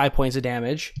takes 5 points of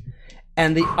damage.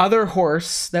 And the other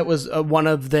horse that was one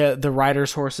of the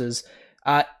rider's horses,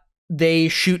 they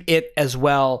shoot it as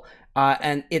well,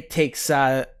 and it takes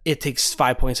 5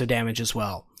 points of damage as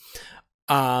well.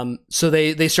 So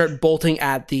they start bolting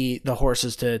at the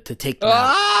horses to take them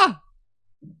out.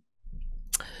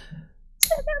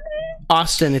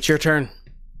 Austin, it's your turn.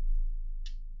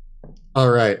 All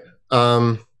right.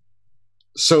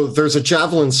 So there's a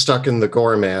javelin stuck in the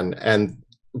Gorman, and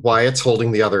Wyatt's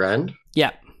holding the other end.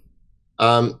 Yeah.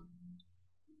 I'm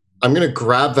going to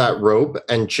grab that rope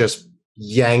and just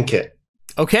yank it.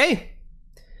 Okay.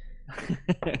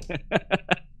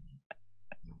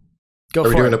 Go Are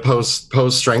we for doing it. a pose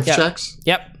strength checks?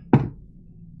 Yep.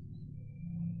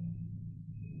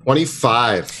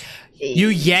 25. You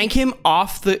yank him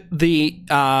off the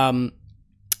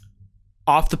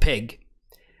pig,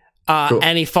 Cool.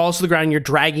 and he falls to the ground. And you're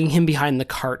dragging him behind the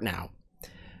cart now.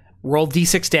 Roll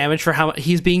d6 damage for how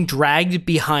he's being dragged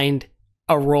behind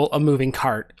a moving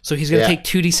cart. So he's going to take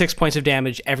 2d6 points of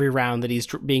damage every round that he's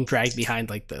being dragged behind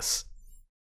like this.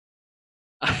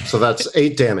 So that's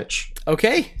 8 damage.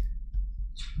 Okay.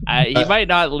 He might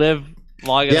not live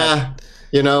long enough.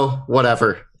 Yeah,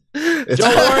 whatever. It's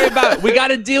Don't fine. worry about it. We got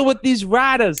to deal with these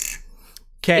riders.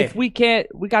 Okay. If we can't,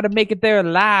 we got to make it there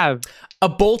alive. A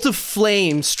bolt of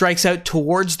flame strikes out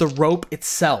towards the rope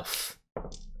itself.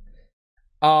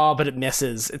 Oh, but it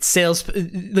misses. It sails.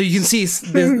 You can see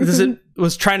this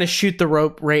was trying to shoot the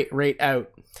rope right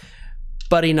out.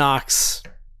 Buddy knocks.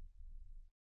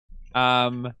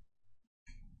 I'm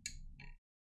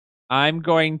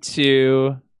going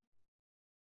to.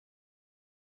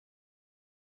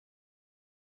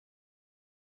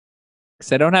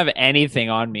 Because I don't have anything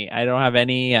on me. I don't have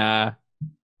any.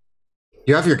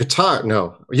 You have your guitar.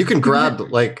 No, you can grab.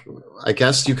 I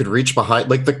guess you could reach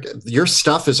behind. Your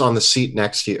stuff is on the seat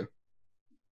next to you.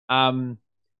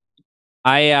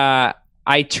 I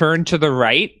turn to the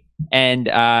right and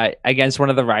against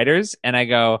one of the riders, and I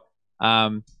go,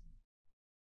 "You're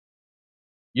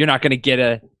not going to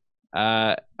get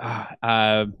I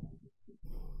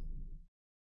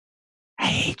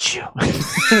hate you."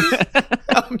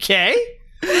 Okay.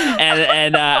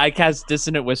 and I cast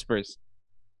Dissonant Whispers.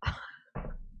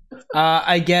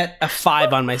 I get a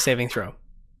 5 on my saving throw.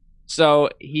 So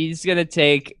he's gonna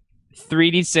take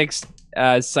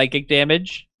 3d6 psychic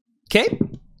damage. Okay.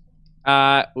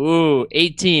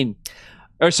 18.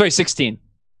 Or sorry, 16.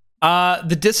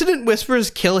 The Dissonant Whispers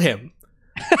kill him.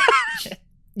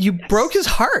 You broke his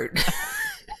heart.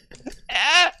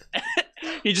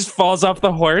 He just falls off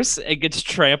the horse and gets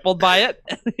trampled by it.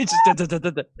 He just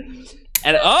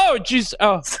and oh jeez,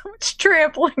 oh, So much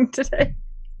trampling today.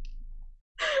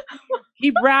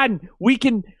 keep riding. We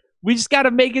just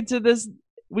gotta make it to this.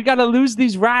 We gotta lose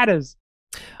these riders.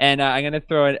 And I'm gonna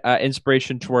throw an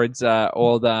inspiration towards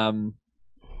old Wyatt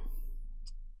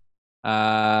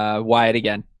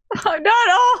again. I'm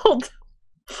not old.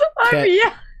 I'm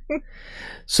young.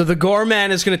 So the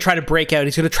Gorman is going to try to break out.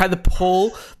 He's going to try to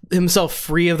pull himself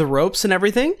free of the ropes and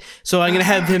everything. So I'm going to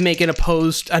have him make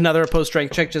another opposed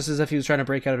strength check, just as if he was trying to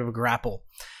break out of a grapple.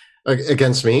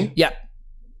 Against me? Yeah.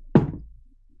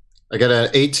 I get an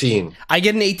 18. I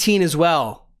get an 18 as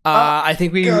well. I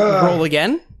think we roll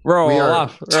again. Roll We are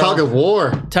off. tug of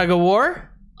war. Tug of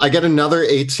war. I get another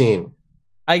 18.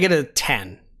 I get a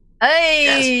 10.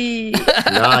 Hey.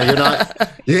 Nah, you're not.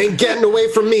 You ain't getting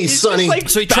away from me, Sonny.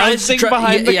 So he tries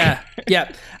behind the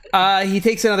yeah. He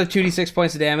takes another 2d6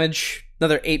 points of damage.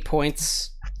 Another 8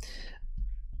 points.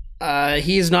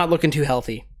 He is not looking too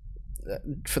healthy,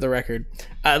 for the record.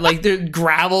 The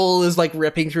gravel is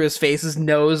ripping through his face. His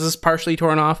nose is partially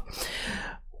torn off.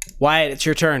 Wyatt, it's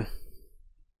your turn.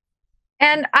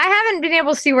 And I haven't been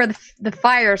able to see where the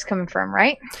fire is coming from,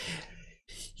 right?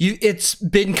 It's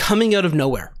been coming out of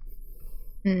nowhere.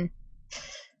 All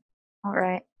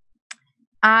right.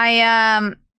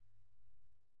 I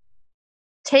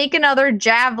take another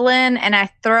javelin and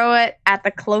I throw it at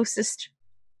the closest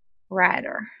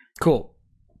rider. Cool.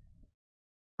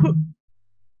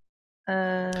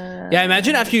 Yeah,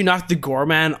 imagine after you knock the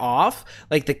Gorman off,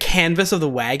 like the canvas of the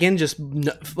wagon just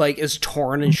like is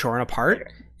torn and shorn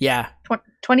apart. Yeah.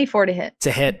 24 to hit. It's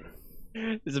a hit.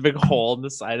 There's a big hole in the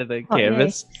side of the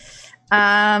canvas.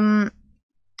 Yay.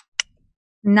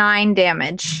 9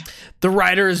 damage. The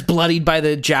rider is bloodied by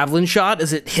the javelin shot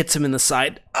as it hits him in the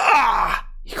side. Ah!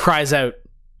 He cries out.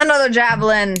 Another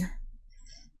javelin.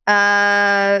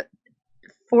 14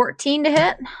 to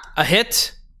hit. A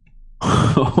hit.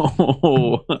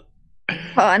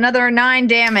 Another 9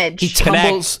 damage.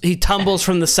 He tumbles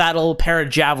from the saddle, pair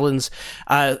of javelins,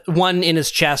 one in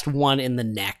his chest, one in the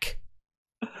neck.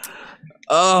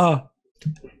 Oh.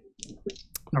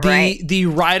 The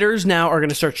riders now are going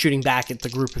to start shooting back at the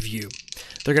group of you.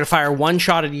 They're going to fire one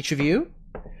shot at each of you,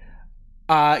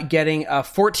 getting a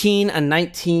 14, a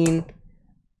 19,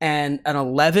 and an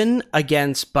 11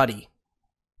 against Buddy.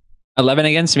 11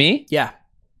 against me? Yeah.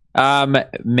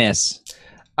 Miss.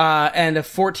 And a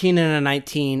 14 and a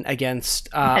 19 against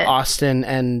Austin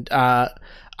and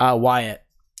Wyatt.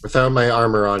 Without my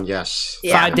armor on, yes.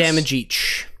 5 damage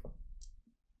each.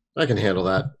 I can handle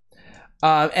that.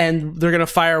 And they're going to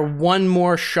fire one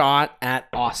more shot at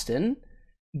Austin,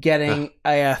 getting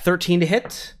a 13 to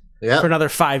hit for another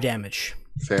 5 damage.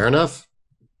 Fair enough.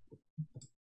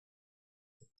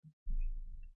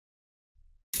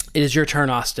 It is your turn,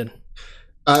 Austin.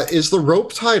 Is the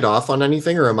rope tied off on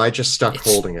anything, or am I just stuck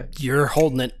holding it? You're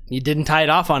holding it. You didn't tie it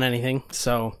off on anything,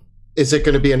 so... Is it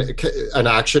going to be an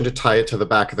action to tie it to the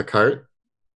back of the cart?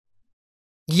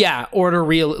 Yeah, or to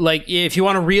reel... Like, if you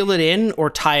want to reel it in or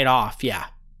tie it off, yeah.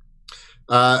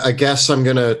 I guess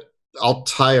I'll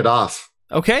tie it off.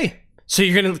 Okay. So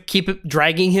you're going to keep it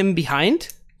dragging him behind?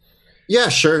 Yeah,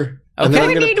 sure. Okay. Do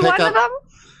we need one of them?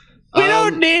 We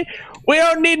don't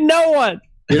need no one.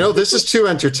 You know, this is too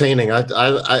entertaining.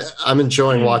 I'm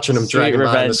enjoying watching him drag him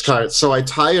out of this cart. So I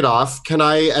tie it off. Can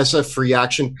I, as a free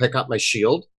action, pick up my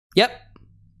shield? Yep.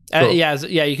 Cool. Yeah,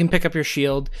 you can pick up your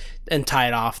shield and tie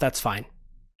it off. That's fine.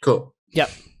 Cool. Yep.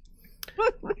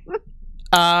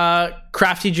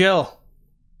 Crafty Jill.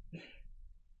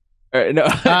 No,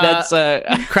 that's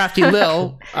Crafty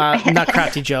Lil, not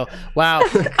Crafty Jill. Wow,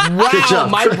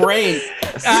 my brain.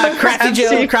 Crafty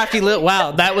Jill, Crafty Lil.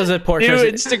 Wow, that was a poor new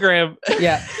choice. Instagram.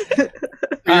 Yeah.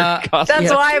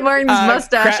 That's why I'm wearing this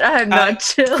mustache. I'm not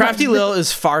chill. Crafty Lil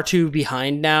is far too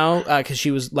behind now because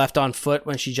she was left on foot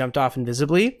when she jumped off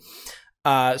invisibly.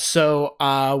 So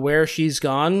where she's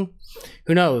gone,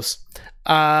 who knows?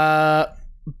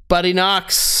 Buddy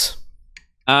Knox.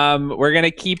 We're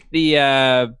gonna keep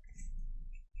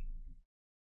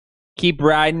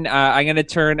riding. I'm gonna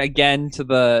turn again to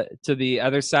the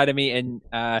other side of me, and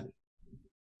I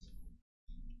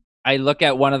look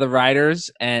at one of the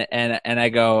riders, and I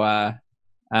go,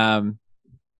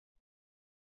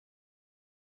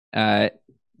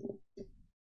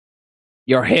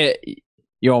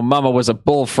 your mama was a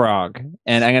bullfrog,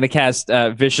 and I'm gonna cast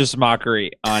vicious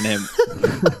mockery on him.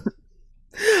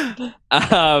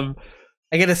 I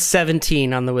get a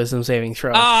 17 on the wisdom saving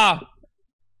throw.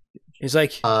 He's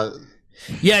like,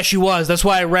 yeah, she was. That's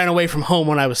why I ran away from home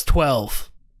when I was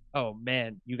 12. Oh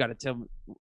man, you got to tell me.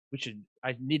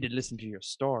 I need to listen to your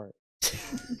story.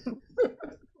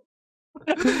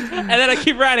 And then I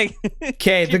keep riding.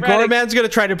 Okay, the Gorman's gonna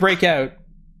try to break out.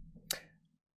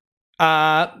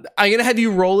 I'm gonna have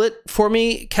you roll it for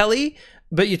me, Kelly,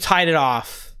 but you tied it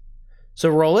off. So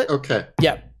roll it. Okay.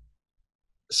 Yep.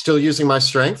 Still using my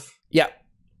strength? Yep.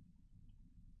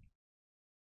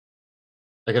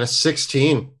 I got a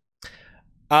 16.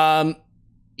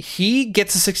 He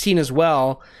gets a 16 as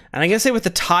well, and I gotta say with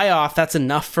the tie off, that's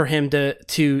enough for him to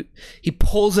he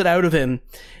pulls it out of him,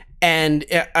 and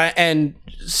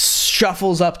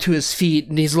shuffles up to his feet,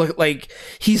 and he's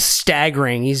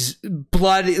staggering. He's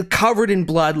covered in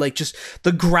blood, like just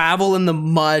the gravel and the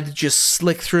mud just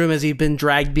slick through him as he'd been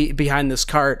dragged behind this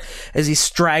cart, as he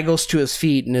straggles to his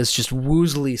feet and is just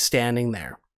woozily standing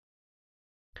there.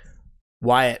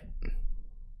 Wyatt.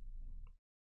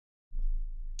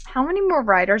 How many more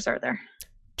riders are there?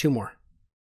 2 more.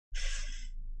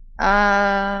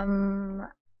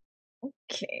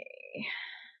 Okay.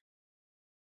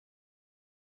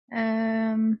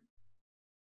 I'm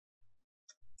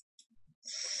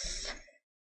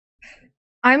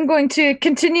going to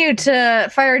continue to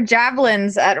fire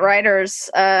javelins at riders.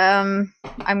 I'm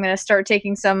going to start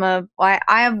taking some of... I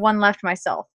have one left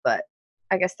myself, but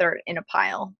I guess they're in a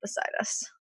pile beside us.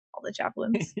 all the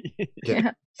javelins.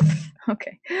 Yeah.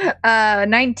 Okay.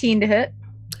 19 to hit.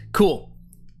 Cool.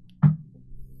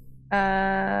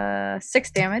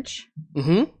 6 damage.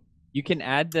 Mm-hmm. You can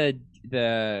add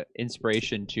the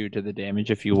inspiration to the damage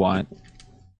if you want.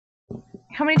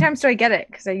 How many times do I get it?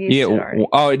 Because I used it already.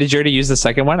 Oh, did you already use the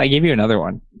second one? I gave you another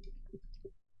one.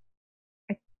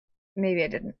 Maybe I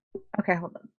didn't. Okay,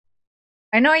 hold on.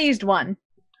 I know I used one.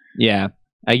 Yeah,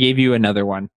 I gave you another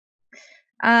one.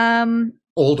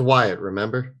 Old Wyatt,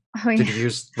 remember? Oh, yeah. Did you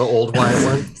use the old Wyatt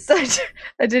one? So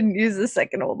I didn't use the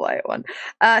second old Wyatt one.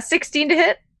 16 to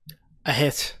hit. A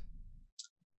hit.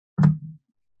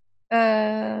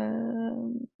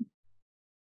 10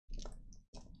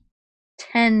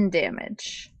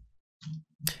 damage.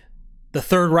 The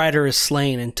third rider is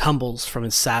slain and tumbles from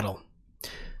his saddle.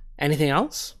 Anything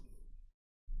else?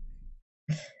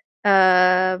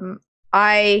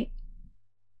 I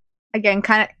again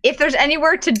kind of, if there's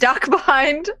anywhere to duck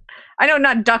behind, I know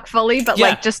not duck fully, but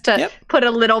like just to put a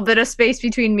little bit of space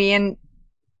between me and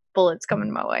bullets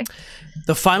coming my way.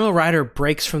 The final rider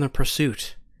breaks from the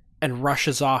pursuit and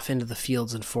rushes off into the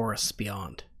fields and forests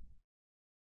beyond.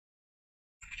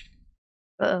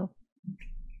 Uh-oh.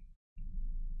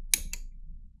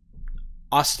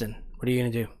 Austin, what are you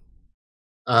going to do?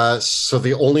 So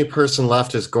the only person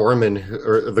left is Gorman,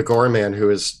 or the Gorman,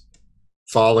 who is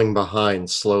falling behind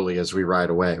slowly as we ride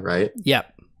away, right?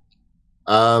 Yep.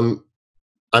 I'm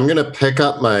going to pick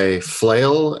up my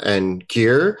flail and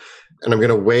gear, and I'm going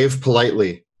to wave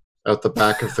politely out the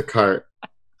back of the cart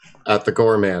at the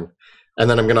Gorman. And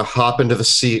then I'm going to hop into the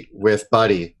seat with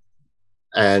Buddy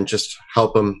and just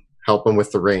help him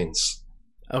with the reins.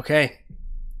 Okay.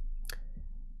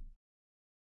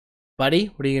 Buddy,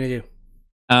 what are you going to do?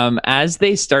 As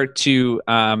they start to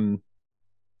kind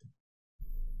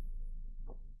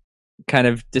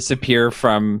of disappear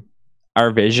from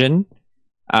our vision,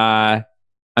 I'm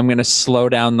going to slow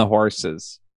down the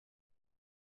horses.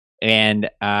 And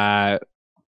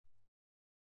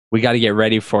we got to get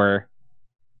ready for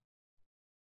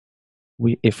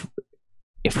if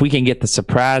we can get the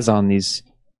surprise on these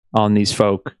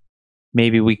folk,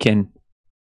 maybe we can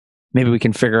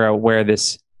figure out where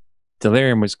this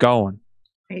delirium was going.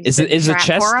 Is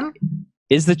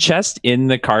the chest in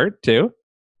the cart too?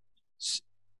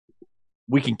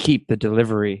 We can keep the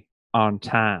delivery on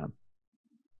time.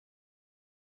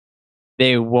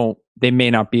 They may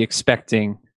not be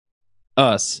expecting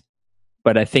us,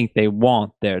 but I think they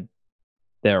want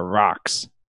their rocks.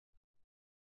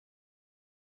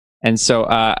 And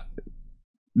so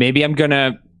maybe I'm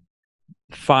gonna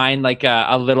find like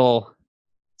a little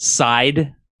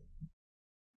side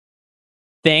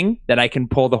thing that I can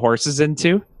pull the horses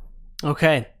into.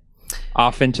 Okay.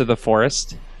 Off into the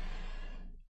forest.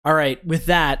 All right. With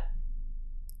that,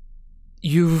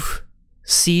 you've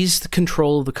seized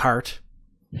control of the cart.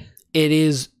 It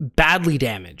is badly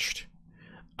damaged.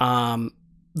 The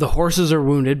horses are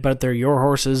wounded, but they're your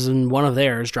horses and one of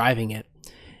theirs driving it.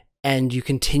 And you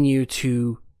continue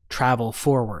to travel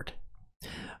forward.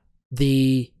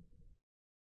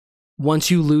 Once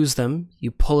you lose them,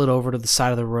 you pull it over to the side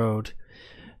of the road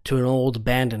to an old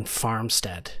abandoned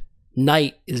farmstead.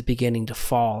 Night is beginning to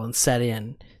fall and set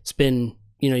in. It's been,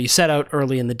 you set out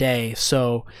early in the day,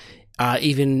 so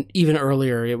even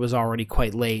earlier it was already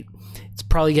quite late. It's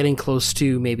probably getting close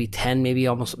to maybe 10, maybe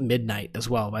almost midnight as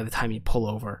well by the time you pull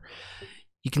over.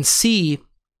 You can see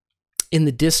in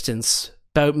the distance,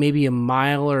 about maybe a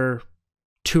mile or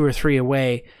 2 or 3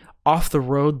 away, off the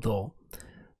road though,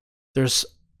 there's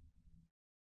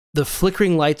the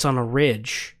flickering lights on a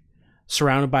ridge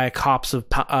surrounded by a copse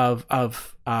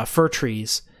of fir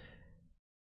trees,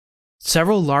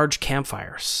 several large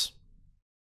campfires.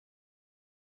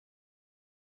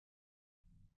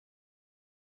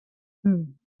 Do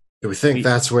we think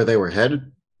that's where they were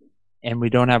headed? And we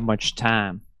don't have much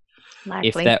time.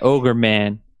 Likely.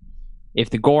 If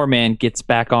the Gore Man gets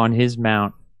back on his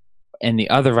mount and the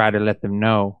other rider let them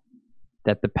know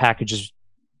that the package has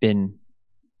been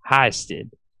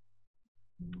heisted,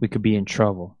 we could be in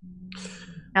trouble.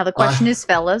 Now the question is,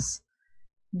 fellas,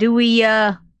 do we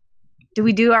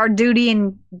do our duty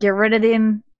and get rid of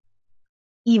them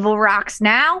evil rocks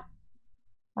now,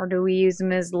 or do we use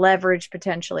them as leverage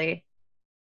potentially?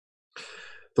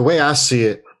 The way I see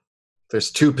it,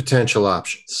 there's 2 potential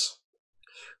options.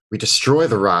 We destroy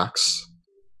the rocks,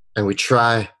 and we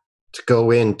try to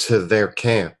go into their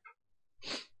camp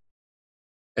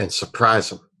and surprise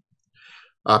them.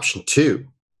 Option 2,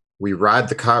 we ride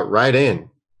the cart right in,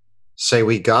 say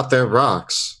we got their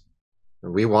rocks,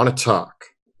 and we want to talk.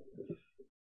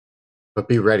 But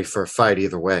be ready for a fight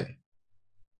either way.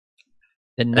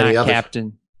 The night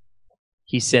captain,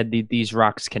 he said that these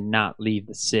rocks cannot leave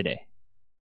the city.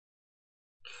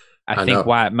 I think know.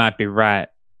 Wyatt might be right.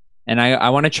 And I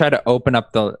want to try to open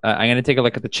up the... I'm going to take a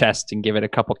look at the chest and give it a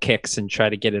couple kicks and try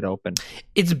to get it open.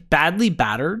 It's badly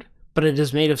battered, but it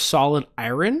is made of solid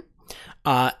iron,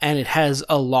 and it has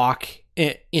a lock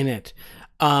in it.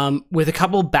 With a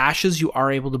couple bashes, you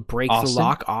are able to break the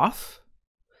lock off.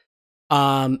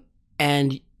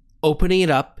 And opening it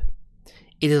up,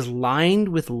 it is lined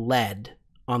with lead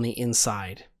on the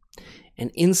inside.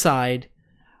 And inside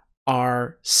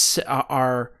are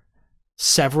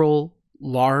several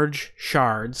large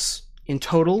shards. In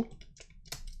total,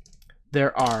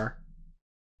 there are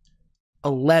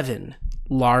 11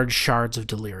 large shards of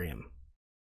delirium.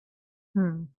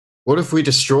 What if we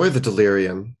destroy the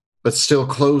delirium, but still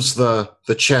close the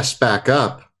chest back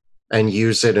up and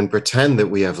use it and pretend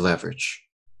that we have leverage?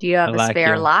 Do you have a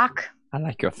spare lock? I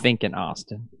like your thinking,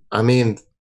 Austin. I mean,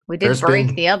 we did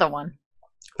break the other one.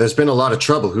 There's been a lot of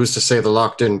trouble. Who's to say the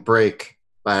lock didn't break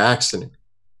by accident?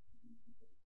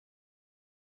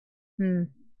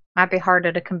 Might be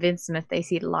harder to convince them if they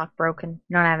see the lock broken.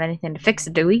 You don't have anything to fix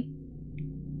it, do we?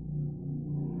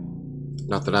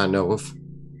 Not that I know of.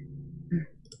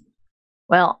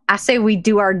 Well, I say we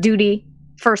do our duty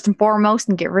first and foremost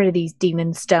and get rid of these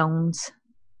demon stones.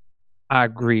 I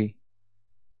agree.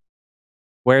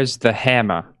 Where's the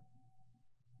hammer?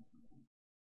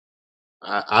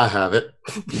 I have it.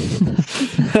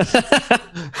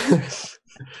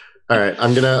 All right,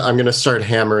 I'm gonna start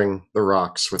hammering the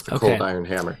rocks with the cold iron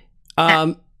hammer.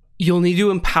 You'll need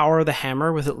to empower the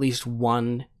hammer with at least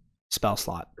one spell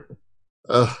slot.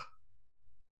 Ugh.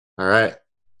 All right.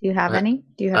 Do you have any?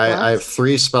 Do you have? I have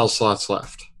 3 spell slots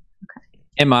left. Okay.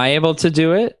 Am I able to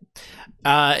do it?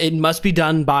 It must be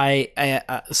done by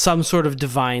some sort of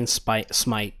divine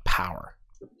smite power.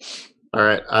 All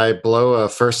right, I blow a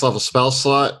 1st level spell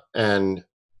slot and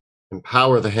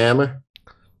empower the hammer.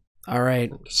 All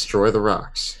right. Destroy the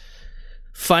rocks.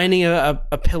 Finding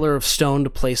a pillar of stone to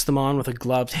place them on with a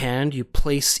gloved hand, you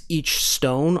place each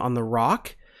stone on the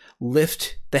rock,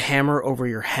 lift the hammer over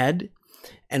your head,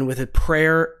 and with a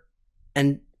prayer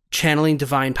and channeling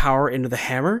divine power into the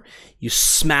hammer, you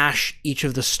smash each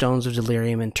of the stones of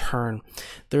delirium in turn.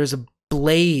 There is a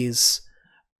blaze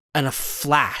and a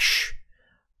flash,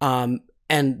 and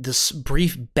this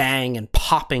brief bang and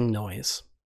popping noise.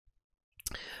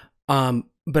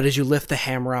 But as you lift the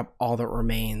hammer up, all that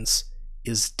remains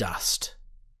is dust.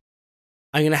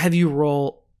 I'm going to have you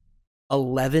roll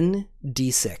 11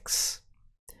 d6,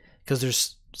 because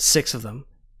there's 6 of them,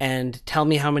 and tell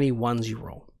me how many ones you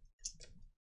roll.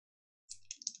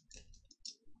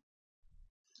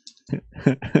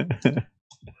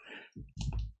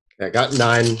 I got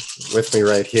 9 with me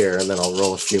right here, and then I'll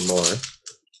roll a few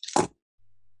more.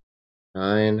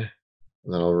 9, and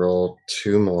then I'll roll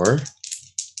 2 more.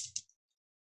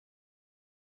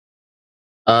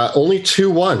 Only 2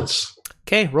 ones.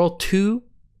 Okay, roll 2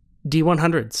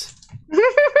 d100s.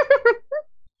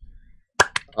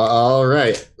 All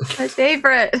right. My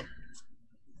favorite.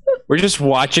 We're just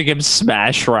watching him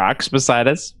smash rocks beside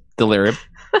us. Delirium.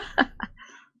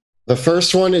 The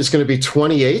first one is going to be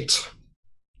 28.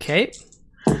 Okay.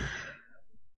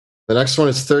 The next one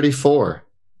is 34.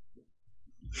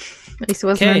 At least it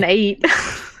wasn't an 8.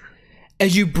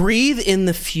 As you breathe in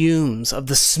the fumes of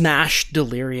the smashed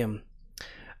delirium,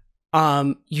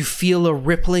 you feel a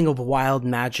rippling of wild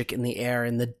magic in the air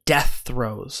in the death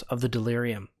throes of the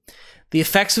delirium. The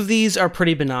effects of these are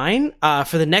pretty benign.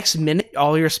 For the next minute,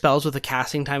 all your spells with a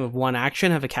casting time of 1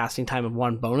 action have a casting time of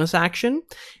 1 bonus action,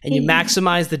 and you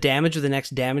maximize the damage of the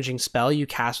next damaging spell you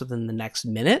cast within the next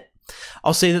minute.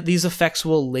 I'll say that these effects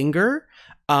will linger,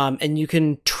 and you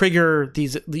can trigger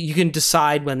these. You can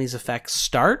decide when these effects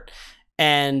start,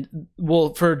 and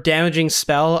for damaging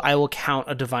spell, I will count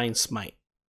a divine smite.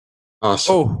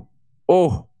 Awesome.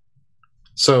 Oh.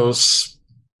 So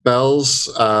spells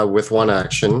with 1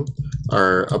 action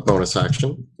are a bonus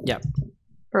action. Yep.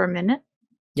 For a minute?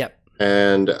 Yep.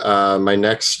 And my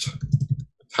next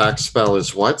attack spell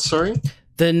is what? Sorry?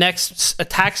 The next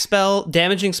attack spell,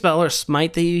 damaging spell, or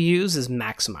smite that you use is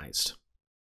maximized.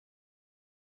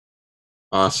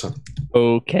 Awesome.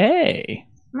 Okay.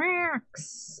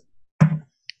 Max.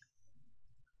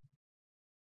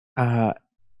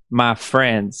 My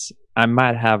friends, I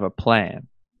might have a plan.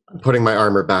 I'm putting my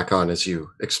armor back on as you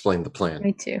explain the plan.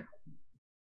 Me too.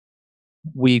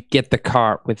 We get the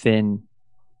cart within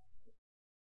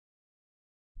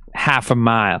half a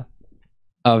mile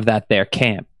of that there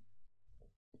camp.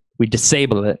 We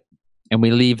disable it, and we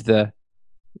leave the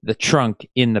trunk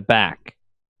in the back.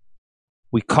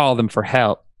 We call them for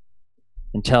help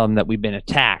and tell them that we've been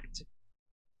attacked.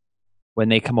 when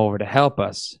they come over to help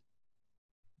us,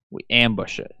 we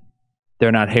ambush it.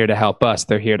 They're not here to help us.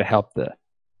 They're here to help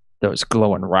those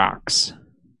glowing rocks.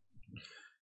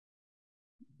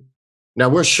 Now,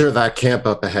 we're sure that camp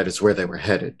up ahead is where they were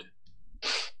headed.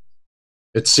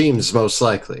 It seems most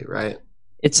likely, right?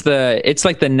 It's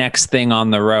like the next thing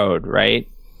on the road, right?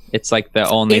 It's like the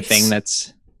only thing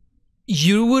that's...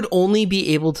 You would only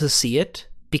be able to see it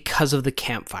because of the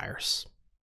campfires.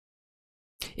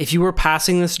 If you were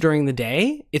passing this during the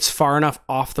day, it's far enough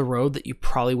off the road that you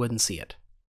probably wouldn't see it.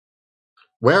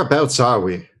 Whereabouts are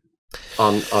we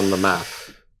on the map?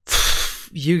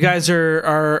 You guys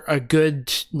are a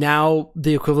good, now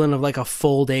the equivalent of like a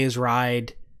full day's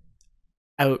ride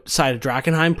outside of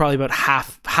Drakkenheim, probably about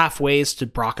halfways to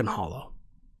Brocken Hollow.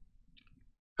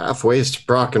 Halfways to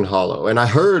Brocken Hollow. And I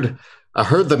heard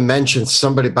them mention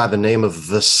somebody by the name of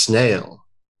the Snail.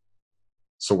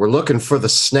 So we're looking for the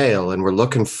Snail, and we're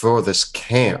looking for this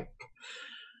camp.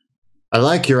 I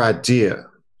like your idea.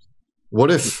 What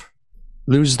if...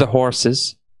 Lose the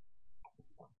horses.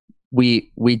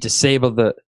 We disable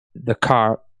the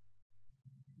car,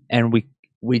 and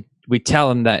we tell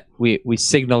them that we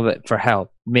signal that for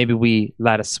help. Maybe we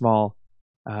light a small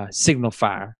signal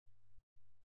fire.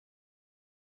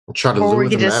 We'll try to or lure we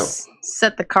could them just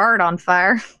set the cart on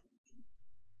fire.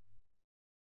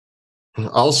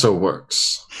 Also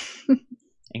works.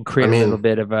 And create a little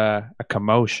bit of a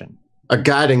commotion. A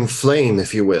guiding flame,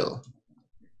 if you will.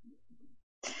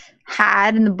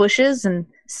 Hide in the bushes and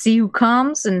see who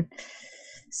comes and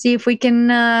see if we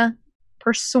can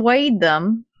persuade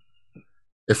them.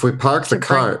 If we park the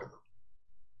cart,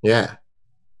 yeah.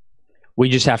 We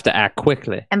just have to act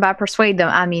quickly. And by persuade them,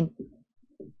 I mean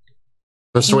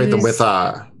Persuade them with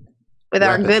our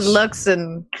good looks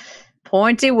and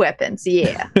pointy weapons,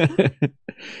 yeah.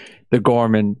 The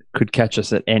Gorman could catch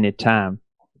us at any time.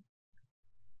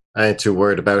 I ain't too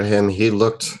worried about him. He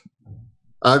looked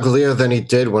uglier than he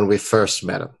did when we first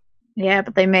met him. Yeah,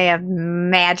 but they may have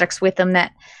magics with them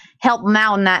that help them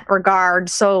out in that regard,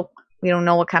 so we don't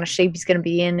know what kind of shape he's going to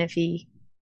be in if he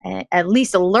at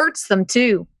least alerts them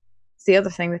too. It's the other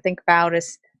thing to think about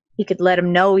is he could let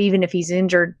them know even if he's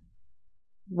injured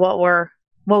what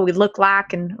we look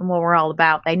like and what we're all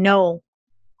about. They know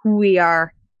who we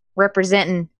are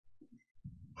representing.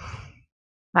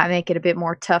 Might make it a bit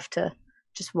more tough to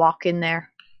just walk in there.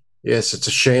 Yes, it's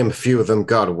a shame a few of them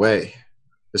got away.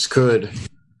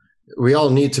 We all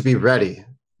need to be ready.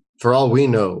 For all we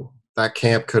know, that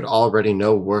camp could already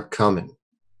know we're coming.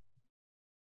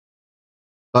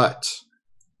 But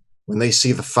when they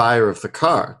see the fire of the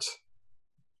cart,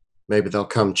 maybe they'll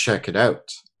come check it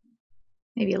out.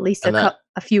 Maybe at least a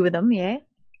few of them, yeah.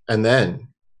 And then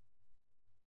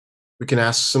we can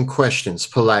ask some questions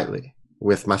politely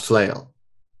with my flail.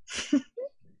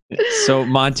 So,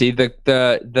 Monty,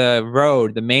 the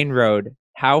road, the main road,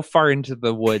 how far into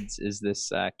the woods is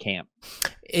this camp?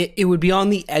 It would be on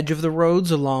the edge of the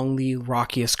roads along the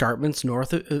rocky escarpments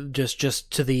north,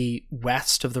 just to the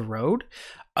west of the road.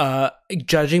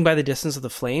 Judging by the distance of the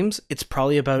flames, it's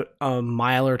probably about a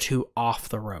mile or two off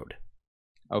the road.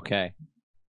 Okay.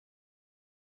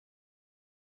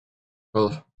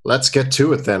 Well, let's get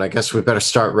to it then. I guess we better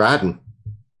start riding.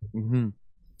 Mm-hmm.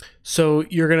 So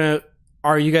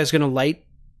are you guys gonna light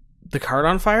the cart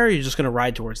on fire, or are you just gonna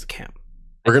ride towards the camp?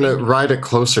 We're gonna ride it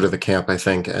closer to the camp, I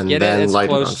think, and then light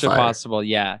it on fire. Get it as close to possible,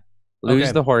 yeah.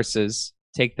 Lose the horses,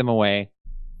 take them away,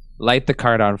 light the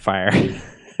cart on fire,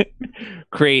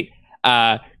 create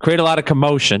a lot of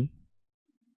commotion.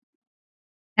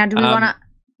 Now, do we want to?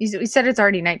 You said it's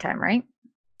already nighttime, right?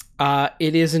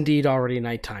 It is indeed already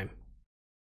nighttime.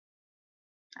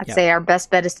 I'd say our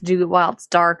best bet is to do it while it's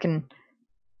dark and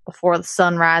before the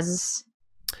sun rises.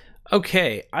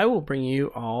 Okay, I will bring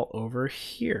you all over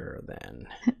here then.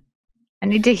 I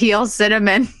need to heal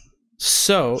Cinnamon.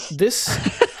 So this,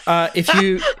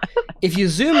 if you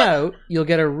zoom out, you'll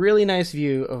get a really nice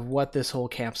view of what this whole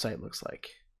campsite looks like.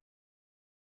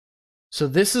 So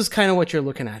this is kind of what you're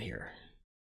looking at here.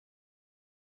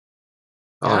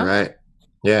 All right.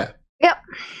 Yeah. Yep.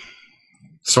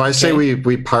 So I say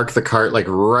we park the cart like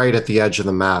right at the edge of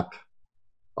the map.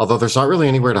 Although there's not really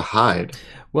anywhere to hide.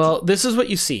 Well, this is what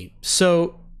you see.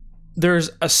 So there's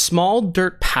a small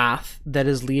dirt path that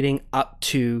is leading up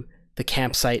to the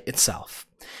campsite itself.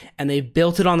 And they've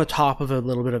built it on the top of a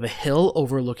little bit of a hill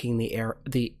overlooking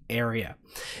the area.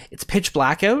 It's pitch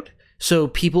black out, so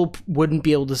people wouldn't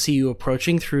be able to see you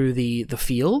approaching through the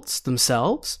fields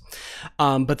themselves.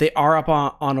 But they are up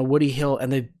on a woody hill,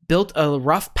 and they've built a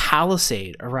rough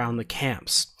palisade around the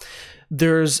camps.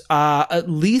 There's at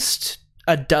least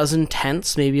a dozen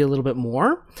tents, maybe a little bit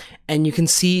more, and you can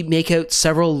make out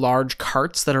several large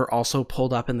carts that are also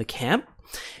pulled up in the camp.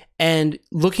 And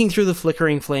looking through the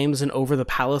flickering flames and over the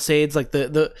palisades, like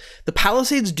the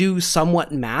palisades do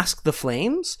somewhat mask the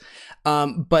flames,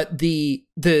 but the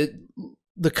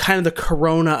kind of the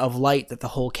corona of light that the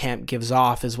whole camp gives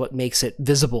off is what makes it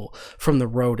visible from the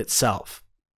road itself.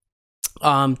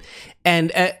 And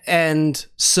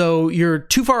so you're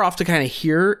too far off to kind of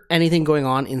hear anything going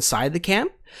on inside the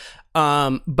camp.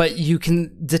 But you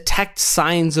can detect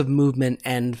signs of movement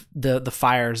and the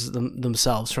fires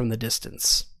themselves from the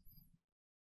distance.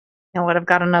 And what I've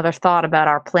got another thought about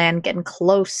our plan getting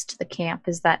close to the camp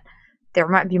is that there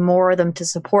might be more of them to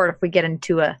support if we get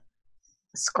into a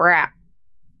scrap.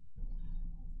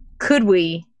 Could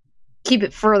we keep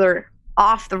it further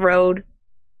off the road,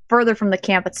 further from the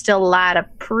camp, but still light a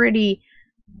pretty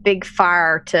big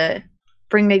fire to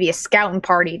bring maybe a scouting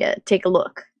party to take a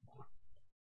look?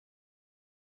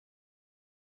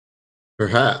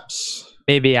 Perhaps.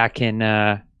 Maybe I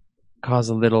can cause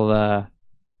a little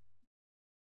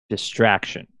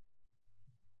distraction.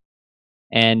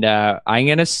 And I'm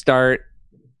gonna start.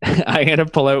 I'm gonna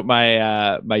pull out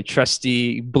my my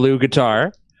trusty blue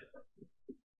guitar,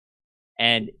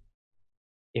 and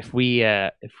if we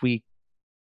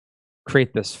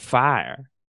create this fire,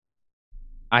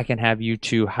 I can have you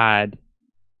two hide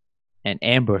and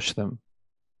ambush them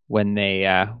when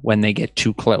they get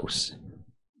too close.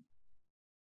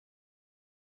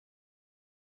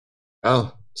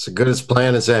 Oh, it's as good as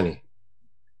plan as any.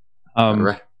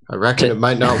 I reckon it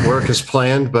might not work as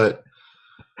planned, but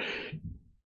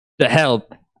to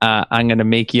help, I'm gonna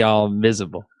make y'all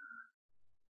visible.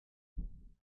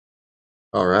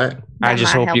 all right. I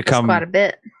just hope you come. Quite a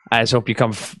bit. I just hope you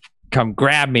come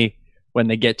grab me when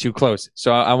they get too close.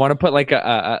 So I want to put like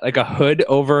a hood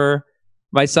over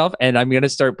myself, and I'm gonna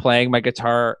start playing my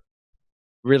guitar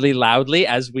really loudly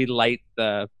as we light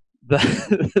the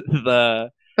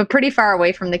But pretty far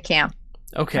away from the camp.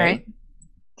 Okay. Right?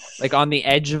 like on the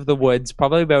edge of the woods,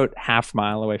 probably about half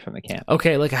mile away from the camp.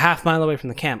 Okay, like a half mile away from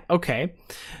the camp. Okay.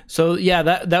 So yeah,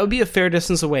 that would be a fair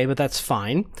distance away, but that's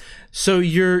fine. So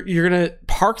you're going to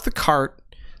park the cart,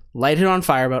 light it on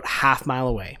fire about half mile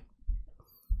away.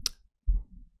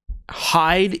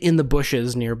 Hide in the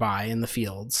bushes nearby in the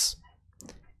fields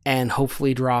and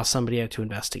hopefully draw somebody out to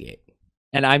investigate.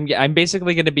 And I'm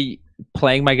basically going to be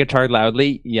playing my guitar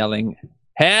loudly, yelling,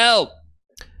 "Help!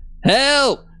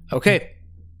 Help!" Okay.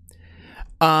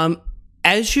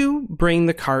 As you bring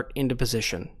the cart into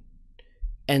position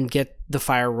and get the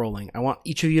fire rolling, I want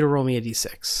each of you to roll me a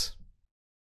d6.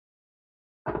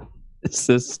 It's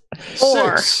this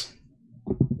 4.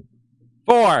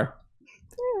 4.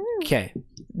 Okay.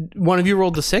 One of you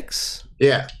rolled the 6?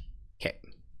 Yeah. Okay.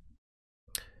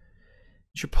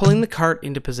 As you're pulling the cart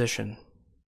into position,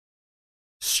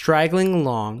 straggling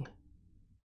along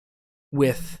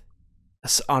with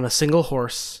on a single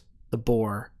horse, the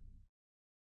boar,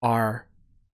 are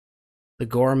the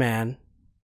Gore Man,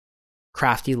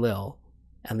 Crafty Lil,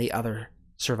 and the other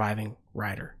surviving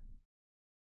rider,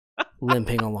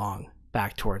 limping along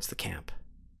back towards the camp.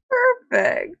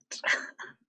 Perfect.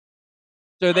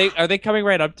 So are they coming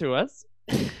right up to us?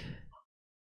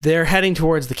 They're heading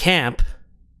towards the camp.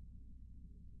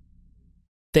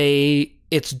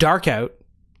 It's dark out,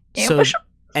 so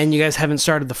and you guys haven't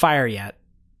started the fire yet,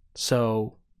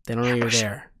 so they don't know you're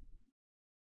there.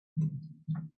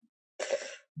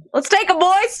 Let's take them,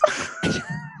 boys.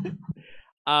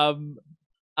 I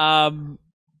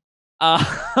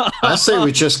say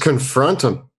we just confront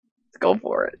them. Let's go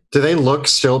for it. Do they look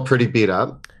still pretty beat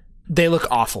up? They look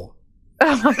awful.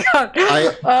 Oh my god.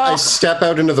 I step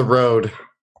out into the road.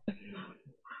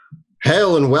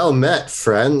 Hail and well met,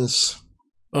 friends.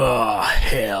 Oh,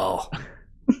 hell.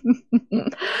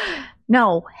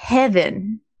 No,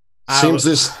 heaven. Seems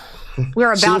this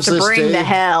We're about to bring the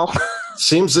hell.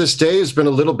 Seems this day has been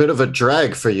a little bit of a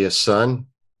drag for you, son.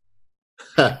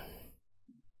 Get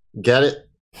it?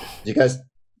 You guys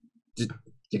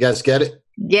get it?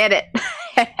 Get it.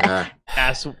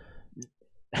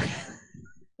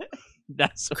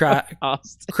 That's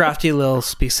Crafty Lil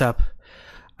speaks up.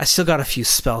 I still got a few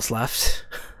spells left.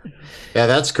 Yeah,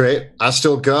 that's great. I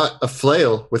still got a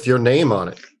flail with your name on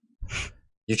it.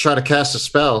 You try to cast a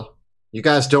spell, you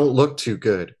guys don't look too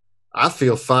good. I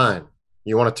feel fine.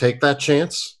 You want to take that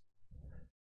chance?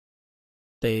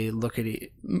 They look at you.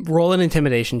 Roll an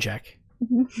intimidation check.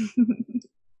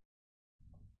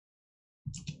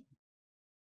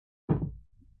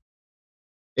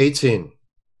 18.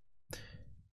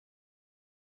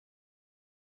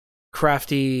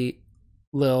 Crafty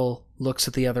Lil looks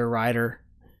at the other rider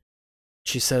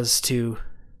She says,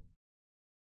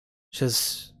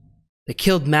 they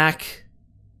killed Mac,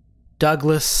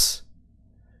 Douglas,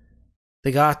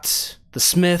 they got the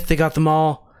Smith, they got them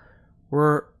all.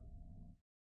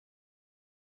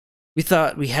 We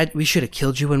thought we should have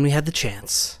killed you when we had the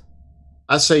chance.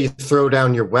 I say you throw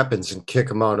down your weapons and kick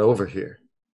them on over here.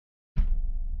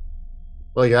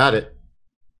 Well, you're at it.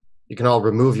 You can all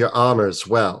remove your armor as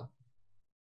well.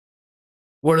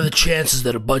 What are the chances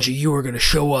that a bunch of you are going to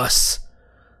show us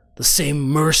the same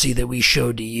mercy that we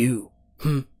showed to you?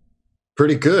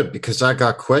 Pretty good, because I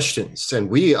got questions, and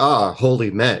we are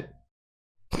holy men.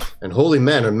 And holy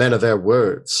men are men of their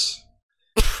words.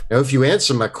 Now, if you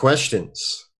answer my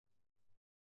questions,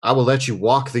 I will let you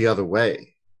walk the other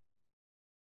way.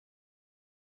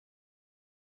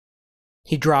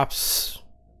 He drops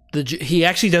he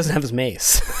actually doesn't have his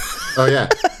mace. Oh, yeah.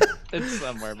 It's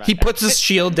somewhere back. He puts his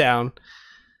shield down.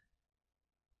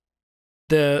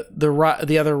 The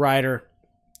other rider,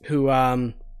 who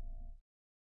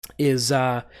is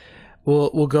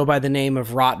will go by the name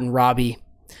of Rotten Robbie.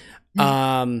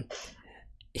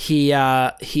 He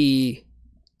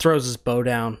throws his bow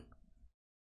down.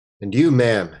 And you,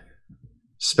 ma'am,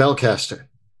 spellcaster,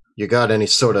 you got any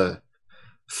sort of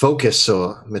focus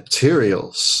or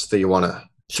materials that you want to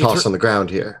toss on the ground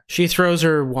here? She throws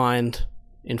her wand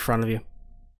in front of you.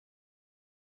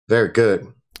 Very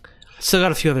good. Still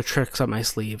got a few other tricks up my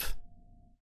sleeve.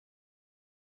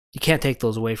 You can't take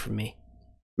those away from me.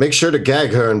 Make sure to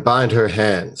gag her and bind her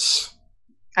hands.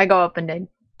 I go up and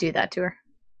do that to her.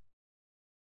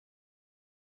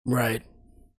 Right.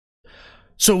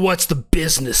 So what's the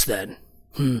business then?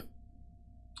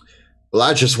 Well,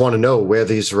 I just want to know where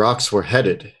these rocks were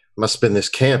headed. Must have been this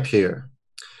camp here.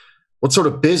 What sort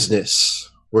of business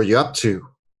were you up to?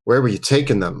 Where were you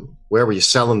taking them? Where were you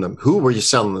selling them? Who were you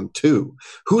selling them to?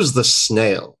 Who's the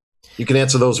snail? You can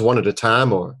answer those one at a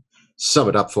time or sum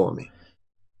it up for me.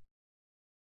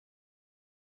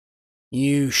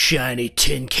 You shiny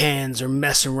tin cans are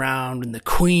messing around in the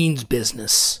Queen's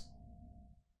business.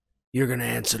 You're gonna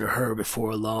answer to her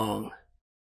before long.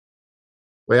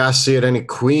 Way I see it, any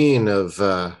queen of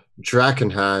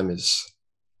Drakkenheim is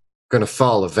gonna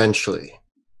fall eventually.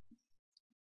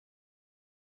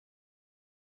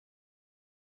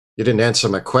 You didn't answer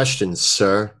my questions,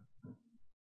 sir.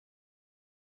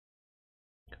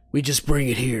 We just bring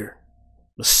it here.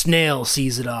 The snail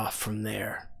sees it off from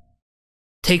there.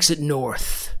 Takes it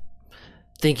north.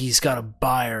 Think he's got a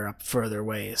buyer up further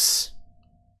ways.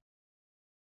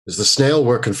 Is the snail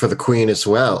working for the queen as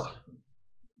well?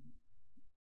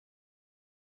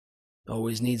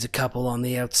 Always needs a couple on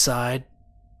the outside.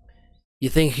 You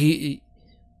think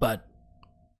but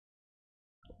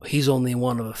he's only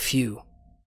one of a few.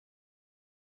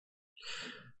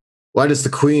 Why does the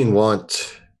queen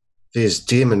want these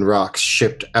demon rocks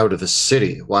shipped out of the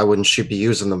city? Why wouldn't she be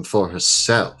using them for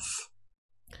herself?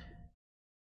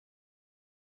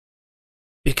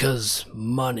 Because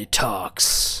money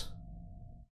talks.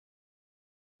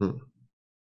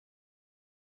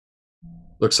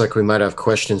 Looks like we might have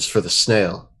questions for the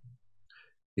snail.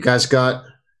 You guys got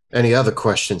any other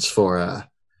questions for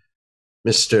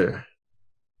Mr.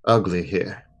 Ugly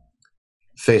here?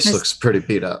 Face looks pretty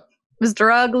beat up.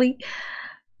 Mr. Ugly.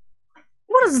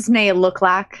 What does a snail look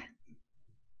like?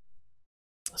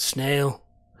 A snail?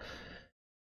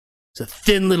 It's a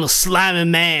thin little slimy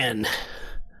man.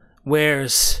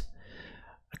 Wears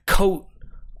a coat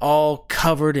all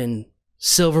covered in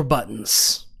silver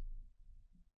buttons.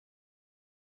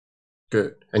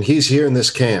 Good. And he's here in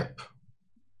this camp?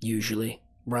 Usually.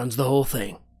 Runs the whole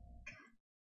thing.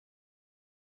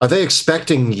 Are they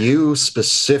expecting you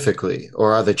specifically,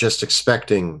 or are they just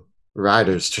expecting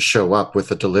riders to show up with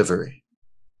a delivery?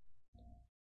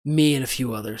 Me and a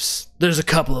few others. There's a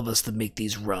couple of us that make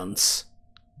these runs.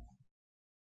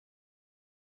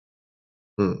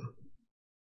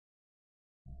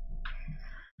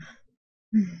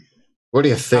 What do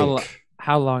you think?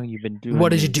 How long you been doing What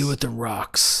did you these? do with the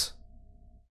rocks?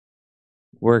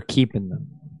 We're keeping them.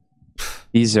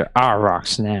 These are our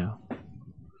rocks now.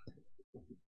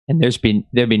 And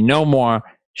there'll be no more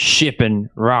shipping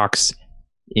rocks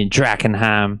in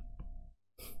Drakkenheim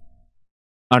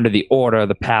under the order of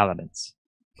the Paladins.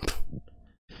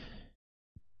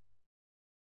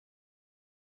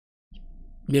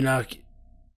 You know,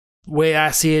 way I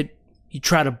see it, you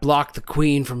try to block the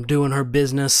queen from doing her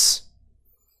business,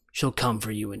 she'll come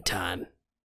for you in time.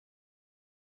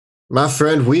 My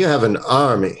friend, we have an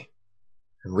army,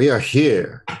 and we are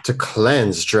here to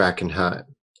cleanse Drakkenheim.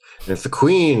 And if the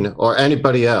queen or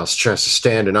anybody else tries to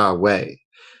stand in our way,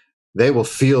 they will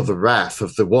feel the wrath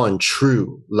of the one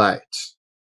true light.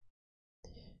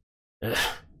 Ugh.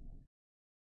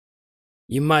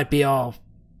 You might be all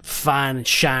fine and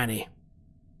shiny,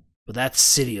 but that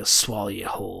city'll swallow you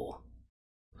whole.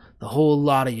 The whole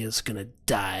lot of you's gonna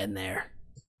die in there.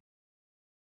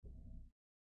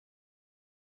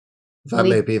 That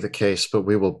may be the case, but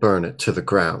we will burn it to the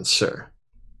ground, sir.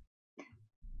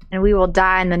 And we will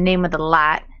die in the name of the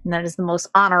light, and that is the most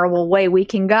honorable way we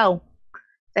can go.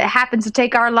 If it happens to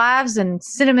take our lives and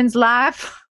Cinnamon's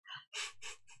life,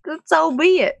 so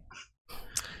be it.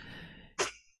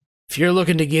 If you're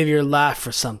looking to give your life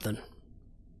for something,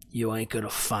 you ain't gonna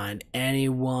find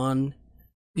anyone.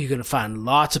 You're gonna find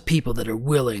lots of people that are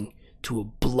willing to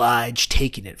oblige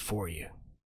taking it for you.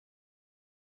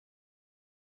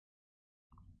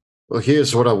 Well,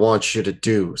 here's what I want you to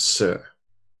do, sir.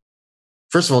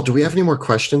 First of all, do we have any more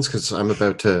questions? Because I'm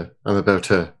about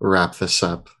to wrap this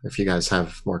up. If you guys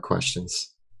have more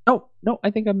questions. No,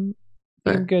 I think I'm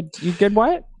good. You good,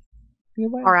 Wyatt?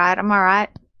 All right, I'm all right.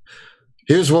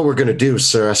 Here's what we're going to do,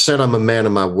 sir. I said I'm a man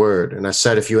of my word, and I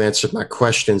said if you answered my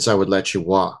questions, I would let you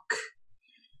walk.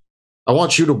 I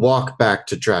want you to walk back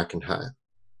to Drakkenheim. I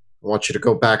want you to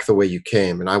go back the way you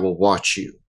came, and I will watch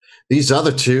you. These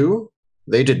other two,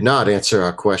 they did not answer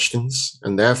our questions,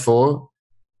 and therefore,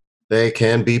 they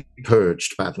can be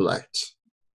purged by the light.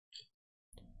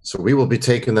 So we will be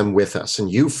taking them with us, and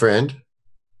you, friend,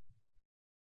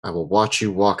 I will watch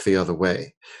you walk the other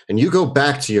way, and you go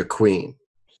back to your queen.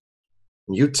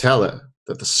 You tell her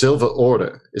that the Silver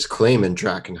Order is claiming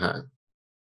Drakkenheim,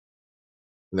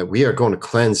 and that we are going to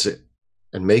cleanse it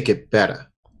and make it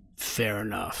better. Fair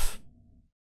enough.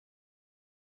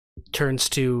 Turns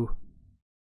to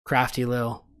Crafty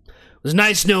Lil. It was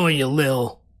nice knowing you,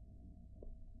 Lil.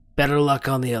 Better luck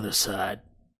on the other side.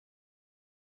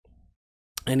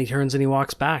 And he turns and he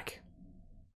walks back.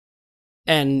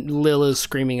 And Lil is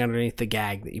screaming underneath the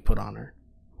gag that you put on her.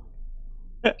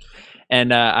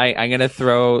 And I'm going to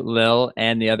throw Lil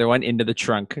and the other one into the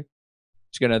trunk.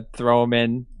 Just going to throw them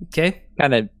in. Okay.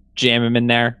 Kind of jam them in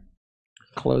there.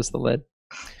 Close the lid.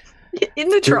 In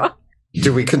the trunk.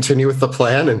 Do we continue with the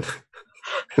plan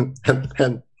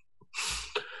and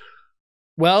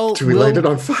well, do we light it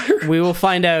on fire? We will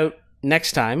find out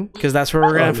next time, because that's where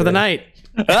we're going for the night.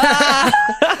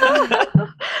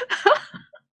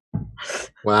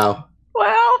 Wow.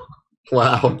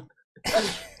 Wow.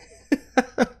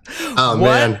 Oh,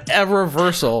 man. What a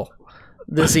reversal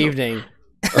this evening.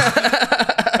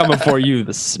 Coming for you,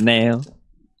 the snail.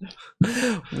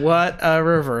 What a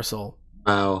reversal.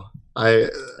 Wow.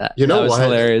 That what? was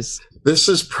hilarious. This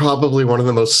is probably one of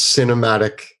the most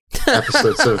cinematic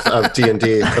episodes of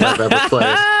D&D that I've ever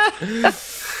played.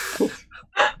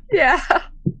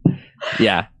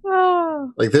 Yeah.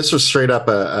 Like, this was straight up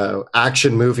a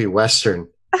action movie western.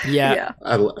 Yeah.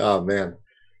 Oh, man.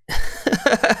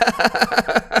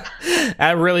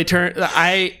 That really turned.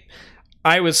 I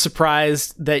was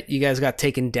surprised that you guys got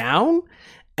taken down,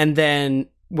 and then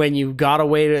when you found a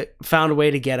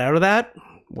way to get out of that,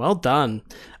 well done.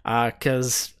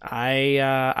 Because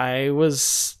I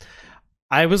was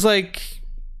like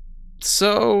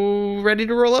so ready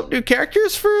to roll up new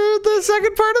characters for the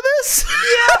second part of this.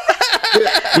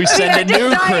 Yeah. We send a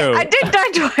new crew. I did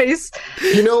die twice.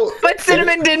 But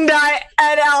Cinnamon didn't die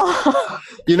at all.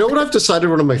 You know what I've decided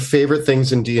one of my favorite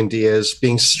things in D&D is?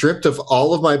 Being stripped of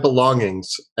all of my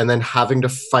belongings and then having to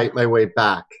fight my way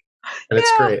back. And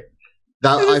it's great.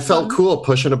 I felt cool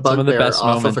pushing a bugbear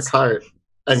off of a cart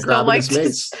and grabbing his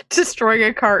mace. Destroying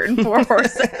a cart in 4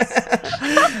 horses.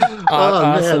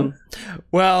 Awesome. Man.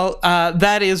 Well,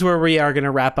 that is where we are going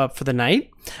to wrap up for the night.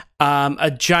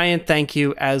 A giant thank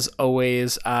you, as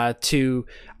always, to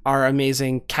our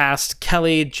amazing cast,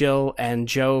 Kelly, Jill, and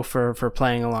Joe, for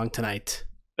playing along tonight.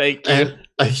 Thank you. And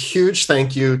a huge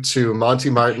thank you to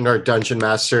Monty Martin, our Dungeon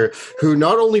Master, who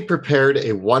not only prepared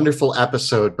a wonderful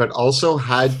episode, but also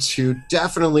had to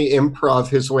definitely improv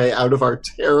his way out of our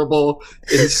terrible,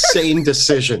 insane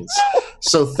decisions.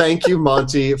 So thank you,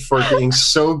 Monty, for being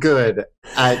so good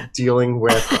at dealing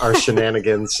with our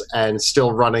shenanigans and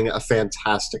still running a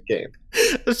fantastic game.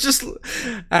 It's just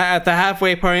at the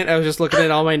halfway point, I was just looking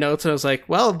at all my notes and I was like,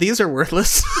 well, these are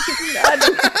worthless.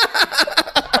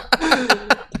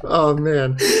 Oh,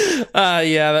 man.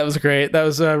 Yeah, that was great. That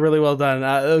was really well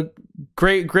done.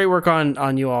 Great work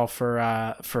on you all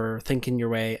for thinking your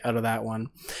way out of that one.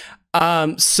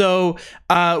 So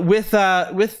with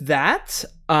that,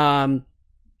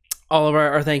 all of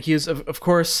our thank yous, of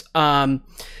course, all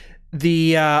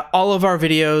of our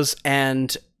videos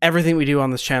and everything we do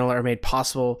on this channel are made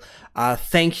possible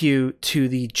thank you to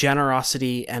the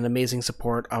generosity and amazing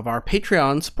support of our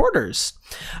Patreon supporters.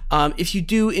 If you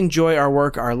do enjoy our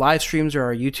work, our live streams, or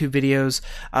our YouTube videos,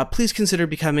 please consider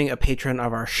becoming a patron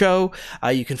of our show.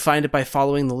 You can find it by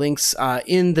following the links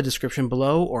in the description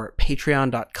below or at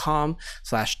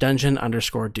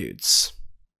patreon.com/dungeon_dudes.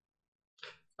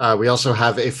 We also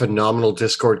have a phenomenal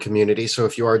Discord community. So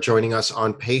if you are joining us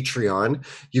on Patreon,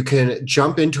 you can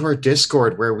jump into our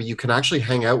Discord where you can actually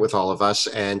hang out with all of us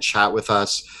and chat with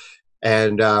us.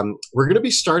 And we're going to be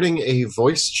starting a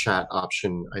voice chat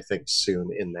option, I think, soon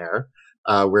in there,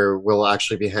 where we'll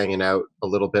actually be hanging out a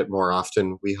little bit more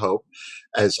often, we hope,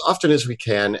 as often as we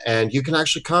can. And you can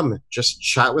actually come, just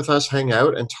chat with us, hang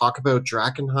out, and talk about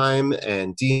Drakkenheim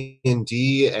and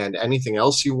D&D and anything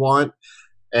else you want.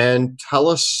 And tell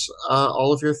us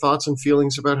all of your thoughts and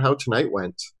feelings about how tonight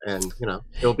went. And, you know,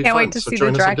 it'll be Can't fun. wait to see the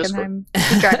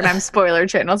Drakkenheim spoiler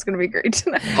channel. It's going to be great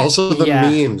tonight. Also, the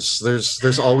memes.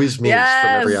 There's always memes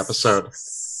from every episode.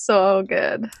 So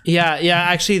good. Yeah.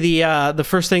 Actually, the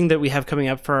first thing that we have coming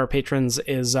up for our patrons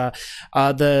is the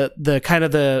kind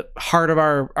of the heart of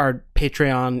our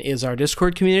Patreon is our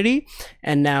Discord community,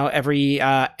 and now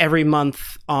every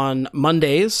month on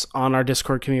Mondays on our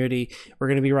Discord community, we're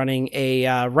going to be running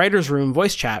a writers' room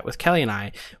voice chat with Kelly and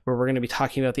I, where we're going to be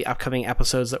talking about the upcoming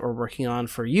episodes that we're working on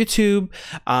for YouTube,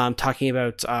 talking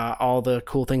about all the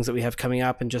cool things that we have coming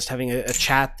up, and just having a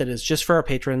chat that is just for our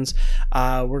patrons.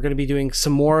 We're going to be doing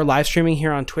some more live streaming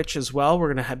here on Twitch as well.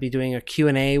 We're going to be doing a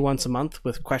Q&A once a month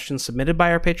with questions submitted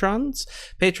by our patrons,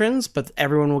 but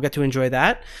everyone will get to enjoy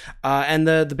that. And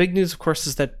the big news, of course,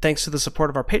 is that thanks to the support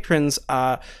of our patrons,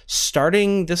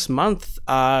 starting this month,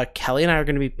 Kelly and I are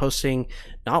going to be posting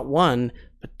not one,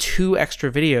 but 2 extra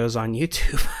videos on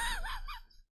YouTube.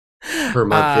 Per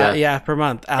month, per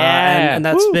month, and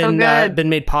that's been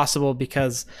made possible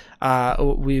because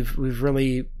we've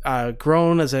really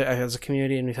grown as a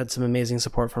community, and we've had some amazing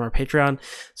support from our Patreon.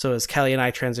 So as Kelly and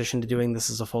I transition to doing this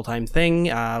as a full-time thing,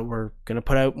 we're gonna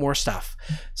put out more stuff,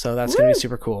 so that's gonna be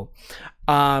super cool.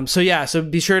 So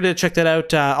be sure to check that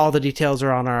out. All the details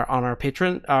are on our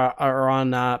Patreon or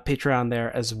on Patreon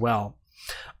there as well.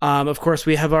 Of course,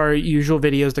 we have our usual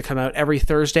videos that come out every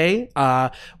Thursday.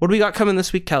 What do we got coming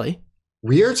this week, Kelly?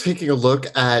 We are taking a look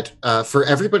at, for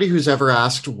everybody who's ever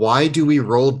asked, why do we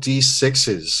roll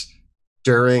D6s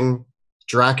during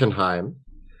Drakkenheim?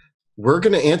 We're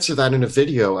going to answer that in a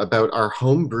video about our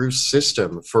homebrew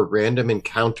system for random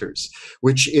encounters,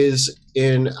 which is,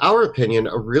 in our opinion,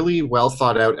 a really well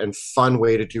thought out and fun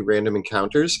way to do random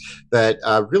encounters that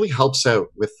really helps out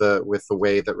with the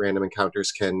way that random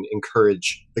encounters can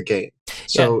encourage the game.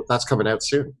 So that's coming out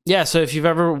soon. Yeah, so if you've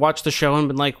ever watched the show and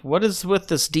been like, what is with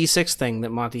this D6 thing that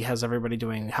Monty has everybody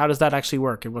doing? How does that actually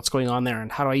work, and what's going on there,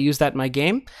 and how do I use that in my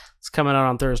game? It's coming out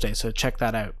on Thursday, so check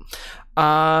that out.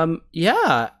 And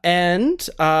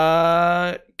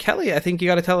Kelly, I think you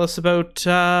got to tell us about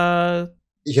where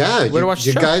to watch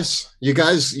the show. You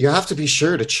guys, you have to be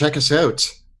sure to check us out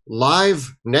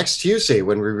live next Tuesday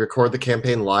when we record the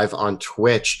campaign live on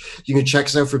Twitch. You can check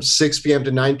us out from 6 p.m.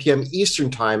 to 9 p.m.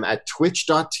 Eastern time at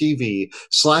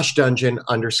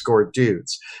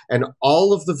twitch.tv/dungeon_dudes. And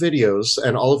all of the videos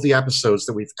and all of the episodes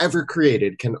that we've ever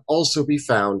created can also be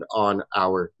found on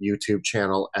our YouTube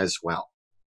channel as well.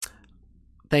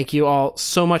 Thank you all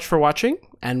so much for watching,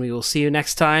 and we will see you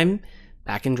next time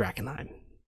back in Drakkenheim.